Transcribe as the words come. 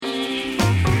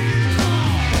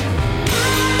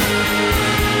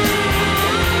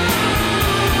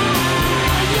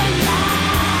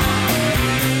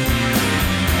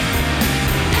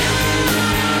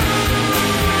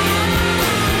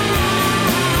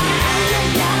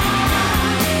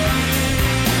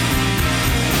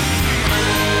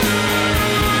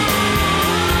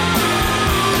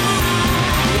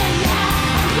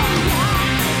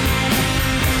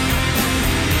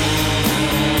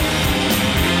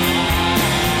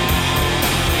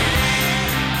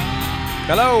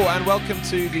Hello and welcome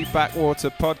to the Backwater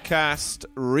podcast,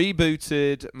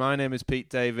 rebooted. My name is Pete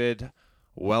David.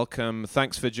 Welcome.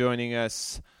 Thanks for joining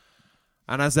us.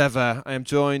 And as ever, I am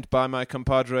joined by my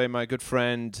compadre, my good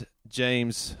friend,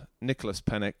 James Nicholas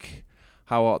Pennick.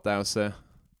 How art thou, sir?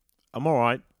 I'm all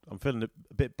right. I'm feeling a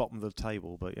bit bottom of the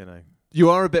table, but you know. You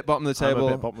are a bit bottom of the table.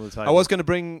 I'm a bit bottom of the table. I was going to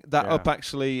bring that up,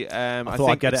 actually. I thought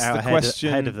I'd get it out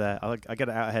ahead of there. I get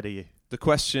it out ahead of you. The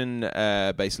question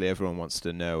basically everyone wants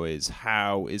to know is,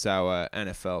 how is our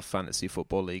NFL Fantasy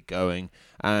Football League going?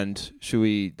 And should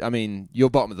we... I mean, you're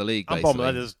bottom of the league, basically. I'm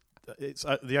bottom of the league. It's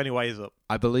the only way is up.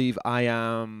 I believe I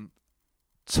am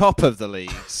top of the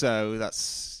league, so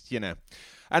that's, you know.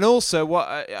 And also, what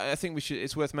I think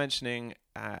it's worth mentioning,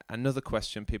 another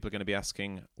question people are going to be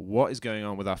asking, what is going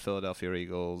on with our Philadelphia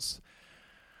Eagles?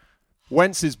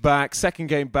 Wentz is back, second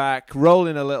game back,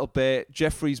 rolling a little bit.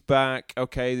 Jeffrey's back.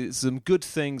 Okay, there's some good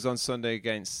things on Sunday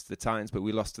against the Titans, but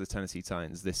we lost to the Tennessee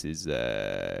Titans. This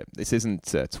isn't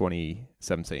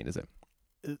 2017, is it?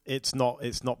 It's not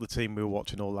the team we were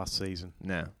watching all last season.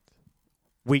 No.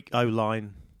 Weak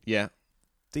O-line. Yeah.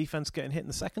 Defense getting hit in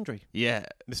the secondary. Yeah.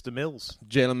 Mr. Mills.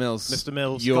 Jalen Mills. Mr.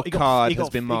 Mills. Your card has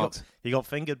been marked. He got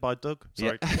fingered by Doug.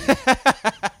 Sorry. Yeah.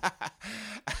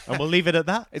 And we'll leave it at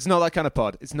that. It's not that kind of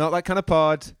pod. It's not that kind of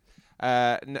pod.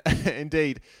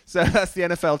 Indeed. So that's the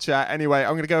NFL chat. Anyway,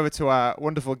 I'm going to go over to our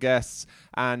wonderful guests.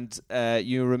 And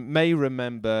you may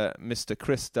remember Mr.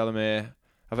 Chris Delamere.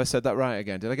 Have I said that right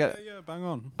again? Did I get it? Yeah, bang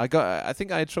on. I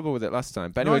think I had trouble with it last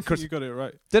time. But anyway, I think Chris, you got it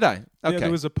right. Did I? Okay. Yeah,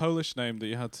 there was a Polish name that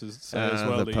you had to say as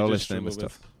well. The that Polish you name just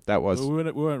and stuff. That was. We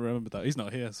won't remember that. He's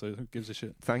not here, so who gives a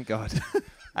shit? Thank God.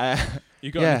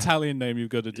 You got an Italian name you've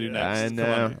got to do next.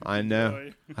 I know.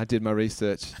 I did my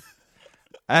research.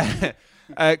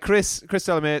 Chris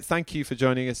Delamere, thank you for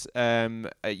joining us.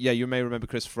 You may remember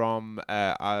Chris from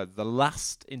the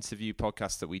last interview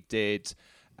podcast that we did.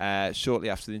 Shortly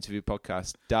after the interview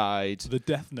podcast died. The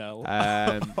death knell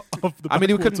of the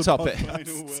we couldn't top it.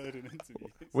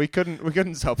 We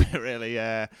couldn't top it, really.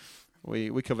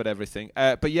 We covered everything.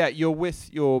 But yeah, you're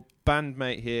with your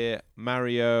bandmate here,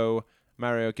 Mario.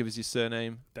 Mario, give us your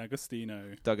surname.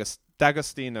 D'Agostino.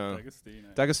 D'Agostino.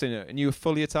 And you were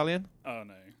fully Italian? Oh,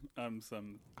 no. I'm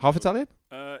some... Half Italian?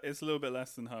 It's a little bit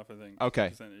less than half, I think. Okay.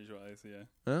 Percentage-wise, yeah.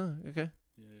 Oh, okay.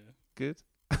 Yeah. Good.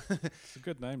 It's a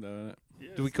good name, though, isn't it?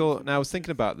 Yeah, Do we call it... Now, I was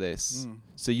thinking about this.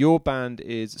 So your band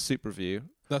is Super Review.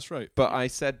 That's right. But I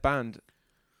said band.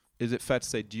 Is it fair to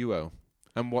say duo?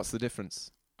 And what's the difference?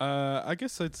 I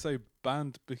guess I'd say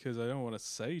band because I don't want to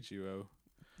say duo.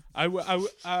 I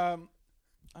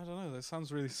don't know. That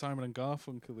sounds really Simon and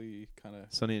Garfunkel-y kind of...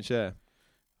 Sonny and Cher.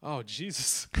 Oh,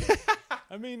 Jesus.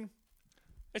 I mean,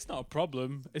 it's not a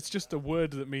problem. It's just a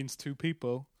word that means two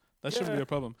people. That shouldn't be a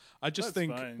problem. I just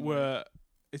think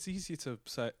it's easy to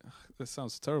say... This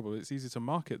sounds terrible. It's easy to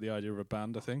market the idea of a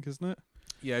band, I think, isn't it?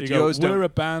 Yeah, we're a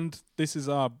band. This is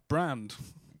our brand.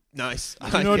 Nice.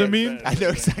 You know what I mean? I know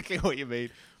exactly what you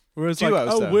mean. Whereas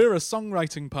Duos, we're a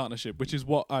songwriting partnership, which is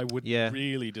what I would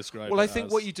really describe. Well, it I think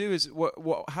as. what you do is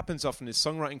what happens often is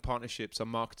songwriting partnerships are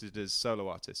marketed as solo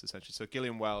artists, essentially. So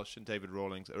Gillian Welsh and David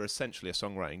Rawlings are essentially a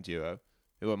songwriting duo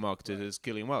who are marketed as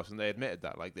Gillian Welsh, and they admitted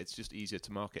that. Like, it's just easier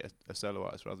to market a solo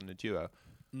artist rather than a duo.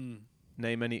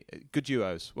 Name any good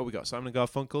duos. What we got? Simon and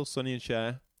Garfunkel, Sonny and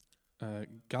Cher,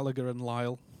 Gallagher and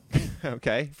Lyle.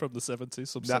 Okay, from the 70s,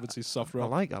 some 70s soft rock.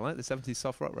 I like the 70s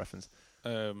soft rock reference.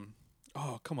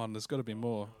 Oh, come on! There's got to be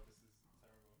more.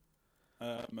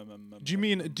 Do you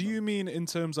mean in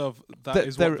terms of that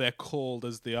is what they're called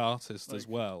as the artist like as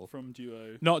well? From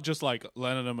duo, not just like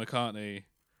Lennon and McCartney.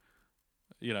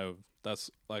 You know,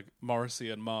 that's like Morrissey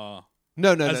and Marr.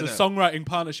 No. As a songwriting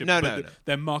partnership. No.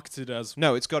 They're marketed as.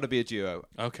 No, it's got to be a duo.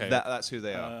 Okay, that's who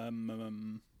they are.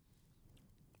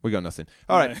 We got nothing.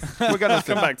 All right, we got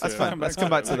nothing. That's fine. Let's come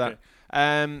back to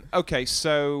that. Okay,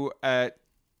 so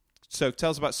tell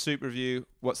us about Super Review.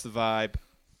 What's the vibe?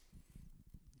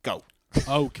 Go.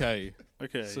 Okay.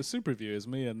 So Super Review is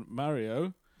me and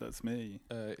Mario. That's me.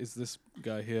 Is this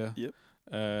guy here? Yep.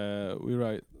 We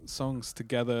write songs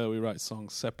together. We write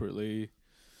songs separately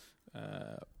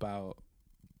about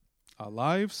our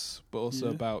lives, but also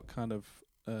about kind of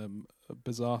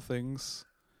bizarre things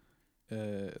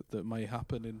that may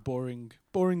happen in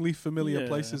boringly familiar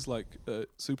places like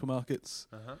supermarkets.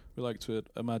 We like to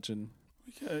imagine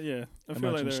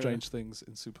strange things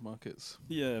in supermarkets.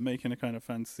 Yeah, making a kind of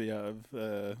fantasy out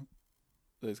of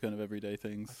those kind of everyday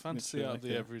things. A fantasy out of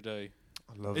the everyday.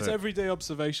 I love it's everyday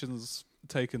observations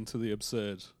taken to the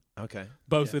absurd. Okay.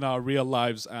 Both in our real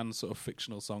lives and sort of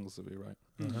fictional songs that we write.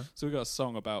 So we got a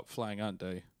song about Flying Ant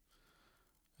Day.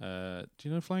 Do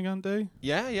you know Flying Ant Day?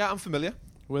 Yeah, I'm familiar.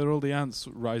 where all the ants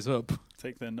rise up.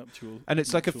 Take their nuptial. And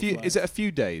it's like a nuptial few. flight. Is it a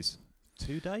few days?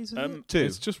 2 days, is it? 2.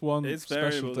 It's just one It's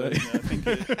special variable. day. I think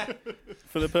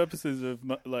for the purposes of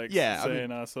Yeah, I saying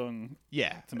mean- our song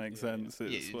Yeah. to make sense,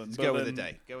 it's Yeah, one. just But go with the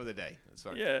then- day. Go with the day. That's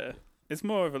fine. Yeah, it's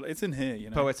more of a. It's in here,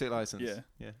 Poetic license. Yeah.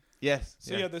 Yeah. Yes.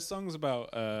 So yeah, there's songs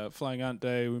about Flying Ant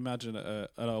Day. We imagine an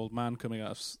old man coming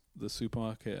out of the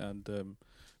supermarket and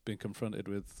being confronted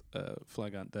with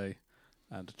Flying Ant Day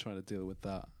and trying to deal with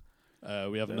that.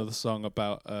 We have another song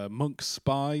about a monk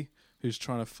spy who's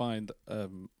trying to find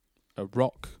a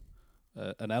rock,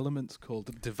 an element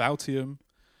called devoutium,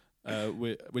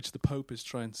 which the Pope is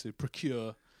trying to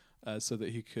procure so that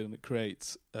he can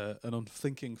create an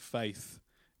unthinking faith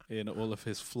in all of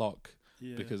his flock.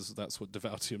 Yeah. Because that's what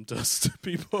devoutium does to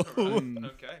people.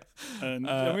 Okay. And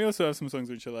we also have some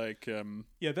songs which are like.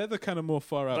 Yeah, they're the kind of more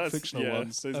far out That's- fictional yeah,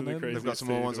 ones. those are And the then crazy- They've got some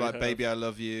more ones like "Baby, I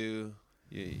Love You."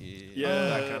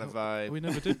 Yeah. that kind of vibe. we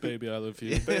never did "Baby I Love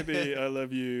You." Baby, I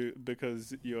love you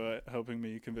because you are helping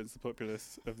me convince the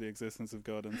populace of the existence of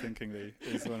God unthinkingly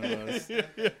is one of ours.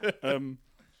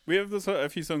 We have a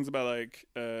few songs about like.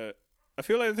 I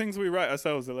feel like the things we write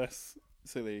ourselves are less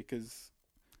silly because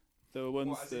there were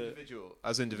ones that.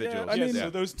 As individuals. I mean, So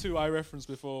those two I referenced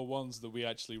before, ones that we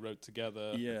actually wrote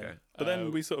together. Yeah, Okay. but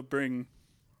then we sort of bring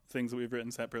things that we've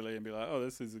written separately and be like, oh,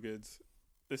 this is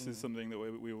something that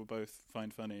we will both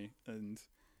find funny and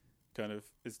kind of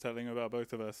is telling about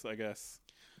both of us, I guess.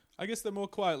 I guess they're more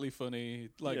quietly funny.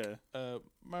 Like Yeah.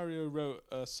 Mario wrote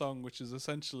a song which is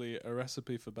essentially a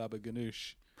recipe for Baba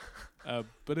Ganoush.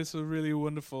 But it's a really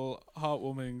wonderful,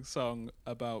 heartwarming song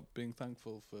about being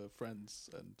thankful for friends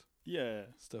and Yeah,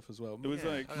 stuff as well. it was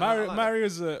like.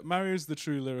 Mario's the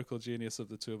true lyrical genius of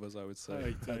the two of us, I would say.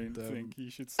 I don't And, think you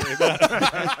should say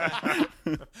that.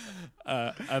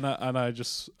 and I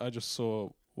just saw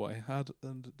what he had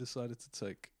and decided to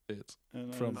take it.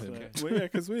 And I From was him. like- well, yeah,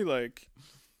 because we were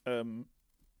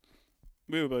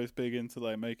both big into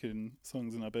like making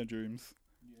songs in our bedrooms,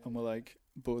 and we're like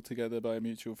brought together by a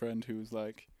mutual friend who was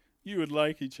like, "You would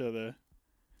like each other,"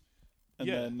 and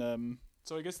Yeah. then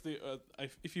So I guess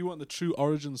if you want the true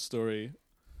origin story,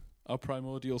 our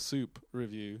Primordial Soup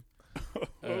review.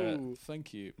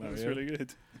 Thank you, that Mario. was really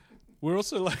good. We're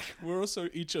also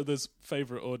each other's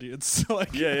favorite audience.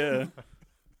 Like, Yeah.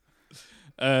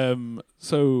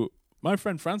 So my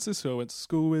friend Francis, who I went to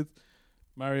school with,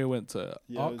 Mario went to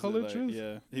Yeah, art was it, college like- with.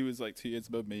 Yeah, he was like 2 years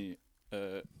above me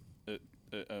at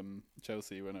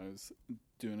Chelsea when I was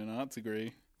doing an art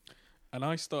degree. And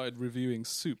I started reviewing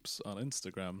soups on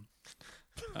Instagram,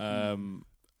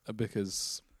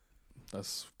 because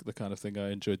that's the kind of thing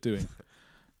I enjoy doing.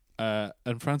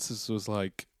 And Francis was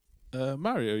like,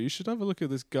 Mario, you should have a look at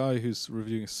this guy who's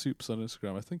reviewing soups on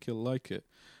Instagram. I think you'll like it.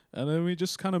 And then we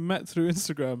just kind of met through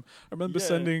Instagram. I remember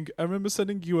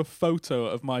sending you a photo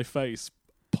of my face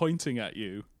pointing at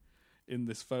you in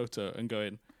this photo and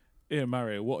going, "Here,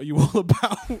 Mario, what are you all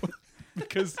about?"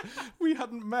 Because we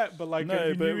hadn't met, but like No,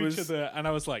 we but it knew each was- other, and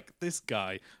I was like, "This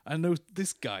guy, I know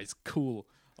this guy's cool.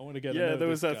 I want to get." to Yeah, know there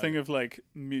was this that guy." thing of like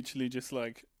mutually just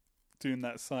like doing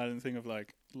that silent thing of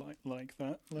like that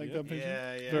Yeah. picture.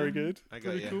 Yeah. Very good. I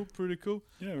got pretty you. cool, pretty cool.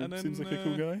 Yeah, And seems then, like a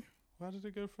cool guy. How did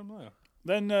it go from there?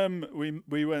 Then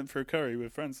we went for a curry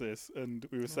with Francis, and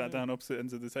we were sat yeah. down opposite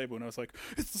ends of the table, and I was like,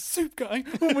 "It's the soup guy!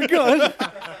 Oh my god!"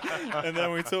 And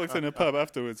then we talked in a pub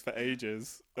afterwards for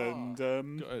ages, and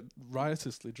Got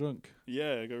riotously drunk.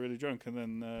 yeah, got really drunk,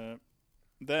 and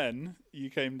then you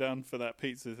came down for that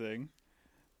pizza thing,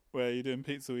 where you're doing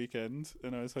pizza weekend,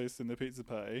 and I was hosting the pizza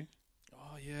party.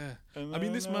 Oh yeah. And I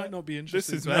mean, this then, might not be this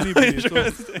interesting is to very anybody at all.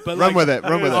 interesting. But Run like, with it.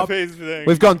 Run with Our it. pizza thing.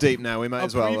 We've gone deep now. We might our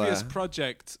as well. previous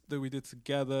project that we did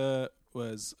together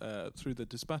was through the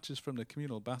Dispatches from the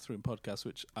Communal Bathroom podcast,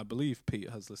 which I believe Pete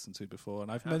has listened to before,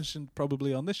 and I've mentioned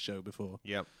probably on this show before.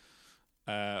 Yep.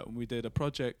 We did a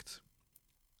project.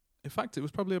 In fact, it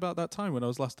was probably about that time when I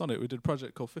was last on it. We did a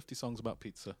project called 50 Songs About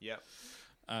Pizza. Yep.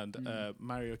 And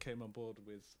Mario came on board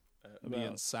with me About-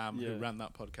 and Sam, yeah. who ran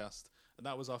that podcast. And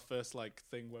that was our first like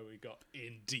thing where we got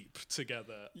in deep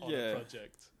together on Yeah. a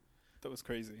project. That was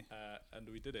crazy. And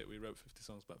we did it. We wrote 50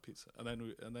 songs about pizza, and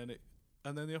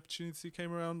then the opportunity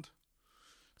came around.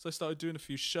 So I started doing a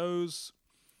few shows,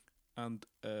 and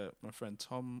my friend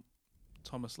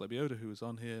Thomas Lebioda, who was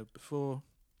on here before,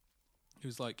 he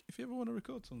was like, "If you ever want to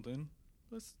record something,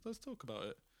 let's talk about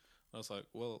it." And I was like,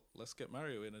 "Well, let's get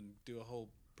Mario in and do a whole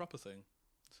proper thing."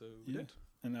 So we Yeah. did.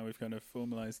 And now we've kind of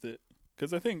formalised it.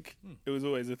 Because I think Hmm. it was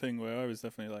always a thing where I was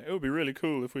definitely like, it would be really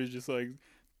cool if we just like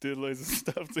did loads of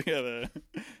stuff together.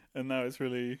 And now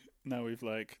we've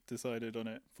like decided on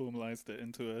it, formalised it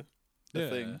into a Yeah.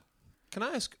 thing. Can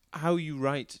I ask how you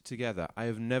write together? I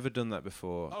have never done that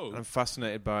before. Oh. I'm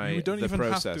fascinated by we don't the even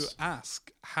process. have to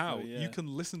ask how. Oh, yeah. You can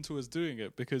listen to us doing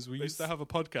it because we used to have a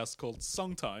podcast called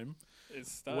Songtime It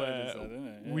started where as that, didn't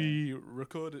it? Yeah. we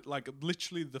recorded like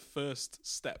literally the first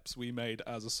steps we made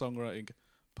as a songwriting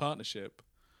partnership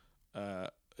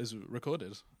is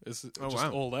recorded. It's just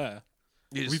all there.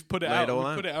 We've put it out.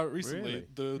 We put it out recently.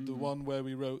 Really? The one where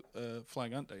we wrote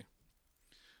Flying Ant Day.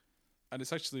 And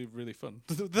it's actually really fun.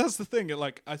 That's the thing.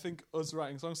 Like, I think us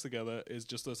writing songs together is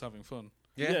just us having fun.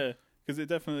 Yeah, because it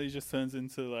definitely just turns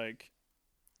into like,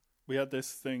 we had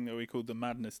this thing that we called the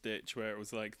madness ditch, where it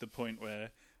was like the point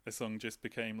where a song just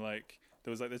became like,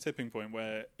 there was like the tipping point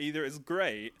where either it's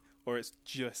great or it's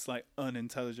just like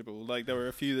unintelligible. Like there were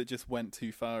a few that just went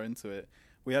too far into it.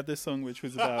 We had this song which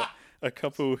was about a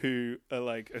couple who are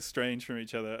like estranged from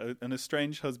each other, an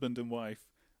estranged husband and wife,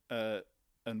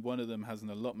 and one of them has an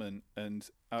allotment and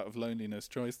out of loneliness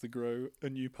tries to grow a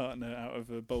new partner out of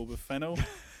a bulb of fennel.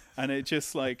 And it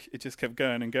just kept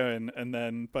going and going. And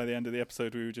then by the end of the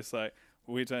episode, we were just like,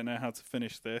 we don't know how to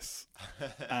finish this.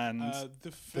 And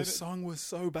the song was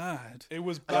so bad. It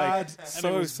was bad, Like, and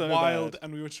so it was wild. bad.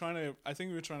 And we were I think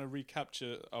we were trying to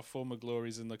recapture our former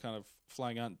glories in the kind of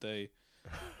Flying Ant Day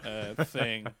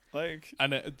thing. Like,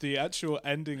 And the actual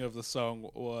ending of the song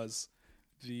was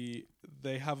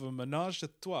they have a menage a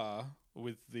trois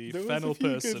with the there fennel was a few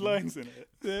person. good lines in it.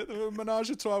 The menage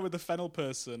a trois with the fennel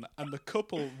person, and the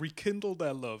couple rekindled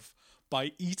their love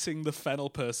by eating the fennel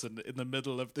person in the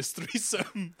middle of this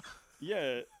threesome.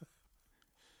 Yeah.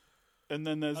 And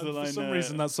then there's And the line. for some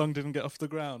reason, that song didn't get off the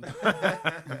ground.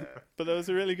 But there was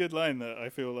a really good line that I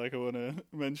feel like I want to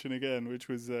mention again, which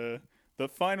was the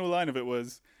final line of it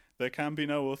was, "There can be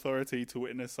no authority to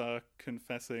witness our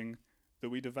confessing that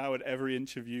we devoured every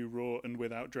inch of you raw and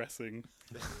without dressing."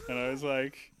 And I was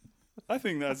like, I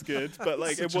think that's good, but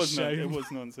like Such it a was shame. it was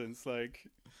nonsense. Like,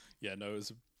 Yeah, no, it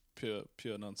was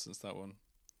pure nonsense, that one.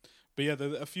 But yeah,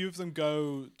 a few of them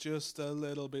go just a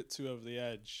little bit too over the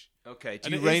edge. Okay, do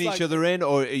And you it rein is each like- other in,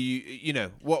 or are you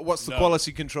know, what's the No.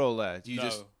 quality control there? Do you No.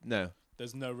 just no,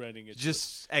 There's no reining it.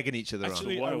 just egging each other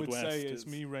Actually, The I Wild would West say it's is-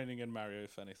 me reining in Mario,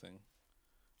 if anything.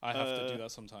 I have to do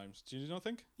that sometimes. Do you not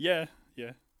think? yeah.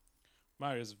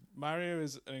 Mario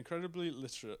is an incredibly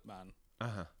literate man on?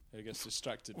 Uh huh. who gets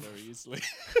distracted very easily.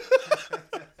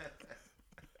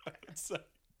 So,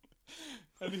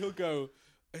 and he'll go,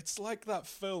 "It's like that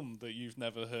film that you've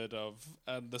never heard of,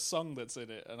 and the song that's in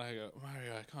it." And I go,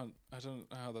 "Mario, I don't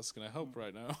know how that's going to help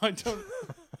right now. I don't."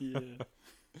 Yeah.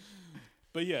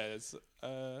 But yeah, it's.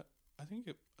 I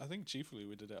think chiefly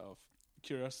we did it off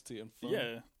curiosity and fun.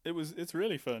 Yeah, it's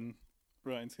really fun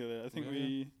writing together. I think Yeah.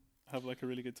 we have like a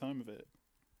really good time of it.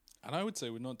 And I would say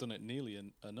we've not done it nearly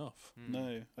enough.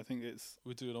 No, I think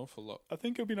We do an awful lot. I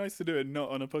think it'd be nice to do it not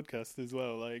on a podcast as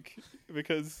well, like,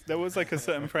 because there was like a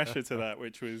certain pressure to that,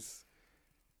 which was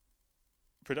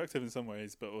productive in some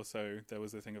ways, but also there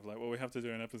was a thing of like, well, we have to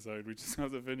do an episode, we just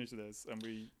have to finish this, and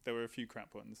there were a few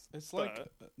crap ones. It's like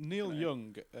Neil you know.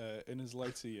 Young in his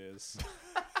later years.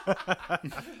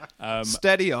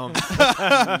 Steady on.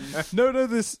 No,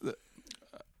 this.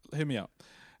 Hear me out.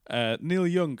 Neil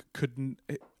Young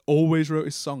always wrote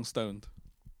his song stoned.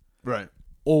 Right.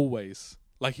 Always.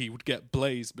 Like he would get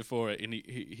blazed before it, and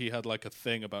he had like a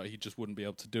thing about he just wouldn't be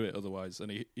able to do it otherwise,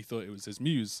 and he thought it was his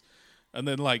muse. And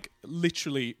then like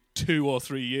literally 2 or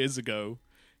 3 years ago,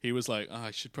 he was like,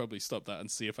 I should probably stop that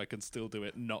and see if I can still do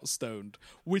it not stoned,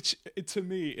 which to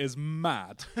me is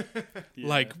mad. Yeah.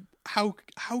 Like how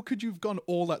could you have gone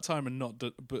all that time and not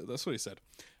done? But that's what he said.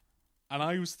 And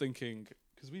I was thinking,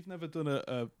 because we've never done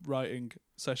a writing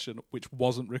session which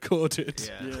wasn't recorded.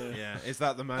 Yeah. Is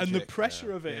that the magic? And the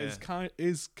pressure of it Yeah.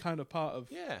 is kind of part of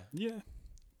Yeah.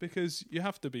 because you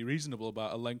have to be reasonable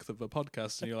about a length of a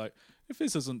podcast, and you're like, if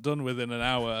this isn't done within an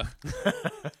hour,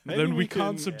 then we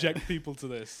can't subject people to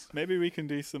this. Maybe we can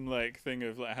do some like thing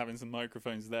of like having some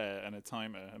microphones there and a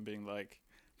timer and being like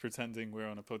pretending we're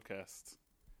on a podcast.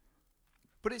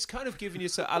 But it's kind of giving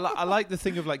yourself. I like the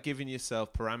thing of like giving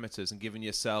yourself parameters and giving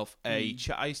yourself a.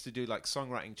 I used to do like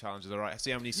songwriting challenges. All right,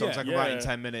 see how many songs I can write in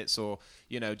 10 minutes, or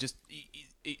just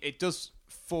it does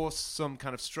force some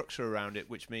kind of structure around it,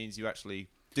 which means you actually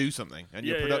do something and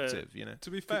you're productive. To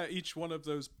be fair, each one of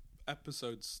those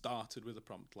episodes started with a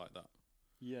prompt like that.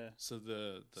 Yeah. So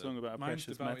the Song about Mine's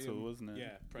precious Devout metal, Him- wasn't it?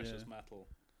 Yeah, precious metal.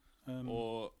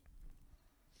 Or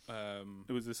Or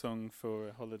it was a song for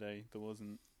a holiday that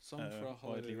wasn't Song for a Holiday.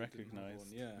 widely we didn't have recognised,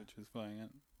 one, yeah. which was Flying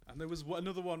Ant. And there was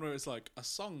another one where it's like a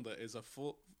song that is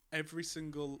every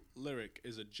single lyric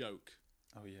is a joke.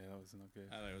 Oh yeah, that was not good.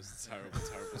 And it was terrible.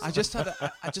 I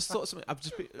just thought something.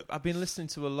 I've been listening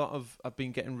to a lot of. I've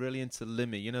been getting really into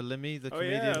Limmy. You know Limmy, the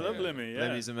comedian. Yeah, I love Limmy. Yeah,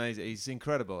 Limmy's amazing. He's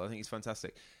incredible. I think he's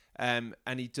fantastic. And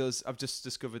he does. I've just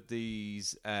discovered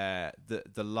these the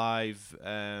live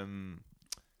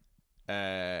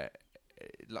the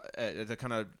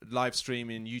kind of live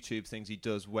streaming YouTube things he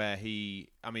does, where he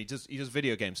does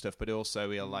video game stuff, but also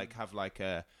he'll like have like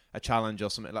a challenge or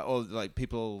something, like, or like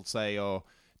people say, or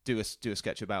do a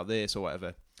sketch about this or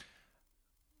whatever.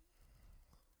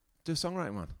 Do a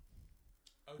songwriting one.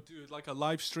 Oh, dude, like a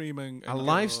live streaming.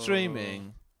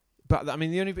 But I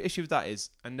mean, the only issue with that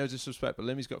is, and no disrespect, but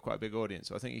Limmy's got quite a big audience,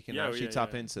 so I think you can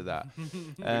tap into that. We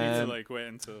need to like wait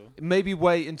until. Maybe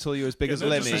wait until you're as big as no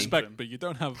Limmy. Disrespect, but you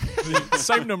don't have the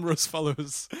same number of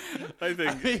followers. I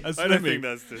think. As I don't Limmy. think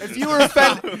that's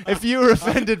disrespect. If you were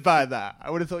offended by that,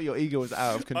 I would have thought your ego was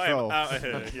out of control. I'm out of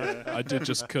here. Yeah. I did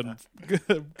just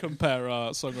compare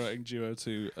our songwriting duo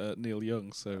to Neil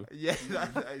Young. So Yeah,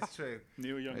 that is true.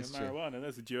 Neil Young and That's true. marijuana.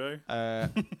 That's a duo.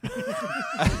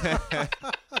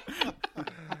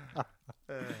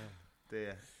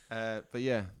 Dear. But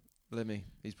yeah, Limmy,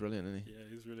 he's brilliant, isn't he? Yeah,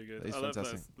 he's really good. He's I love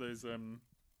fantastic. those.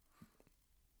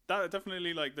 That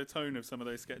definitely, like, the tone of some of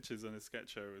those sketches on his sketch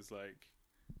show is like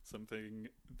something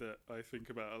that I think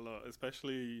about a lot,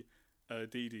 especially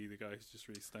Dee Dee, the guy who's just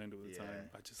really stoned all the time.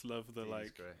 I just love the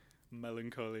like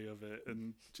melancholy of it,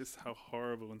 and just how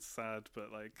horrible and sad,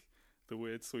 but like the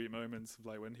weird sweet moments of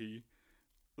like when he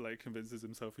like convinces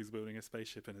himself he's building a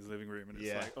spaceship in his living room, and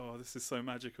it's like, oh, this is so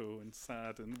magical and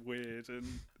sad and weird, and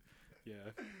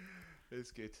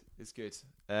it's good.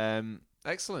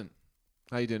 Excellent.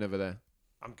 How you doing over there?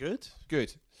 I'm good.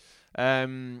 Good.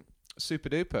 Super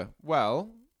duper.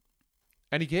 Well,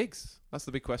 any gigs? That's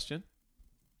the big question.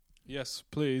 yes,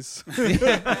 please. we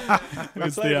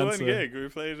That's played the one answer. gig. We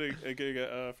played a gig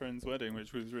at our friend's wedding,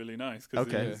 which was really nice because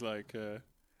Okay. it was like. Are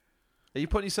you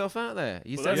putting yourself out there?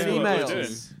 You Well, sending that's what we're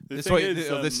emails? The This, thing what, is,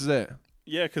 this is it.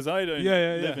 Yeah, because I don't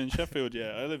Yeah. live in Sheffield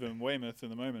yet. I live in Weymouth at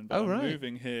the moment, but Oh, I'm right.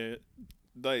 moving here.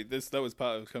 Like this, that was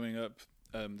part of coming up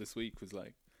this week, was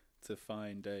like to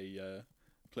find a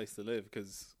place to live,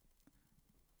 because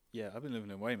I've been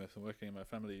living in Weymouth and working in my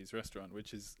family's restaurant,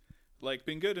 which is like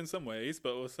been good in some ways,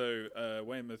 but also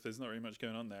Weymouth, there's not really much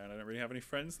going on there, and I don't really have any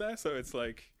friends there, so it's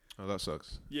like, Oh, that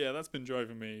sucks. that's been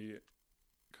driving me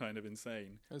kind of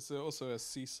insane. It's also a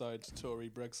seaside Tory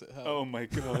Brexit hell. Oh my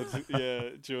god! Yeah,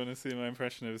 do you want to see my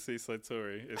impression of a seaside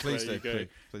Tory? It's Please where do. you go.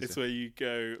 Please It's do. where you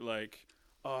go like,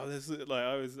 oh, there's like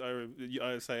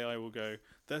I say I will go.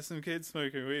 There's some kids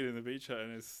smoking weed in the beach hut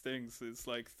and it stinks. It's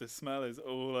like the smell is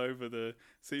all over the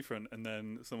seafront, and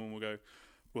then someone will go,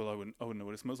 well, I wouldn't know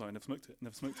what it smells like. I never smoked it. I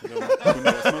wouldn't know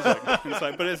what it smells like. And it's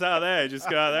like, but it's out there. Just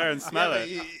go out there and smell it.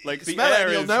 Like the smell it air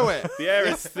and you'll is, know it. The air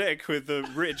is thick with the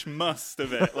rich must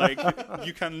of it. Like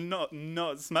you cannot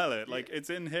not smell it. Like it's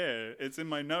in here. It's in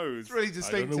my nose. It's really I don't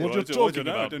distinctive. know what you're do you talking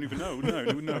know? I about. don't even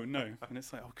know. No. And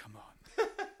it's like, oh, come on.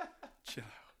 Chill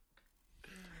out.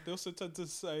 They also tend to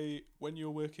say when you're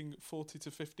working 40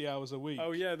 to 50 hours a week.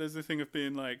 Oh, yeah, there's the thing of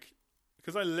being like...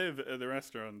 Because I live at the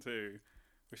restaurant too,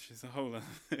 which is a whole other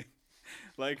thing.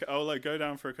 Like, I'll like go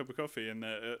down for a cup of coffee and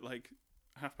at like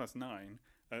 9:30,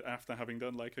 after having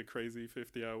done like a crazy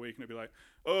 50-hour week, and it'd be like,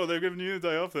 oh, they've given you a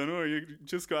day off then, or you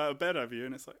just got out of bed, have you?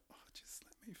 And it's like, oh, just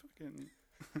let me fucking...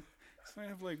 just let me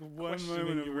have like one Questioning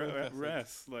moment of your work ethic.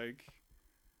 rest. Like,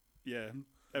 yeah,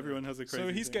 everyone has a crazy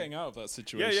So he's thing. getting out of that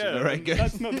situation. Yeah. All right, good.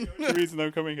 That's not the only reason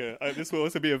I'm coming here. This will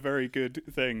also be a very good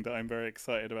thing that I'm very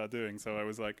excited about doing. So I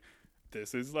was like,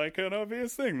 this is like an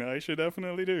obvious thing that I should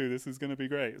definitely do. This is going to be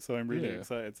great. So I'm really Yeah.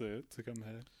 excited to come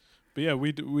here. But yeah,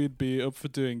 we'd be up for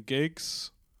doing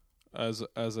gigs as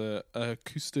a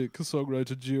acoustic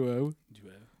songwriter duo,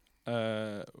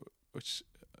 which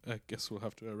I guess we'll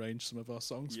have to arrange some of our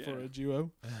songs for Yeah. a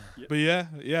duo. Yeah. But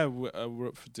yeah, we're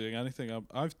up for doing anything.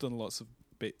 I've done lots of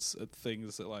bits at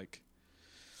things that like.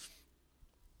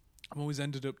 I've always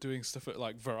ended up doing stuff at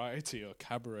like variety or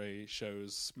cabaret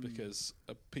shows because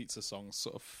pizza songs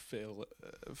sort of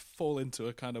fall into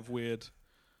a kind of weird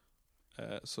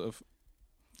sort of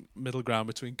middle ground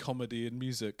between comedy and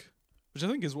music, which I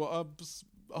think is what a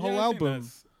whole I think album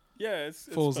it's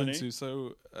falls funny. into.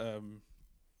 So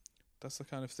that's the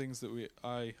kind of things that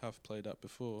I have played at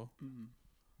before.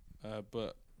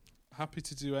 But happy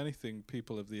to do anything,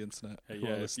 people of the internet who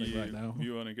are listening right now.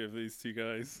 You want to give these two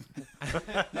guys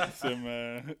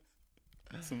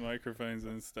some microphones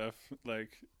and stuff,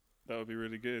 like, that would be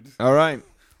really good. All right.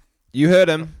 You heard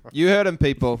him. You heard him,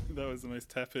 people. That was the most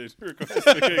tepid request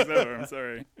for gigs ever. I'm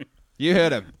sorry. You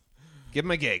heard him. Give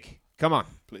him a gig. Come on.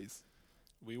 Please.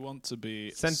 We want to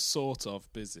be Send- sort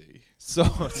of busy.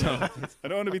 Sort of. I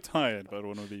don't want to be tired, but I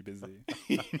want to be busy.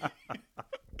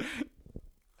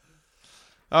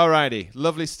 Alrighty,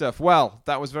 lovely stuff. Well,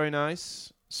 that was very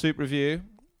nice. Soup review.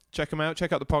 Check them out.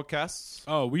 Check out the podcasts.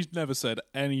 Oh, we never said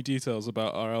any details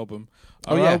about our album.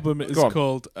 Oh, Our yeah. album is Go on.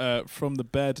 called From the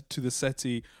Bed to the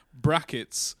Settee,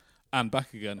 brackets, and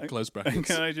back again, close And brackets.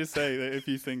 can I just say that if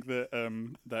you think that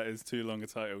that is too long a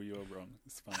title, you're wrong.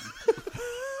 It's fine.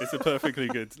 It's a perfectly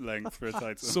good length for a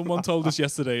title. Someone told us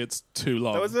yesterday it's too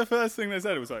long. That was the first thing they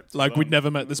said. It was like, too Like, long. we'd never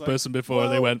I met was this like, person before,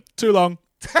 and they "Well, went, too long.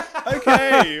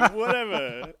 okay,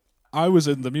 whatever. I was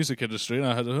in the music industry, and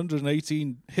I had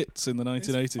 118 hits in the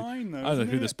 1980s. It's fine, though, I don't know isn't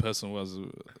who it? this person was.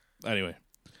 Anyway,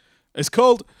 it's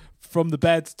called From the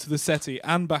Bed to the Settee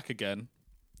and Back Again,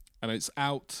 and it's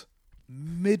out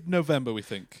mid-November, we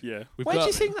think. Yeah. Why do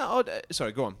you think that odd?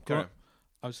 Sorry, go on. Go Carry on.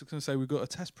 I was just going to say we've got a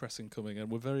test pressing coming, and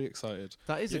we're very excited.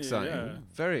 That is Yeah, exciting. yeah.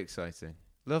 Very exciting.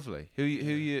 Lovely. Who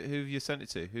have you sent it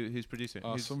to? Who's producing?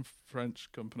 Oh, Who's- some French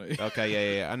company.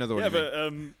 Okay, yeah. I know the one Yeah,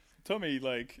 you mean. but Tommy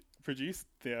produced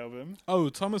the album. Oh,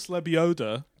 Thomas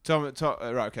Lebioda,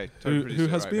 Right, okay. Tom who produced it,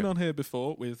 has right, been okay. on here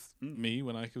before with Mm. me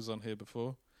when I was on here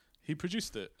before. He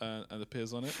produced it and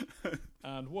appears on it.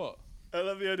 And what? I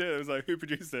love the idea. It was like, who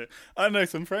produced it? I know,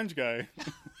 some French guy.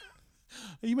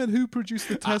 You meant who produced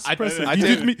the test I pressing? I you,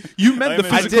 did- you meant the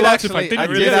I physical did artifact, actually- didn't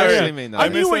I you? did actually mean that. I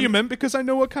knew what misun- you meant because I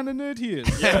know what kind of nerd he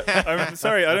is. I'm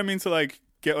sorry, I don't mean to like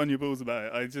get on your balls about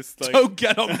it. I just like Don't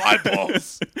get on my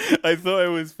balls. I thought it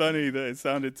was funny that it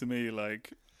sounded to me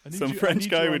like I need some you- French I need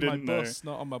guy you we on didn't my know. bus,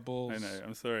 not on my balls. I know.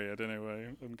 I'm sorry. I don't know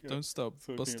why. Don't stop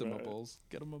talking busting my about it. balls.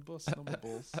 Get on my bus, not my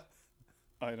balls.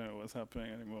 I don't know what's happening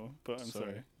anymore. But I'm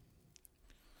sorry.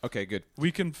 Okay, good.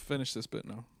 We can finish this bit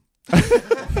now.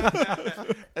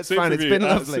 It's fine. It's been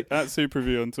lovely. At Soup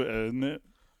Review on Twitter, isn't it?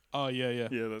 Oh yeah.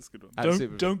 Yeah, that's a good one. At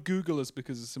Super- Don't Google us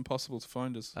because it's impossible to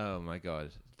find us. Oh my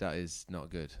god, that is not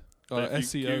good. Our But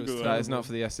if you SEO is Google That is terrible. not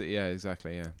for the SEO. Yeah,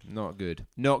 exactly. Yeah, not good.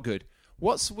 Not good.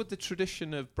 What's with the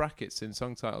tradition of brackets in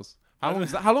song titles?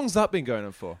 How long's that been going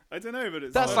on for? I don't know, but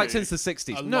it's That's like funny. since the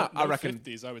 60s. A No, lot- I reckon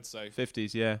 50s, I would say.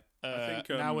 50s. Yeah. I think,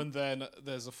 Now and then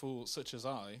there's a fool such as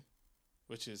I,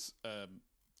 which is an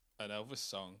Elvis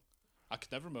song. I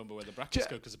could never remember where the brackets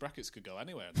go because the brackets could go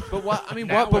anywhere. But why? I mean,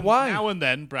 Now what? But and- why? Now and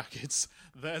then brackets.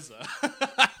 There's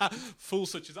a fool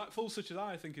such as I. Fool such as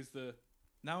I think is the.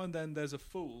 Now and then there's a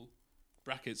fool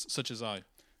brackets such as I.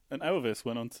 And Elvis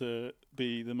went on to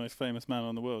be the most famous man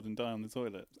on the world and die on the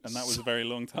toilet, and that was a very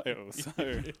long title. So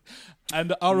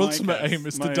And our My ultimate guess, aim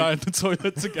is my- to die in the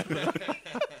toilet together.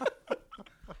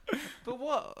 But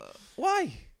what?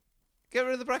 Why? Get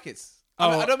rid of the brackets.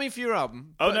 Oh, I don't mean for your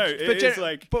album. Oh but- no, but it is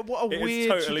like But what a it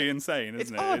weird. is totally insane, It's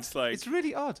isn't odd. it? It's like it's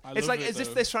really odd. I It's love like it, as if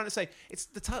though. they're trying to say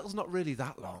the title's not really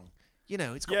that long. You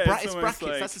know, it's got Yeah, it's it's almost brackets.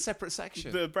 like That's a separate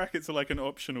section. the brackets are like an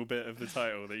optional bit of the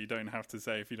title that you don't have to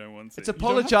say if you don't want to. It's don't have to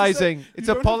apologising. say- It's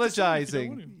you don't have to say if you don't apologising.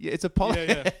 want to. Yeah,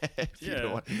 it's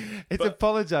Yeah. It's But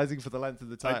apologising for the length of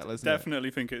the I title, isn't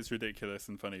definitely think it's ridiculous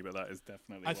and funny, but that is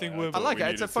definitely. I think why we're- it? I thought like we it.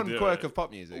 It's a needed to fun do quirk it. of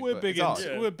pop music. We're but big it's odd.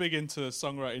 into Yeah. we're big into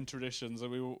songwriting traditions,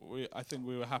 and I think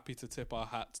we were happy to tip our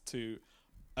hat to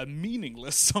a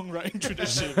meaningless songwriting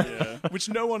tradition, Yeah. which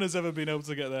no one has ever been able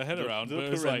to get their head around. The But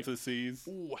it was like, parentheses,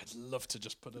 oh, I'd love to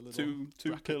just put a little two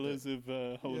bracket pillars of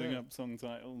holding Yeah. up song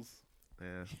titles.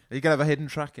 Yeah. Are you gonna have a hidden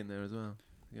track in there as well?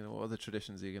 You know, what other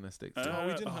traditions are you gonna stick to? No,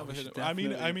 we didn't have a we hidden. should I mean,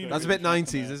 definitely That's a put bit track on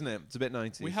 90s, there. isn't it? It's a bit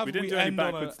 90s. we have We didn't we do any end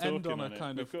on backwards a end talking on a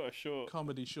kind We've of got a short.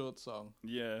 comedy short song,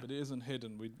 Yeah, but it isn't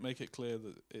hidden. We make it clear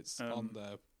that it's on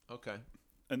there. Okay.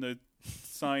 and the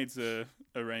sides are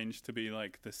arranged to be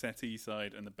like the settee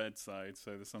side and the bed side,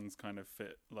 so the songs kind of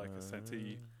fit like a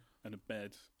settee and a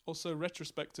bed. Also,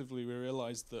 retrospectively, we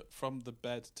realised that from the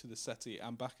bed to the settee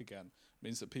and back again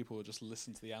means that people will just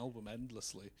listen to the album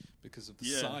endlessly because of the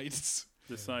Yeah. sides.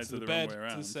 The sides So are the the wrong bed way to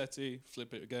around. the settee,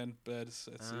 flip it again, bed,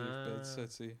 settee, bed,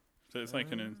 settee. So it's like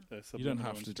a You don't subliminal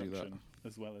have to do that. instruction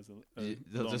as well as a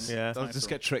They'll long just Yeah. they'll just title.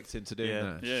 get tricked into doing Yeah.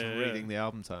 that. Yeah, Just yeah. reading the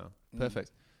album title. Mm.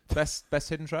 Perfect. Best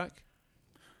hidden track.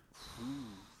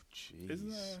 Isn't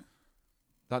Jeez. there?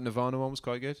 That Nirvana one was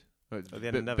quite good. At the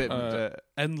end of Nevermind.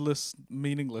 Endless,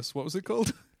 meaningless. What was it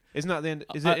called? Isn't that the end?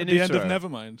 Is At it in the end of Utero?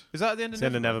 Nevermind. Is that at the end It's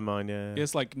of the end of Nevermind? Nevermind, yeah.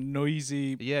 It's like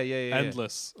noisy, Yeah.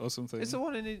 endless, or something. Is the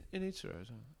one in Utero?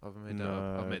 I've made that up.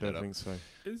 No, I've I made don't that up. think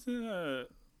so.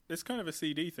 It's kind of a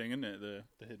CD thing, isn't it? The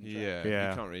hidden track. Yeah, Yeah.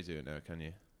 you can't really do it now, can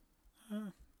you?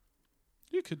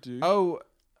 You could do. Oh,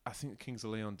 I think Kings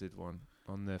of Leon did one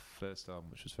on their first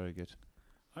album, which was very good.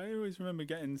 I always remember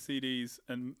getting CDs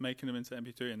and making them into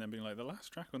MP3 and then being like, the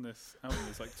last track on this album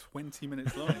is like 20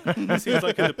 minutes long. It seems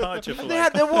like a departure for They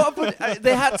had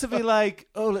to be like,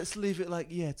 oh, let's leave it like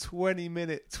 20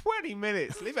 minutes. 20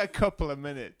 minutes. Leave it a couple of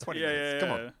minutes. 20 minutes.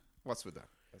 Come on. What's with that?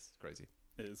 That's crazy.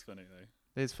 It is funny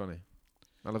though. It is funny.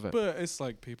 I love it. But it's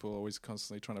like people always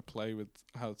constantly trying to play with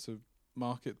how to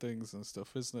market things and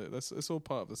stuff, isn't it? It's all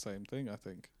part of the same thing, I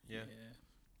think. Yeah.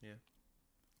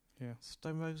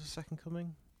 Stone Roses' Second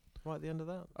Coming, right at the end of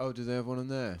that. Oh, do they have one in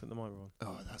there? I think they might be wrong.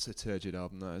 Oh, that's a turgid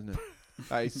album, that, isn't it?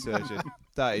 That is turgid.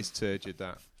 That is turgid,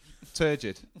 that.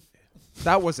 Turgid.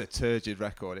 That was a turgid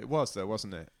record. It was, though,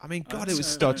 wasn't it? I mean, God, it was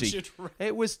stodgy.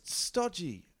 It was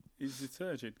stodgy. He's a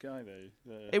turgid guy, though.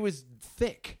 It was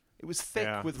thick. It was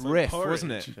thick with It's like riff, porridge.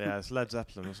 wasn't it? Yeah, it's Led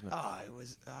Zeppelin, wasn't it?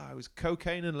 It was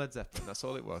cocaine and Led Zeppelin. That's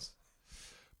all it was.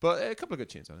 But a couple of good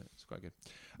tunes on it. It's quite good.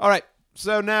 All right.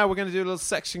 So now we're going to do a little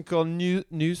section called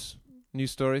news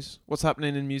stories. What's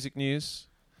happening in music news?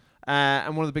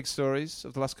 And one of the big stories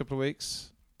of the last couple of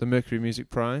weeks, the Mercury Music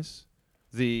Prize.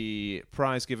 The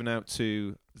prize given out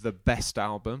to the best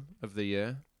album of the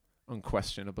year,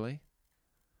 unquestionably.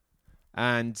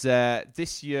 And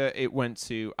this year it went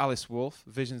to Alice Wolf,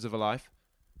 Visions of a Life.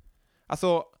 I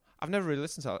thought, I've never really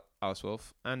listened to Alice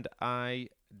Wolf, and I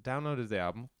downloaded the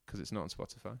album, because it's not on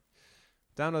Spotify.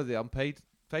 Downloaded the album,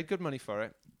 paid good money for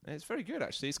it. And it's very good,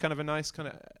 actually. It's kind of a nice kind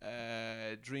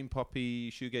of dream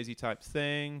poppy, shoegazy type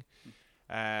thing.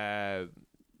 A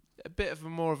bit of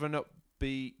more of an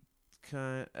upbeat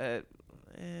kind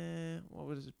what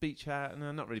was it? Beach house?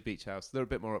 No, not really beach house. They're a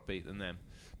bit more upbeat than them.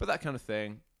 But that kind of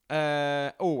thing.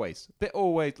 Always.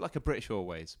 Like a British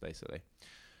Always, basically.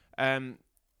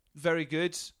 Very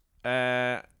good.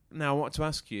 Now, I want to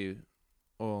ask you,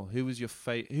 who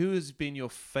has been your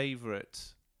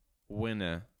favourite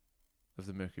winner of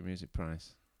the Mercury Music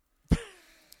Prize?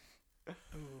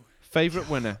 Favourite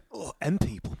winner? M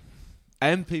People.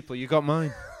 M People, you got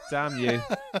mine. Damn you.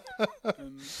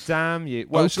 Damn you.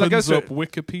 Well, shall I go Opens up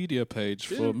Wikipedia page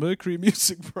for Mercury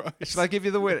Music Prize. Shall I give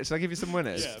you the winner? Shall I give you some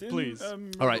winners? Yeah, please.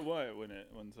 Robert All right. Wyatt win it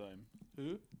one time.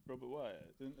 Who? Robert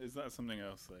Wyatt. Is that something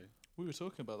else, though? We were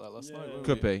talking about that last Yeah. night, weren't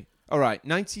Could we? be. All right,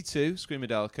 92,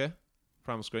 Screamadelica,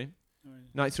 Primal Scream. Oh, yeah.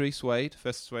 93, Suede,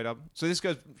 first Suede album. So this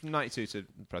goes from 92 to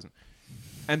the present.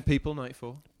 M People,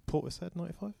 94. Portishead,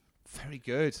 95. Very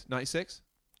good. 96?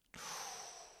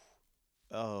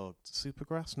 Oh,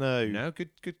 Supergrass? No. No, good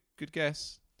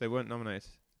guess. They weren't nominated.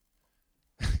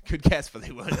 Good guess, but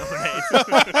they weren't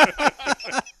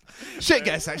nominated. Shit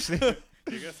guess, actually.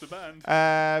 You guess the band.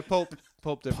 Pulp,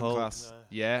 different Pulp, class. no.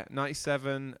 Yeah,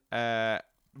 97.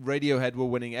 Radiohead were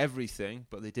winning everything,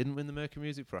 but they didn't win the Mercury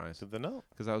Music Prize Did they not?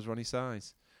 because that was Ronnie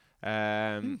Size.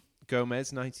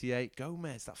 Gomez, 98.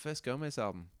 Gomez, that first Gomez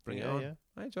album. Bring it on. Yeah.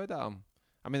 I enjoyed that album.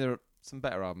 I mean, there are some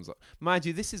better albums. Mind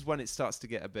you, this is when it starts to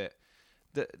get a bit...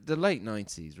 The late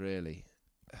 90s, really,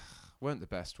 weren't the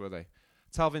best, were they?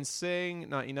 Talvin Singh,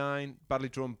 99. Badly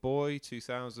Drawn Boy,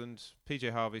 2000.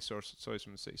 PJ Harvey, Stories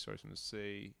from the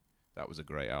Sea. That was a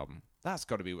great album. That's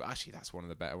got to be... Actually, that's one of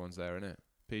the better ones there, isn't it?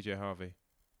 PJ Harvey.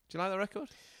 Do you like that record?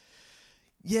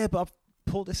 Yeah, but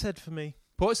Portishead for me.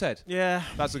 Portishead. Yeah.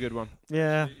 That's a good one.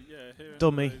 Yeah. Here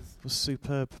Dummy Lies, was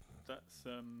superb. That's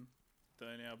the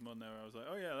only album on there where I was like,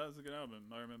 oh yeah, that was a good album.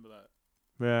 I remember that.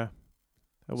 Yeah.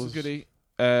 That Was was a goodie.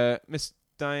 Miss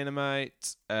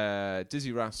Dynamite,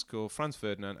 Dizzy Rascal, Franz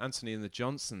Ferdinand, Anthony and the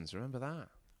Johnsons. Remember that?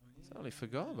 I totally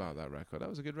forgot about that record. That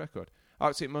was a good record.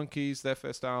 Arctic Monkeys, their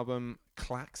first album.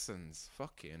 Klaxons.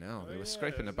 Fucking hell. They were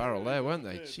scraping the barrel there, weren't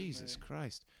they? Jesus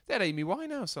Christ. They had Amy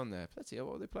Winehouse on there. Bloody hell,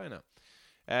 what were they playing at?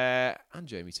 And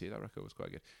Jamie T. That record was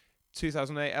quite good.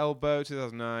 2008, Elbow.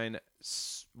 2009,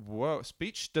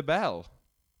 Speech de Belle.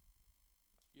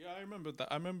 Yeah, I remember that.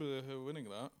 I remember her winning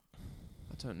that.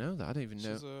 I don't know that. I don't even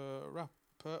know. She's a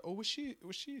rapper. Or was she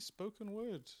spoken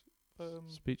word?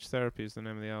 Speech Therapy is the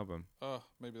name of the album. Oh,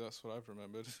 maybe that's what I've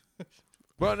remembered.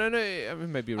 Well, no. I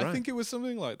mean, maybe you're right. I think it was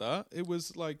something like that. It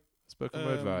was like... Spoken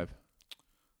word vibe.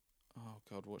 Oh,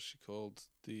 God, what's she called?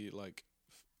 The,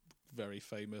 very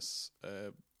famous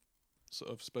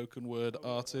sort of spoken word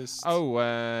artist.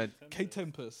 Oh, Kate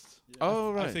Tempest. Yeah.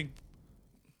 Oh, right. I think...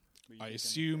 I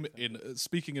assume,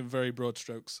 speaking in very broad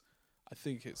strokes, I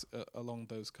think it's along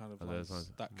those kind of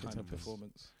lines. That kind of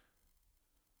performance.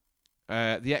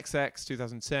 The XX,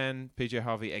 2010. PJ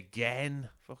Harvey again.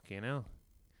 Fucking hell.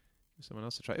 Someone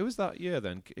else to try. It was that year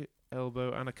then.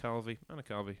 Elbow, Anna Calvi.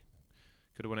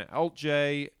 Could have won it. Alt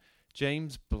J,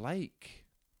 James Blake.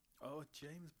 Oh,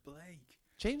 James Blake.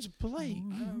 James Blake?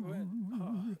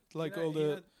 All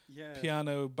the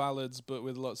piano ballads, but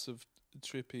with lots of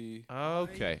trippy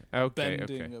Okay.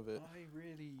 bending of it. I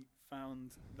really found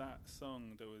that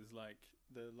song, there was like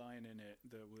the line in it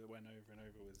that went over and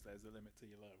over was "There's a limit to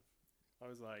your love." I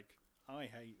was like, I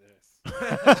hate this.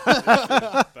 This is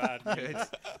bad news.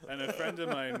 And a friend of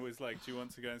mine was like, "Do you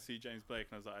want to go and see James Blake?"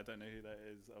 And I was like, "I don't know who that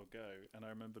is. I'll go." And I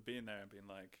remember being there and being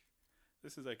like,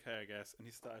 "This is okay, I guess." And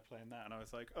he started playing that, and I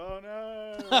was like, "Oh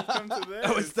no, we've come to this."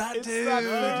 Oh, it's that dude. That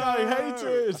thing I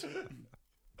hated.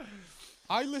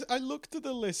 I looked at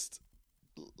the list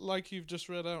like you've just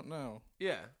read out now.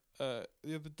 Yeah.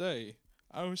 The other day,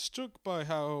 I was struck by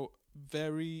how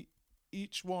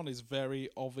each one is very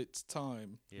of its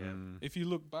time. Yeah. If you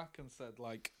look back and said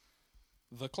like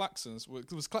the Klaxons,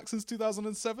 was Klaxons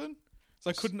 2007? So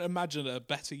I couldn't imagine a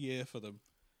better year for them.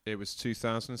 It was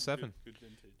 2007. Good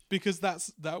vintage. Because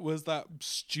that was that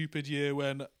stupid year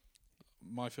when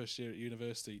my first year at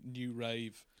university, New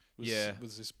Rave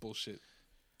was this bullshit.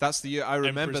 That's the year I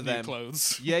remember Emperor's New them.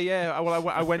 Clothes. Yeah. Well,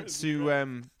 I went to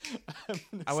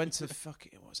I went to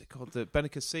what was it called, the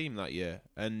Benicassim that year,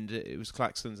 and it was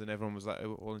Klaxons, and everyone was like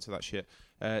all into that shit.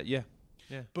 Yeah.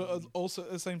 But also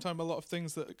at the same time, a lot of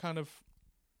things that kind of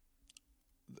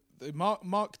they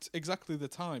marked exactly the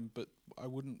time, but I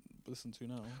wouldn't listen to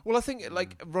now. Well, I think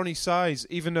like Ronnie Size,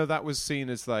 even though that was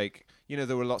seen as like,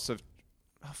 there were lots of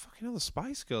fucking hell, the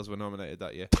Spice Girls were nominated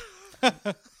that year.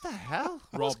 What the hell?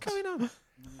 What's going on?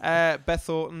 Beth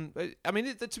Orton. I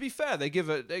mean, to be fair, they give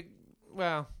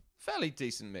fairly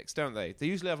decent mix, don't they? They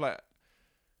usually have like,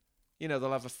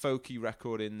 they'll have a folky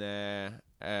record in there.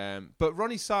 But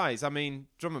Ronnie Size, I mean,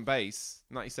 drum and bass,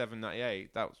 97,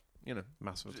 98, that was,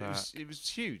 Massive Attack. it was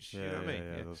huge. Yeah, you know what I mean?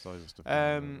 Yeah. Those guys stuff.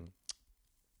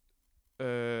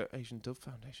 Asian Dub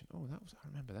Foundation. Oh, I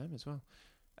remember them as well.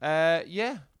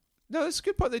 Yeah. No, that's a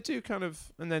good point. They do kind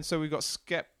of, and then so we got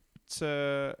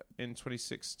Skepta in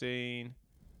 2016.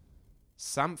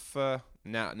 Sampha.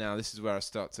 Now this is where I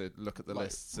start to look at the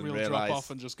lists and real realize. drop off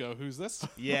and just go, who's this?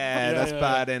 Yeah, that's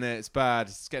bad, innit? It's bad.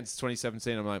 It's getting to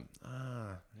 2017. I'm like,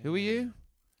 who are you?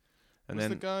 And was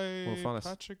then the guy Wolf Alice.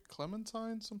 Patrick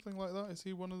Clementine, something like that? Is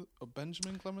he one of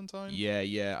Benjamin Clementine?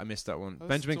 Yeah, I missed that one. That's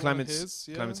Benjamin still one of Clementine, his,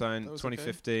 yeah,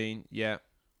 2015. Yeah,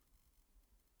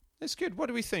 it's good. What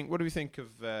do we think? What do we think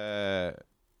of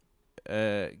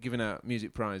giving out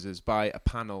music prizes by a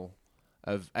panel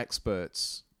of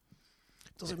experts?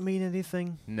 Does it mean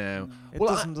anything? No, It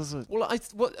doesn't, does it? Well,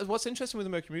 what's interesting with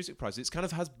the Mercury Music Prize, it's kind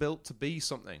of has built to be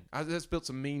something. It's built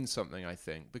to mean something, I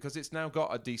think, because it's now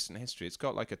got a decent history. It's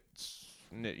got like a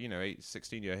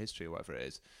 16-year history or whatever it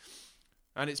is,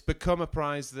 and it's become a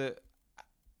prize that,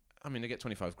 I mean, they get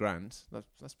 25 grand.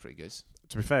 That's pretty good.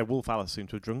 To be fair, Wolf Alice seemed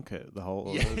to have drunk it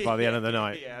by the end of the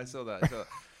night. Yeah, I saw that.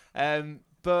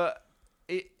 But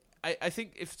I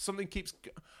think if something keeps,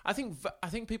 I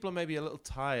think people are maybe a little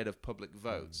tired of public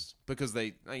votes because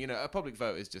they, a public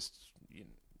vote is just,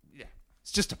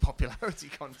 it's just a popularity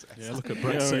contest. Yeah, look at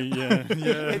Brexit. Yeah,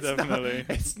 definitely.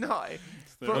 It's not.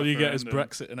 All you get is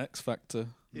Brexit and X Factor.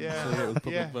 Yeah, with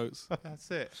public votes.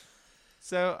 That's it.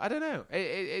 So I don't know.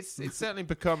 It's certainly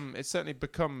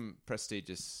become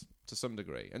prestigious to some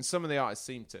degree, and some of the artists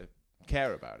seem to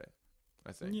care about it.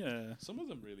 I think. Yeah, some of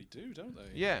them really do, don't they?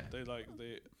 Yeah, they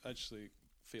actually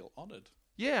feel honoured.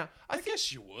 Yeah, I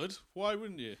guess you would. Why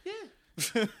wouldn't you?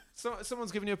 Yeah. So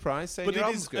someone's giving you a prize, saying but your it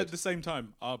album's is good. At the same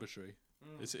time arbitrary.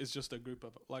 It's just a group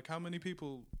of how many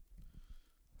people?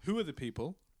 Who are the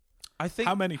people? I think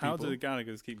how many people? How do the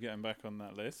Gallaghers keep getting back on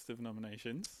that list of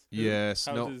nominations? Yes.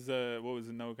 How does what was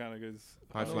it? Noel Gallagher's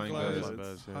High Flying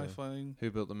Birds. High Flying.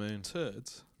 Who Built the Moon?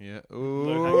 Turds. Yeah.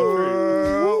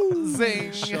 Ooh.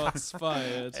 Zing. Shots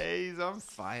fired. He's on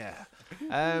fire.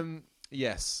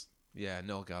 Yes. Yeah.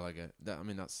 Noel Gallagher.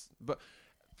 But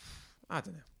I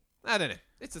don't know.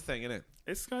 It's a thing, isn't it?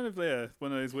 It's kind of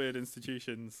one of those weird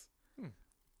institutions.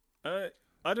 I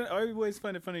always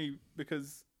find it funny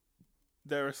because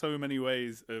there are so many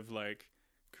ways of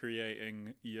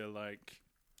creating your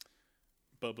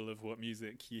bubble of what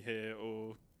music you hear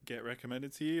or get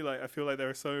recommended to you. I feel like there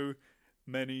are so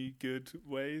many good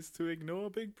ways to ignore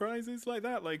big prizes like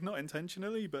that. Not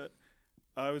intentionally, but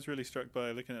I was really struck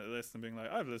by looking at the list and being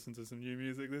like, I've listened to some new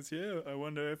music this year. I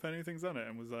wonder if anything's on it.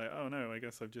 And was like, oh no, I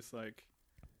guess I've just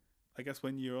I guess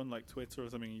when you're on Twitter or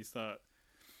something, you start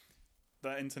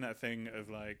that internet thing of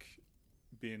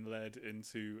being led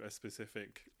into a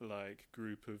specific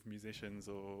group of musicians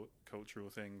or cultural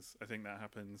things. I think that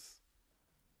happens.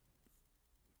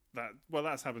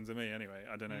 That's happened to me anyway.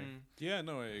 I don't know. Yeah,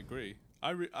 no, I agree.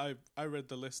 I read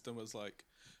the list and was like,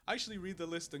 I actually read the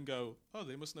list and go, oh,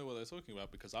 they must know what they're talking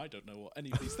about because I don't know what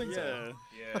any of these things are.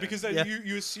 Yeah. Because then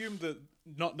you assume that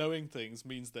not knowing things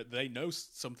means that they know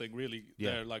something really.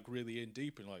 Yeah. They're really in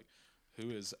deep and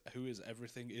who is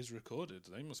Everything Is Recorded.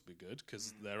 They must be good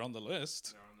because they're on the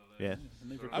list. Yeah.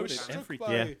 And they've I was recorded struck everything.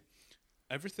 by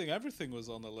Yeah. Everything was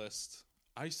on the list.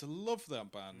 I used to love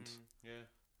that band,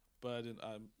 but I didn't.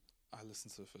 I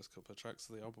listened to the first couple of tracks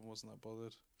of the album. Wasn't that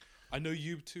bothered. I know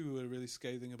you two were really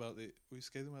scathing about the. Were you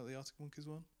scathing about the Arctic Monkeys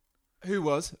one? Who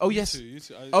was? Oh, yes. You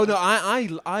two. Oh no,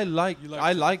 I like You liked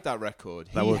I it? like that record.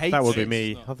 That He would hates be it.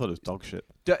 me. It's I not- thought it was dog shit.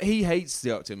 He hates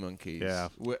the Arctic Monkeys. Yeah.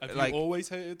 Have Like you always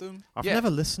hated them? I've Yeah.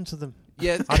 never listened to them.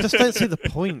 yeah, I just don't see the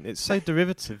point. It's so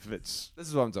derivative. It's this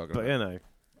is what I'm talking but about. you know.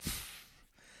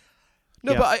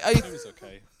 No, Yeah. but It was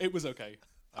okay. It was okay.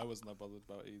 I wasn't that bothered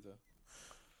about it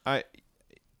either.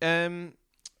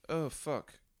 Oh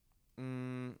fuck.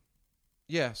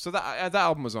 Yeah, so that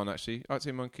album was on actually.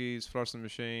 Arctic Monkeys, Florence and the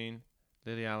Machine,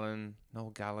 Lily Allen,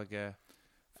 Noel Gallagher.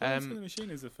 Florence and the Machine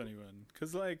is a funny one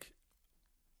because, like,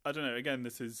 I don't know. Again,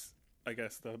 this is, I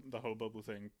guess, the whole bubble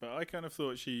thing. But I kind of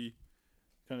thought she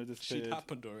kind of disappeared. She'd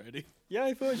happened already. Yeah,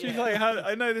 I thought she like had.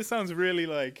 I know this sounds really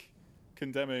like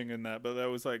condemning and that, but there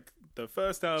was like the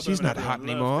first album. She's and not hot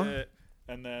everyone loved anymore. it,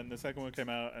 and then the second one came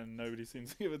out, and nobody seemed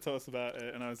to give a toss about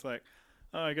it. And I was like,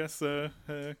 oh, I guess her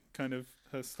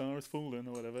star has fallen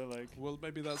or whatever. Like, Well,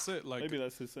 maybe that's it. Like maybe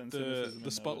that's his certain cynicism in the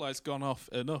there, spotlight's gone off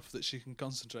enough that she can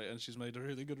concentrate, and she's made a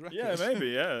really good but- record. Yeah, maybe.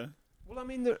 Yeah. Well, I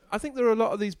mean, I think there are a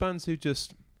lot of these bands who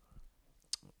just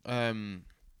kind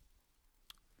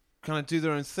of do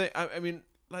their own thing. I mean,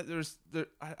 like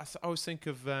I always think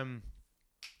of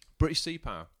British Sea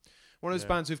Power, one of those Yeah.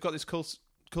 bands who've got this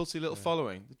culty little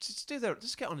following.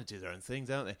 Just get on and do their own thing,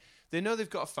 don't they? They know they've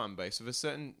got a fan base of a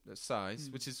certain size,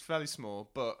 which is fairly small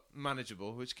but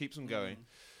manageable, which keeps them going,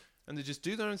 and they just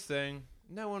do their own thing.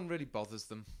 No one really bothers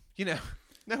them, you know.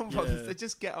 No one bothers. Yeah. They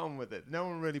just get on with it. No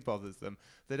one really bothers them.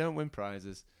 They don't win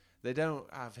prizes. They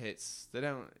don't have hits. They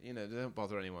don't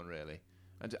bother anyone really.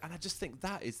 And I just think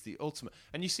that is the ultimate.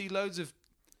 And you see loads of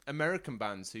American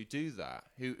bands who do that,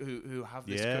 who have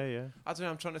this. Yeah. I don't know.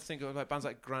 I'm trying to think of like bands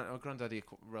like Grandaddy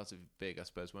are relatively big, I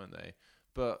suppose, weren't they?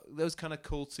 But those kind of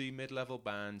culty mid-level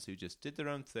bands who just did their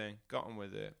own thing, got on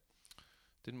with it,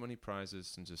 didn't win any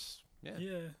prizes, and just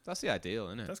that's the ideal,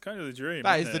 isn't it? That's kind of the dream.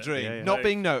 That isn't is the it? dream. Yeah, yeah. Not Like-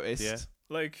 being noticed Yeah.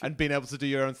 Like, and being able to do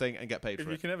your own thing and get paid if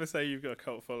for you it. can ever say you've got a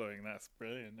cult following, that's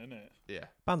brilliant, isn't it? Yeah.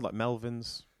 Band like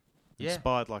Melvins Yeah.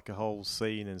 inspired like a whole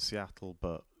scene in Seattle,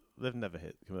 but they've never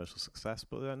hit commercial success.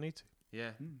 But they don't need to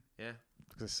Yeah. Yeah.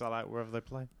 because they sell out wherever they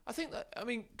play. I think that, I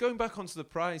mean, going back onto the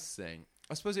prize thing,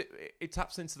 I suppose it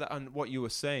taps into that, and what you were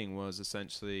saying was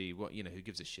essentially what, you know, who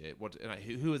gives a shit? What, like,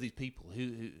 who are these people?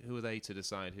 Who are they to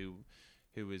decide who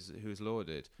is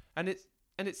lauded? And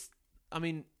it's I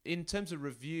mean, in terms of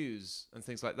reviews and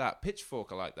things like that,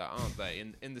 Pitchfork are like that, aren't they?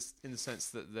 In the sense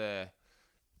that they're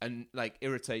like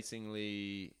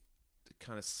irritatingly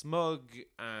kind of smug,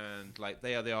 and like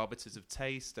they are the arbiters of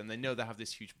taste, and they know they have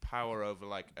this huge power over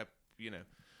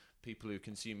people who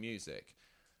consume music.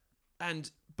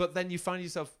 But then you find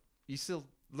yourself, you still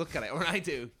look at it, or I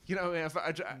do, you know.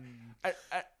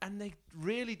 And they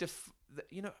really,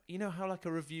 you know how like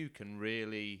a review can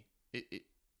really it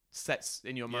sets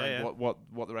in your mind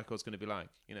what the record's going to be like.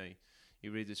 You know,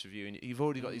 you read this review and you've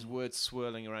already got these words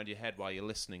swirling around your head while you're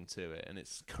listening to it, and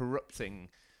it's corrupting,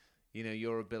 you know,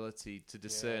 your ability to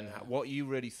discern what you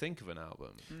really think of an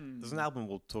album. There's an album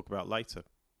we'll talk about later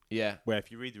Yeah, where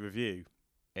if you read the review,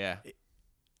 yeah,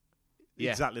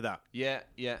 exactly that, yeah,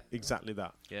 exactly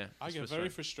that. yeah. I It's get very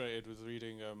frustrating. frustrated with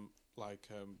reading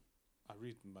I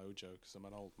read Mojo because I'm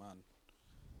an old man,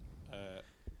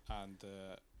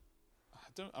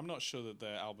 I'm not sure that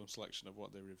their album selection of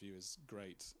what they review is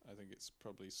great. I think it's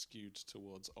probably skewed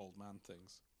towards old man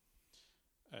things.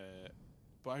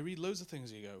 But I read loads of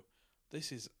things and you go,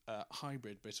 this is a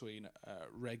hybrid between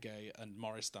reggae and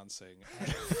Morris dancing.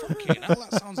 Fucking hell,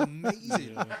 that sounds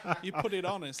amazing. You put it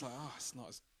on and it's like, it's not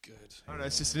as good. Oh no,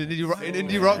 it's just an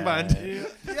indie rock band.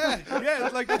 Yeah,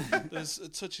 like there's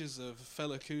touches of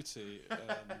Fela Kuti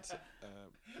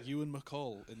and Ewan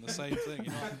McCall in the same thing.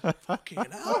 You're like, fucking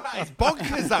hell, It's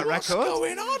bonkers, that what's record.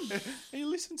 going on? And you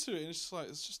listen to it and it's just like,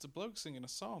 it's just a bloke singing a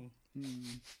song.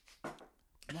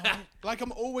 Like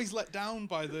I'm always let down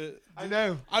by the I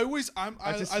know. I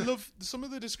love some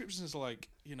of the descriptions are like,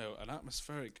 you know, an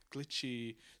atmospheric,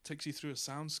 glitchy, takes you through a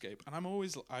soundscape, and I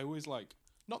always like,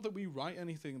 not that we write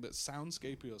anything that's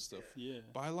soundscapey or stuff,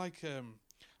 but I like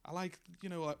you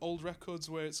know, like old records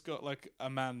where it's got like a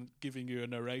man giving you a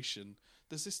narration.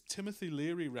 There's this Timothy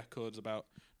Leary record about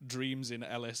dreams in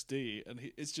LSD, and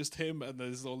it's just him, and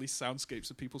there's all these soundscapes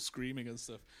of people screaming and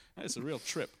stuff. And it's a real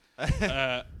trip.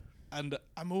 And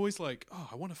I'm always like,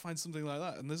 I want to find something like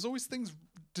that. And there's always things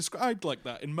described like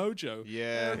that in Mojo.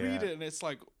 Yeah. And I read it and it's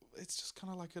like, it's just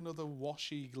kind of like another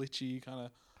washy, glitchy kind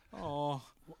of. Oh,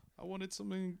 I wanted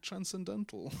something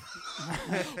transcendental.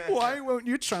 Why won't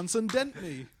you transcendent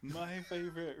me? My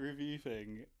favourite review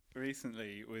thing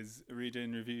recently was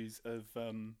reading reviews of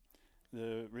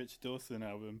the Richard Dawson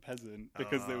album Peasant,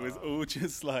 because it was all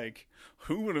just like,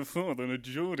 who would have thought that a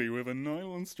Geordie with a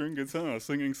nylon string guitar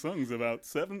singing songs about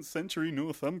 7th century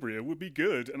Northumbria would be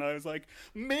good? And I was like,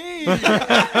 me! Like,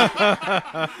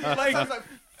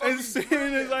 as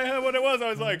soon as I heard what it was, I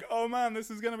was like, oh man,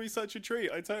 this is going to be such a treat.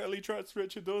 I totally trust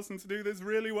Richard Dawson to do this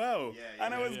really well.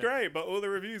 And it was great, but all the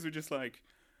reviews were just like,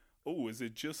 oh, is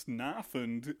it just naff,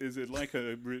 and is it like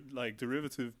a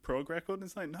derivative prog record? And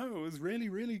it's like, no, it was really,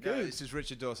 really good. No, this is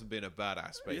Richard Dawson being a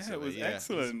badass, basically. Yeah, it was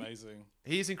excellent. It's amazing.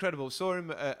 He's incredible. Saw him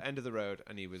at End of the Road,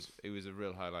 and he was a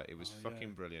real highlight. He was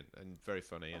fucking brilliant and very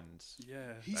funny, and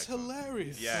he's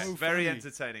hilarious. Yeah, so very funny.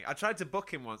 entertaining. I tried to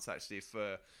book him once actually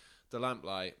for The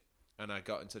Lamplight, and I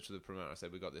got in touch with the promoter. I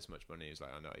said, we got this much money. He was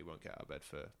like, I know, he won't get out of bed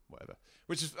for whatever.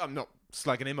 Which is, I'm not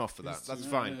slagging him off for that. That's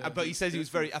fine. But he says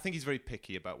I think he's very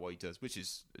picky about what he does, which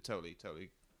is totally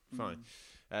fine.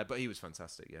 But he was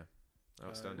fantastic, yeah.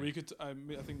 Outstanding. We could. I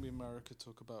think me and Mara could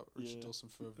talk about Richard Dawson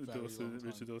for a very long time.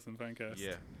 Richard Dawson fancast.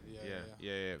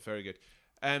 Yeah, very good.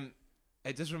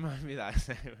 It does remind me that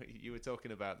you were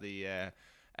talking about the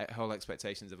whole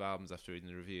expectations of albums after reading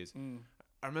the reviews.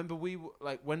 I remember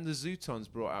when the Zootons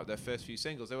brought out their first few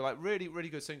singles, they were like really, really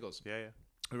good singles. Yeah.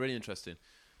 Really interesting.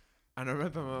 And I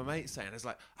remember my mate saying, I was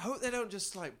like, I hope they don't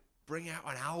just like bring out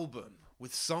an album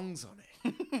with songs on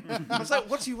it. I was like,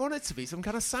 what do you want it to be? Some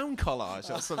kind of sound collage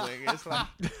or something? It's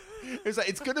like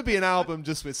it's going to be an album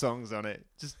just with songs on it.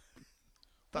 Just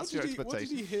that's your expectation. What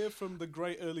did he hear from the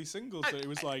great early singles? That it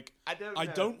was like, I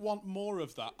don't want more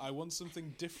of that. I want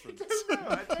something different.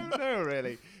 I don't know,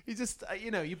 really. You just,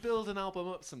 you build an album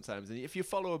up sometimes, and if you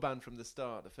follow a band from the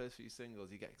start, the first few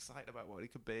singles, you get excited about what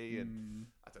it could be, and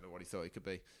I don't know what he thought it could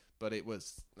be, but it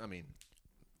was,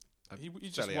 he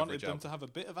just wanted them to have a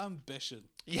bit of ambition.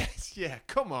 Yes, yeah.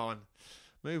 Come on,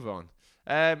 move on.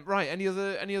 Right. Any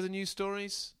other news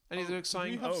stories? Any other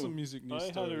exciting? You have some music news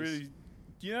stories. Had a really,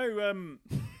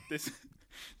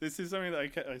 this is something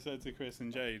that I said to Chris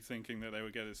and Jade, thinking that they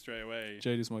would get it straight away.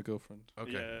 Jade is my girlfriend.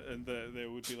 Okay. Yeah, and they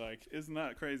would be like, "Isn't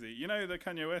that crazy?" You know the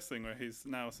Kanye West thing where he's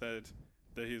now said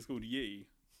that he's called Yee.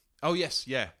 Oh yes,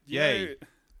 yeah, Yay.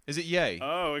 Is it Yay?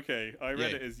 Oh, okay. I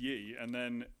read Yay. it as Yee, and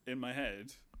then in my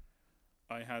head,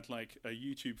 I had like a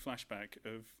YouTube flashback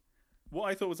of what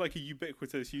I thought was like a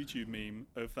ubiquitous YouTube meme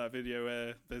of that video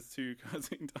where there's two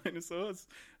cussing dinosaurs,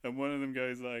 and one of them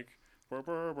goes like, and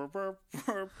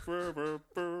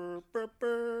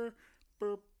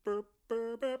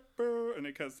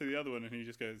it cuts to the other one, and he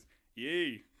just goes,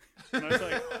 Yee. And I was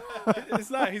like, it's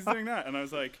that, he's doing that. And I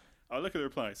was like, I'll look at the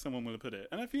reply, someone will have put it.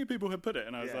 And a few people had put it,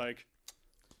 and I was like,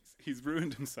 he's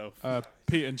ruined himself.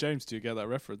 Pete and James, do you get that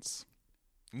reference?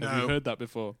 No. Have you heard that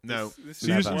before? No. This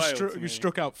So is wild to me. you've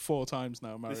struck out 4 times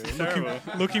now, Mario. This is terrible.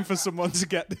 Looking for someone to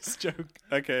get this joke.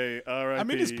 Okay, alright. I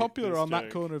mean, it's popular on that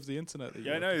corner of the internet. That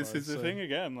Yeah, I know, this is the thing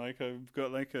again. Like, I've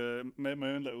got like made my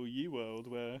own little Yee world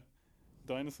where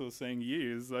dinosaurs saying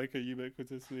Yee is like a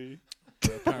ubiquitously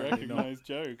recognised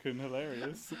joke and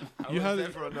hilarious. You had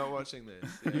everyone not watching this.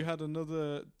 Yeah. You had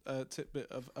another tidbit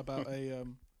about a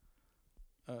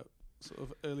sort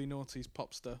of early noughties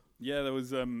popster. Yeah, there was.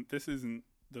 This isn't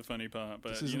the funny part,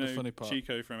 but the funny part.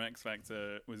 Chico from X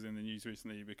Factor was in the news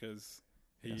recently because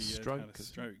he had a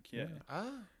stroke. Yeah.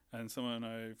 And someone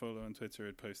I follow on Twitter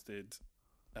had posted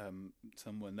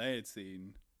someone they had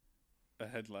seen a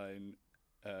headline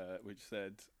which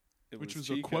said which was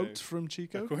Chico, a quote from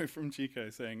Chico. A quote from Chico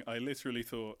saying, "I literally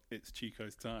thought it's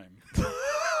Chico's time."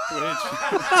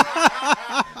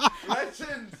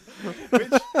 Legend.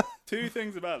 Which two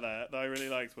things about that I really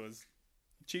liked was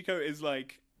Chico is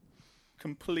like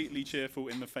completely cheerful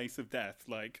in the face of death.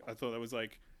 Like, I thought that was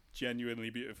like genuinely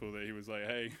beautiful that he was like,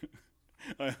 hey,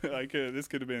 this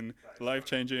could have been life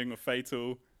changing or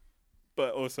fatal.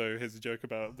 But also his joke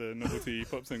about the novelty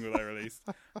pop single I released.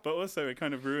 But also it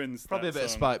kind of ruins probably that a bit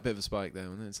song. of a spike there,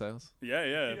 wasn't it, in sales?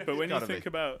 Yeah. But when you think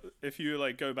about, if you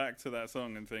like go back to that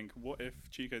song and think, what if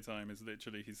Chico Time is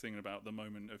literally he's singing about the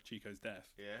moment of Chico's death?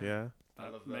 Yeah.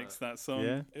 That makes that song.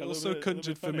 Yeah. It also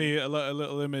conjured for me a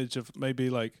little image of maybe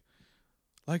like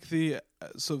the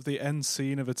sort of the end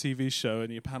scene of a TV show,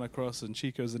 and you pan across and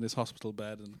Chico's in his hospital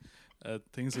bed and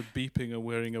things are beeping and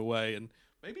whirring away, and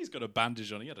maybe he's got a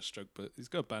bandage on. He had a stroke, but he's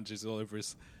got bandages all over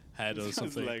his head or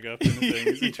something. His leg up in the thing.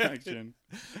 His attraction.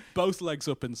 Both legs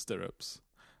up in stirrups,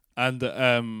 and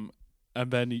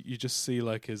then you just see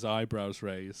like his eyebrows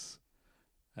raise,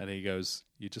 and he goes,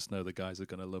 "You just know the guys are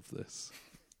gonna love this."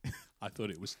 I thought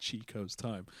it was Chico's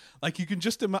time. Like you can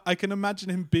just, I can imagine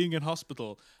him being in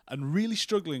hospital and really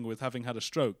struggling with having had a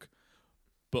stroke,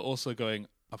 but also going,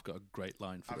 I've got a great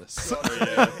line for this.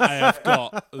 I have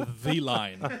got the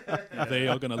line. They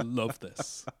are going to love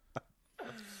this.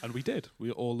 And we did.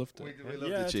 We all loved it. We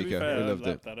loved it, Chico. We loved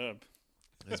it. That up.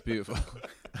 It's beautiful.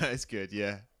 It's good,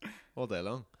 yeah. All day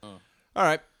long. Oh. All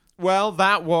right. Well,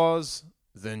 that was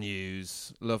the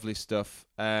news. Lovely stuff.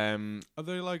 Are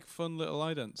there like fun little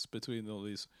idents between all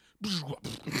these? The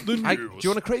Do you news.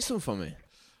 want to create some for me?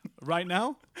 Right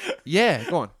now? Yeah,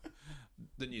 go on.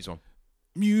 The news one.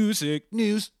 Music,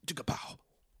 news, pow.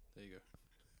 There you go.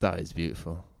 That is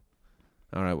beautiful.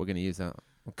 All right, we're going to use that.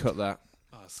 We'll cut that.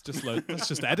 Oh, it's just like that's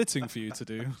just editing for you to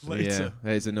do later.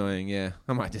 Yeah, it's annoying. Yeah,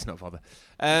 I might just not bother.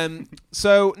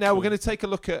 So now we're going to take a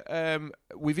look at.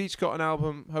 We've each got an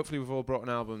album. Hopefully, we've all brought an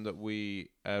album that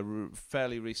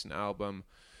fairly recent album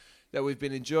that we've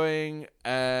been enjoying.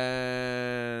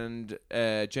 And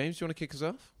James, do you want to kick us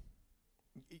off?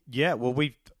 Yeah, well,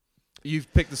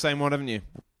 You've picked the same one, haven't you?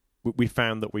 we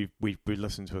found that we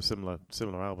listened to a similar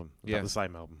album. Yeah. The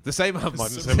same album. The same album.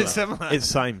 Mine's similar. It's similar. It's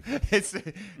same.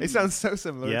 It sounds so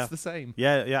similar. Yeah. It's the same.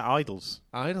 Yeah, Idols.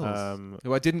 Idols.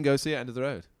 Who I didn't go see at End of the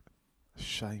Road.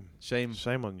 Shame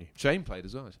on you. Shame played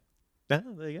as well. Yeah,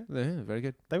 there you go. Yeah, very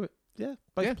good. They were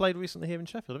both played recently here in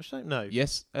Sheffield. Have a shame? No.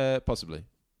 Yes, possibly.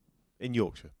 In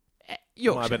Yorkshire.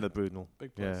 Yorkshire. Might have been at Brudenell.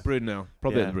 Big place. Yeah. Brudenell.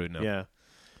 Probably yeah. at the Brudenell.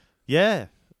 Yeah.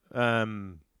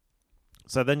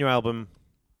 So then your album,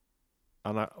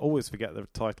 and I always forget the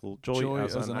title, Joy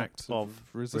as an Act of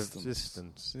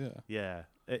Resistance. Yeah.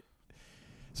 Yeah.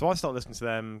 So I started listening to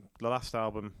them, the last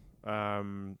album,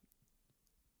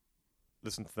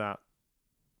 listened to that.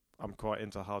 I'm quite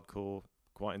into hardcore,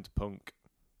 quite into punk.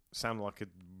 Sound like a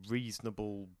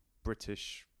reasonable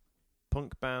British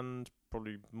punk band,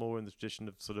 probably more in the tradition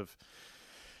of sort of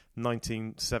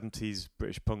 1970s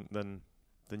British punk than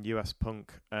US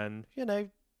punk, and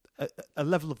a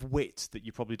level of wit that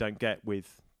you probably don't get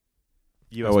with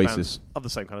US Oasis. bands of the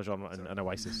same kind of genre, and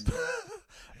Oasis.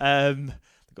 They've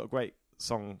got a great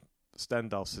song,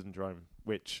 Stendhal Syndrome,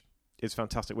 which is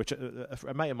fantastic, which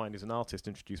a mate of mine who's an artist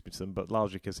introduced me to them, but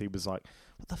largely because he was like,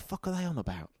 what the fuck are they on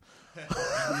about?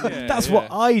 That's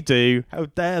what I do. How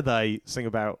dare they sing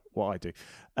about what I do?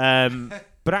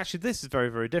 But actually, this is very,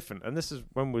 very different. And this is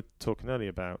when we were talking earlier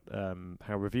about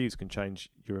how reviews can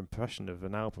change your impression of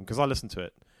an album. Because I listened to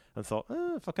it and thought,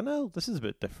 fucking hell, this is a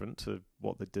bit different to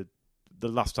what they did the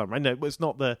last time. I know it's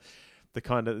not the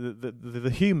kind of the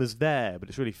humour's there, but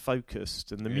it's really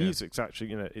focused, and the music's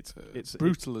actually, it's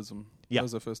Brutalism. Yeah. That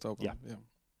was their first album. Yeah.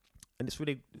 and it's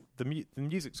really the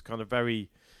music's kind of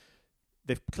very.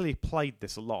 They've clearly played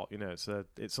this a lot.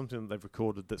 It's something that they've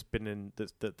recorded that's been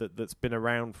that's been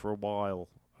around for a while.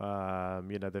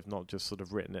 They've not just sort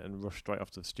of written it and rushed straight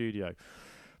off to the studio.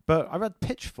 But I read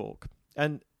Pitchfork,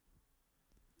 and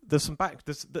there's some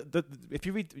if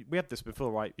you read, we had this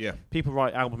before, right? Yeah. People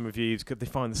write album reviews because they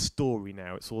find the story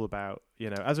now. It's all about,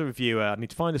 as a reviewer, I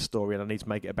need to find a story and I need to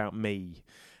make it about me.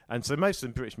 And so most of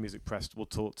the British music press will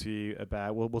talk to you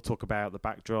about, we'll talk about the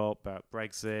backdrop, about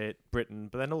Brexit, Britain,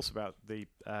 but then also about the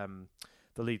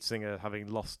lead singer having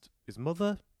lost his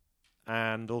mother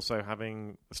and also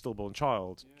having a stillborn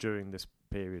child during this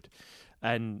period,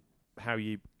 and how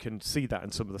you can see that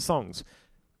in some of the songs.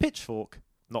 Pitchfork,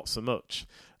 not so much.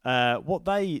 What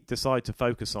they decide to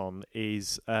focus on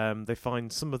is they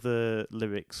find some of the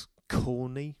lyrics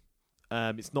corny.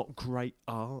 It's not great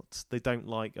art. They don't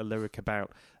like a lyric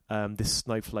about this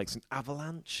snowflake's an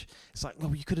avalanche. It's like,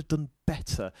 well, you could have done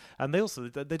better. And they also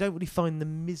they don't really find the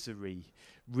misery.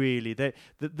 Really, the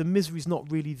misery's not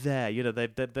really there. I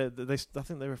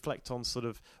think they reflect on sort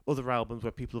of other albums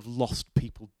where people have lost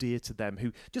people dear to them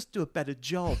who just do a better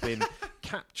job in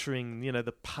capturing,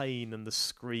 the pain and the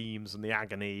screams and the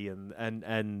agony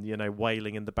and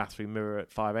wailing in the bathroom mirror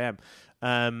at 5 a.m.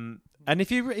 And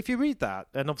if you read that,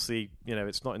 and obviously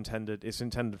it's not intended. It's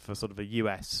intended for sort of a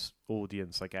US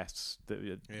audience, I guess.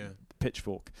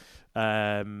 Pitchfork.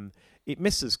 It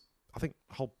misses, I think,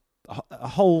 a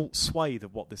whole swathe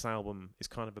of what this album is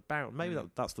kind of about. Maybe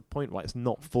that's the point, right? It's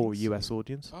not for a US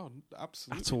audience. Oh,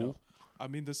 absolutely at all. not. I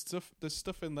mean, there's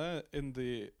stuff in there in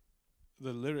the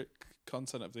lyric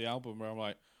content of the album where I'm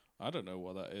like, I don't know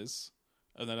what that is,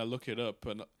 and then I look it up,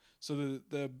 and so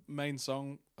the main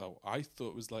song, I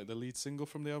thought was like the lead single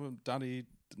from the album, Danny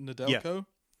Nedelko. Yeah.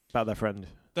 About their friend.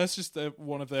 That's just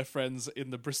one of their friends in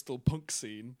the Bristol punk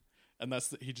scene, and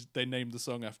they named the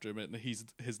song after him, and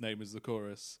his name is the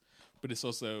chorus. But it's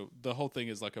also, the whole thing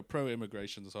is like a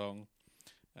pro-immigration song,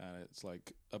 and it's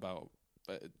like about,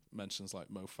 it mentions like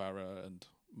Mo Farah and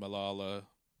Malala,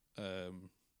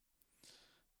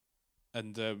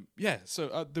 And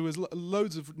so there was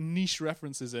loads of niche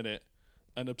references in it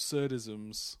and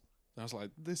absurdisms. And I was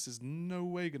like, this is no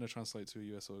way going to translate to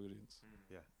a US audience.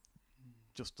 Yeah,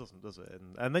 just doesn't, does it?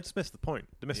 And they just missed the point.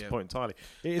 They missed the point entirely.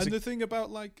 The thing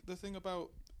about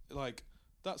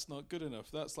that's not good enough.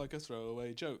 That's like a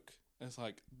throwaway joke. It's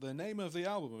like the name of the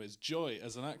album is Joy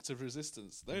as an Act of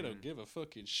Resistance. They don't give a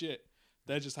fucking shit.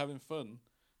 They're just having fun.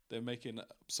 They're making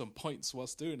some points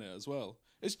whilst doing it as well.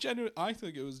 It's I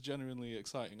think it was a genuinely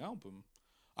exciting album.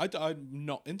 I'm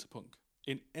not into punk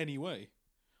in any way,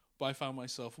 but I found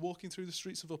myself walking through the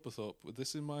streets of Upperthorpe with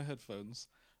this in my headphones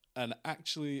and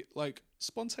actually like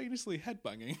spontaneously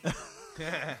headbanging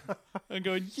and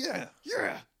going, yeah,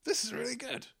 this is really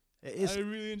good. It is. I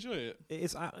really enjoy it.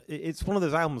 It's one of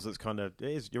those albums that's kind of.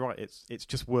 It is. You're right. It's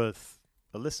just worth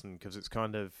a listen because it's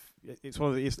kind of. It's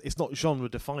one of the. It's not genre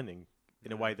defining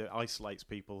in a way that isolates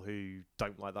people who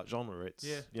don't like that genre. It's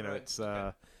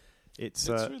it's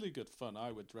really good fun.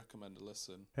 I would recommend a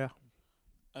listen. Yeah.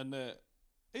 And it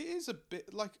is a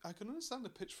bit like I can understand the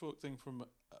pitchfork thing from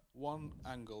one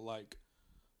angle. Like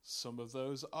some of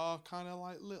those are kind of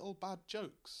like little bad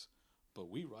jokes. But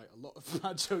we write a lot of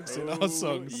bad jokes in our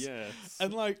songs. Yes.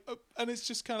 And and it's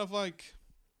just kind of like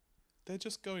they're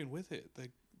just going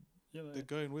they're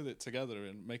going with it together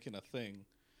and making a thing.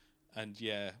 And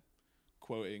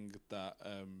quoting that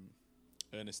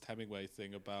Ernest Hemingway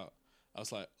thing about, I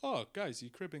was like, oh guys,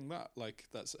 you're cribbing that like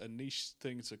that's a niche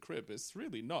thing to crib. It's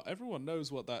really not. Everyone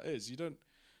knows what that is.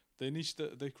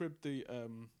 They crib the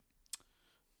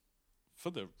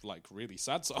for the like really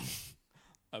sad song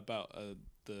about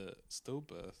the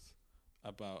stillbirth,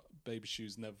 about baby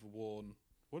shoes never worn.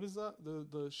 What is that?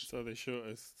 The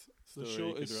shortest story the you could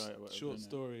shortest write, whatever, short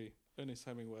story. Ernest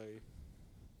Hemingway.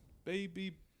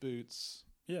 Baby boots.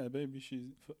 Yeah, baby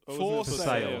shoes For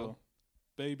sale.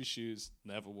 Baby shoes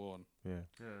never worn. Yeah.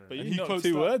 But And you he knocked quotes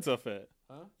 2 that- words off it.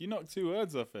 Huh? You knocked 2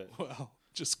 words off it. Well,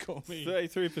 just call me.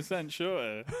 33%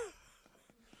 shorter.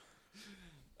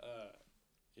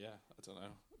 Yeah, I don't know.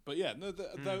 But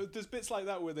there's bits like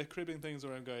that where they're cribbing things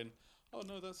where I'm going, oh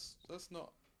no, that's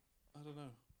not. I don't know.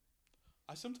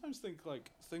 I sometimes think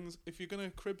like things. If you're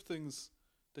gonna crib things,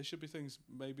 there should be things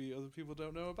maybe other people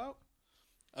don't know about,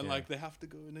 and like they have to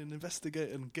go in and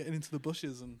investigate and get into the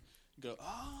bushes and go,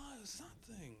 it's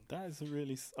that thing. That is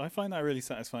I find that a really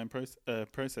satisfying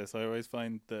process. I always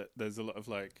find that there's a lot of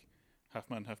like Half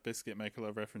Man Half Biscuit make a lot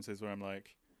of references where I'm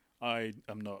like, I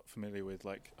am not familiar with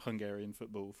like Hungarian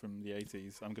football from the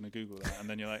 80s. I'm going to Google that. And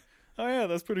then you're like, oh yeah,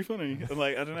 that's pretty funny. And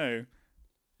like, I don't know.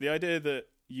 The idea that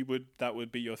that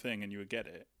would be your thing and you would get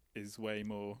it is way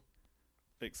more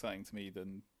exciting to me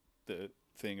than the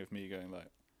thing of me going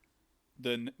like,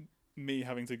 than me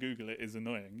having to Google it is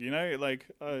annoying. You know, like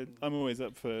I'm always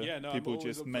up for people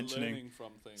just mentioning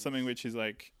something which is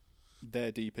like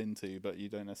they're deep into, but you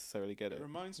don't necessarily get it. It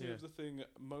reminds me of the thing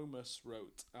Momus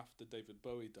wrote after David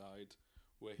Bowie died,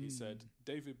 where he said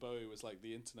David Bowie was like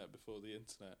the internet before the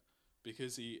internet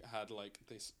because he had like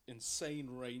this insane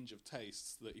range of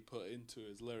tastes that he put into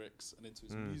his lyrics and into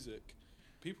his music.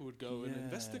 People would go and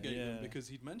investigate them because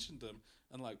he'd mentioned them,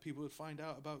 and like people would find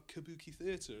out about kabuki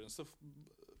theatre and stuff,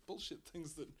 bullshit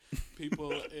things that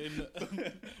people in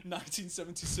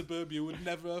 1970s suburbia would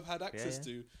never have had access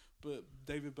to. But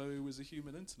David Bowie was a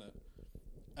human internet,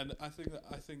 and I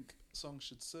think songs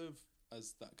should serve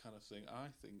as that kind of thing. I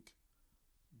think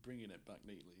bringing it back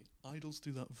neatly, Idols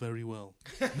do that very well.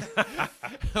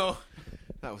 Oh,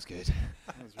 that was good.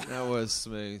 That was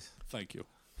smooth. Thank you.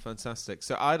 Fantastic.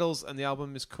 So Idols, and the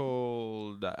album is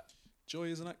called Joy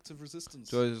is an Act of Resistance.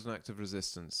 Joy is an Act of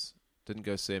Resistance. Didn't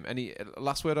go see him. Any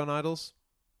last word on Idols?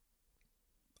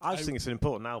 I just think it's an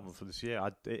important album for this year.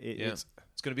 It's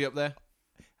going to be up there.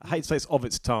 I hate to say it's of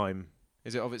its time.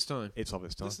 Is it of its time? It's of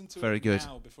its time. Listen to Very it good.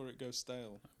 now before it goes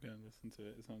stale. I'm going to listen to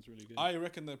it. It sounds really good. I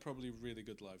reckon they're probably really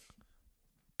good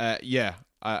live. Yeah,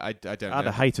 I don't know. I'd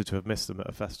have hated to have missed them at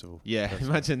a festival. Yeah,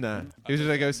 imagine that. Who should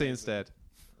I go see instead?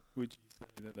 Would you say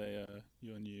that they are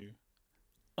your new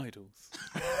idols?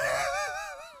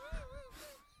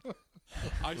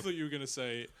 I thought you were going to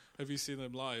say, have you seen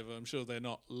them live? I'm sure they're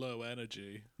not low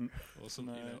energy or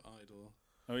something, idol.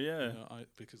 Oh, yeah.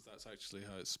 Because that's actually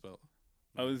how it's spelled.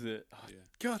 Oh, is it? Oh, yeah.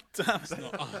 God damn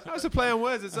it. That was a play on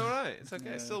words. It's all right. It's okay.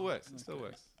 It still works. It still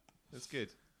works. It's good.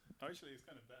 Actually, it's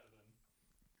kind of better then.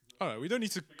 All right, we don't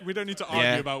need to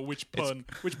argue about which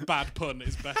bad pun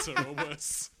is better or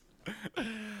worse.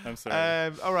 I'm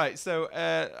sorry. All right, so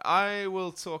I'm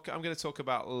going to talk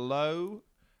about Low,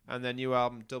 and their new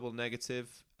album Double Negative,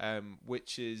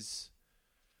 which is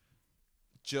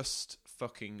just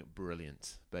fucking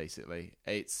brilliant. Basically,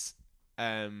 it's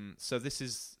so this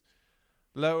is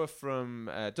Lower from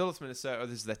Duluth, Minnesota.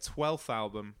 This is their 12th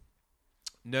album,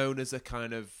 known as a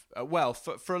kind of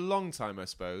for a long time, I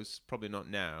suppose, probably not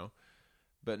now,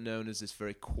 but known as this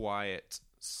very quiet,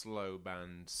 slow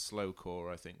band,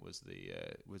 slowcore. I think was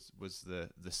the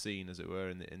scene, as it were,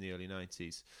 in the early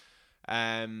 90s.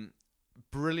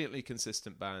 Brilliantly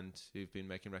consistent band who've been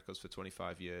making records for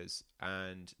 25 years,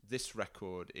 and this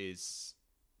record is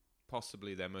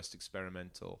possibly their most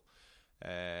experimental.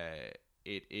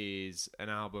 It is an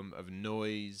album of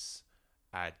noise,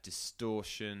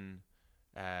 distortion,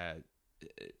 a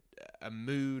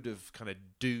mood of kind of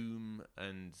doom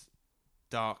and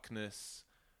darkness,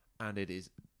 and it is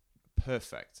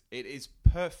perfect. It is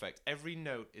perfect. Every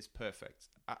note is perfect.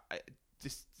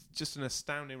 Just an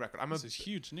astounding record. This is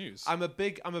huge news. I'm a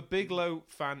big Low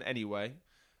fan anyway.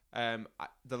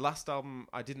 The last album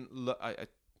I didn't I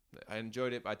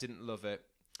enjoyed it, but I didn't love it.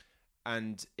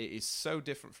 And it is so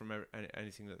different from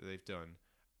anything that they've done.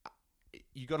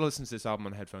 You got to listen to this album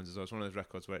on headphones as well. It's one of those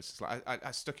records where it's just like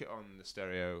I stuck it on the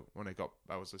stereo when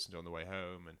I was listening to it on the way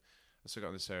home, and I stuck it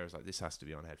on the stereo. I was like, this has to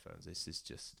be on headphones. This is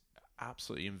just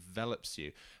absolutely envelops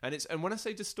you. And when I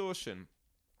say distortion,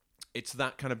 it's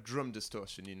that kind of drum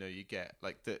distortion. You get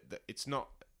like it's not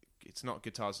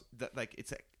guitars. That like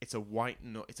it's a white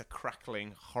note. It's a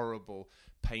crackling, horrible,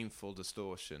 painful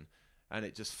distortion, and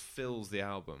it just fills the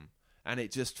album. And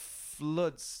it just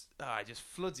floods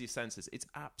your senses. It's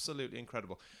absolutely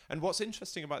incredible. And what's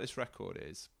interesting about this record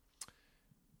is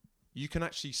you can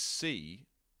actually see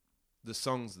the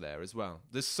songs there as well.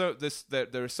 There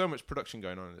is so much production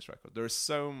going on in this record. There is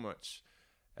so much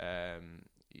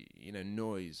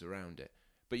noise around it,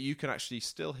 but you can actually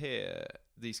still hear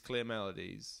these clear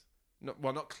melodies.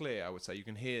 Not clear, I would say. You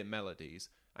can hear melodies,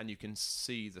 and you can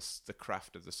see the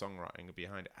craft of the songwriting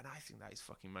behind it. And I think that is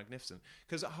fucking magnificent.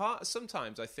 Because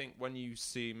sometimes I think when you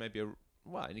see maybe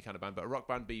any kind of band, but a rock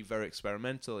band be very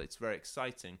experimental, it's very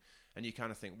exciting, and you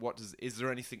kind of think, is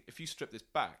there anything, if you strip this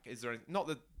back, is there not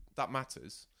that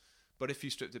matters, but if you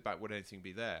stripped it back, would anything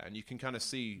be there? And you can kind of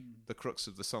see the crux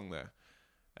of the song there.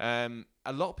 A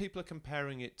lot of people are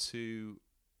comparing it to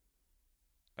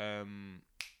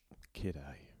Kid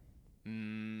A.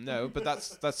 No, but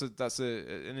it's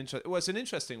an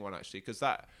interesting one actually, because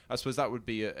I suppose that would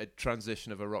be a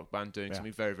transition of a rock band doing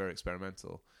something very, very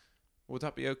experimental. Would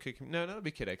that be OK? No, it'd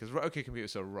be Kid A, because OK Computer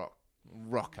was a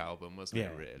rock album, wasn't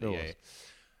it? Really?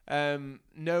 Yeah.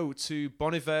 No, to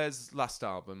Bon Iver's last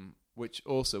album, which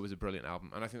also was a brilliant album,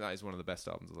 and I think that is one of the best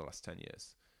albums of the last 10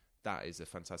 years. That is a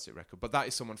fantastic record, but that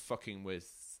is someone fucking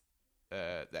with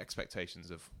the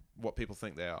expectations of what people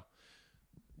think they are.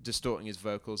 Distorting his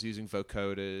vocals, using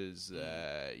vocoders,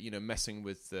 messing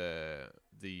with the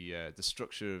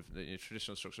structure of the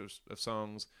traditional structure of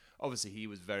songs. Obviously, he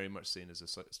was very much seen as a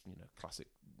classic,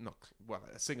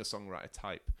 a singer-songwriter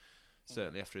type.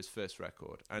 Certainly after his first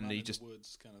record, and he just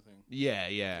woods kind of thing.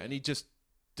 Yeah, and he just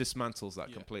dismantles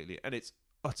that completely, and it's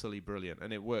utterly brilliant,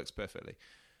 and it works perfectly.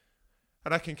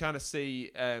 And I can kind of see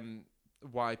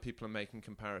why people are making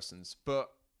comparisons,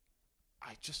 but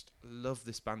I just love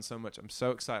this band so much. I'm so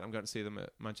excited. I'm going to see them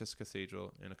at Manchester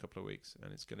Cathedral in a couple of weeks,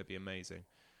 and it's going to be amazing.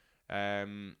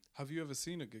 Have you ever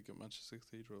seen a gig at Manchester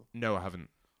Cathedral? No, I haven't.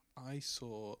 I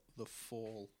saw The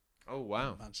Fall. Oh,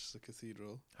 wow. At Manchester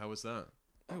Cathedral. How was that?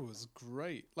 It was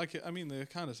great. They're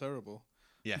kind of terrible.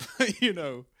 Yeah.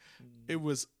 It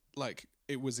was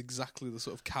exactly the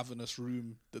sort of cavernous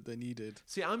room that they needed.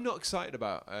 See, I'm not excited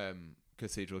about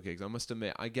cathedral gigs. I must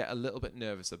admit, I get a little bit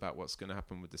nervous about what's going to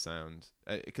happen with the sound,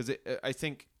 because I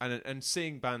think and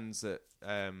seeing bands at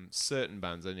certain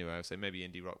bands anyway, I would say maybe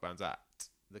indie rock bands at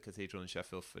the Cathedral in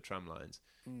Sheffield for Tramlines,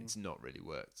 it's not really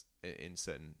worked in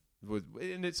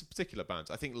its particular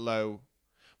bands. I think Low.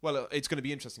 Well, it's going to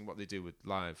be interesting what they do with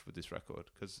live with this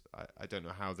record, because I don't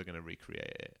know how they're going to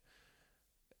recreate it.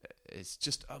 It's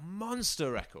just a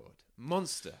monster record.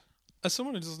 Monster. As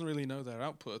someone who doesn't really know their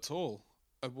output at all,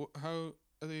 how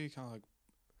are they kind of like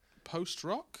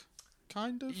post-rock,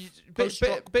 kind of?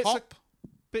 Post-rock pop?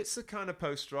 Bits of kind of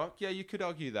post-rock. Yeah, you could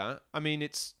argue that. I mean,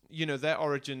 it's, their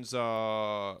origins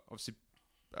are, obviously,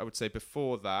 I would say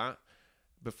before that,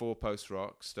 before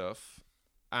post-rock stuff.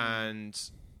 And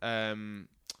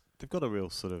they've got a real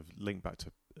sort of link back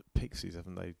to Pixies,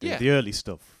 haven't they? Yeah. The early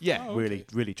stuff. Yeah. Oh, okay.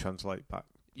 Really translate back.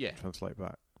 Yeah. Translate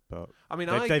back. But I mean,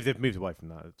 they've moved away from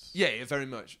that. Yeah, very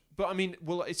much. But I mean,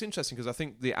 it's interesting because I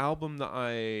think the album that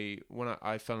when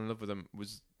I fell in love with them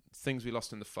was Things We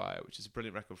Lost in the Fire, which is a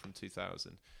brilliant record from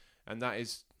 2000, and that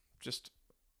is just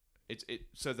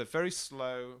so they're very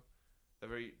slow. They're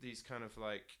these kind of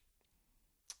like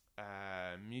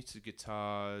muted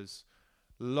guitars,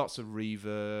 lots of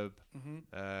reverb,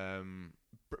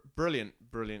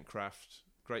 brilliant craft,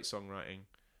 great songwriting.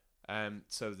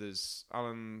 So there's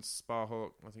Alan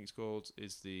Sparhawk, I think he's called,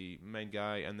 is the main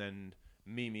guy, and then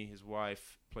Mimi, his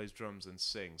wife, plays drums and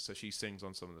sings. So she sings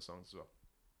on some of the songs as well.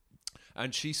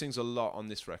 And she sings a lot on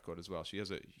this record as well. She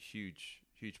has a huge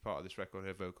part of this record.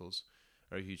 Her vocals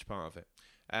are a huge part of it.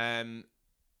 And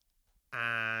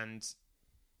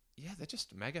yeah, they're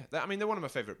just mega. I mean, they're one of my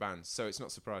favourite bands, so it's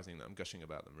not surprising that I'm gushing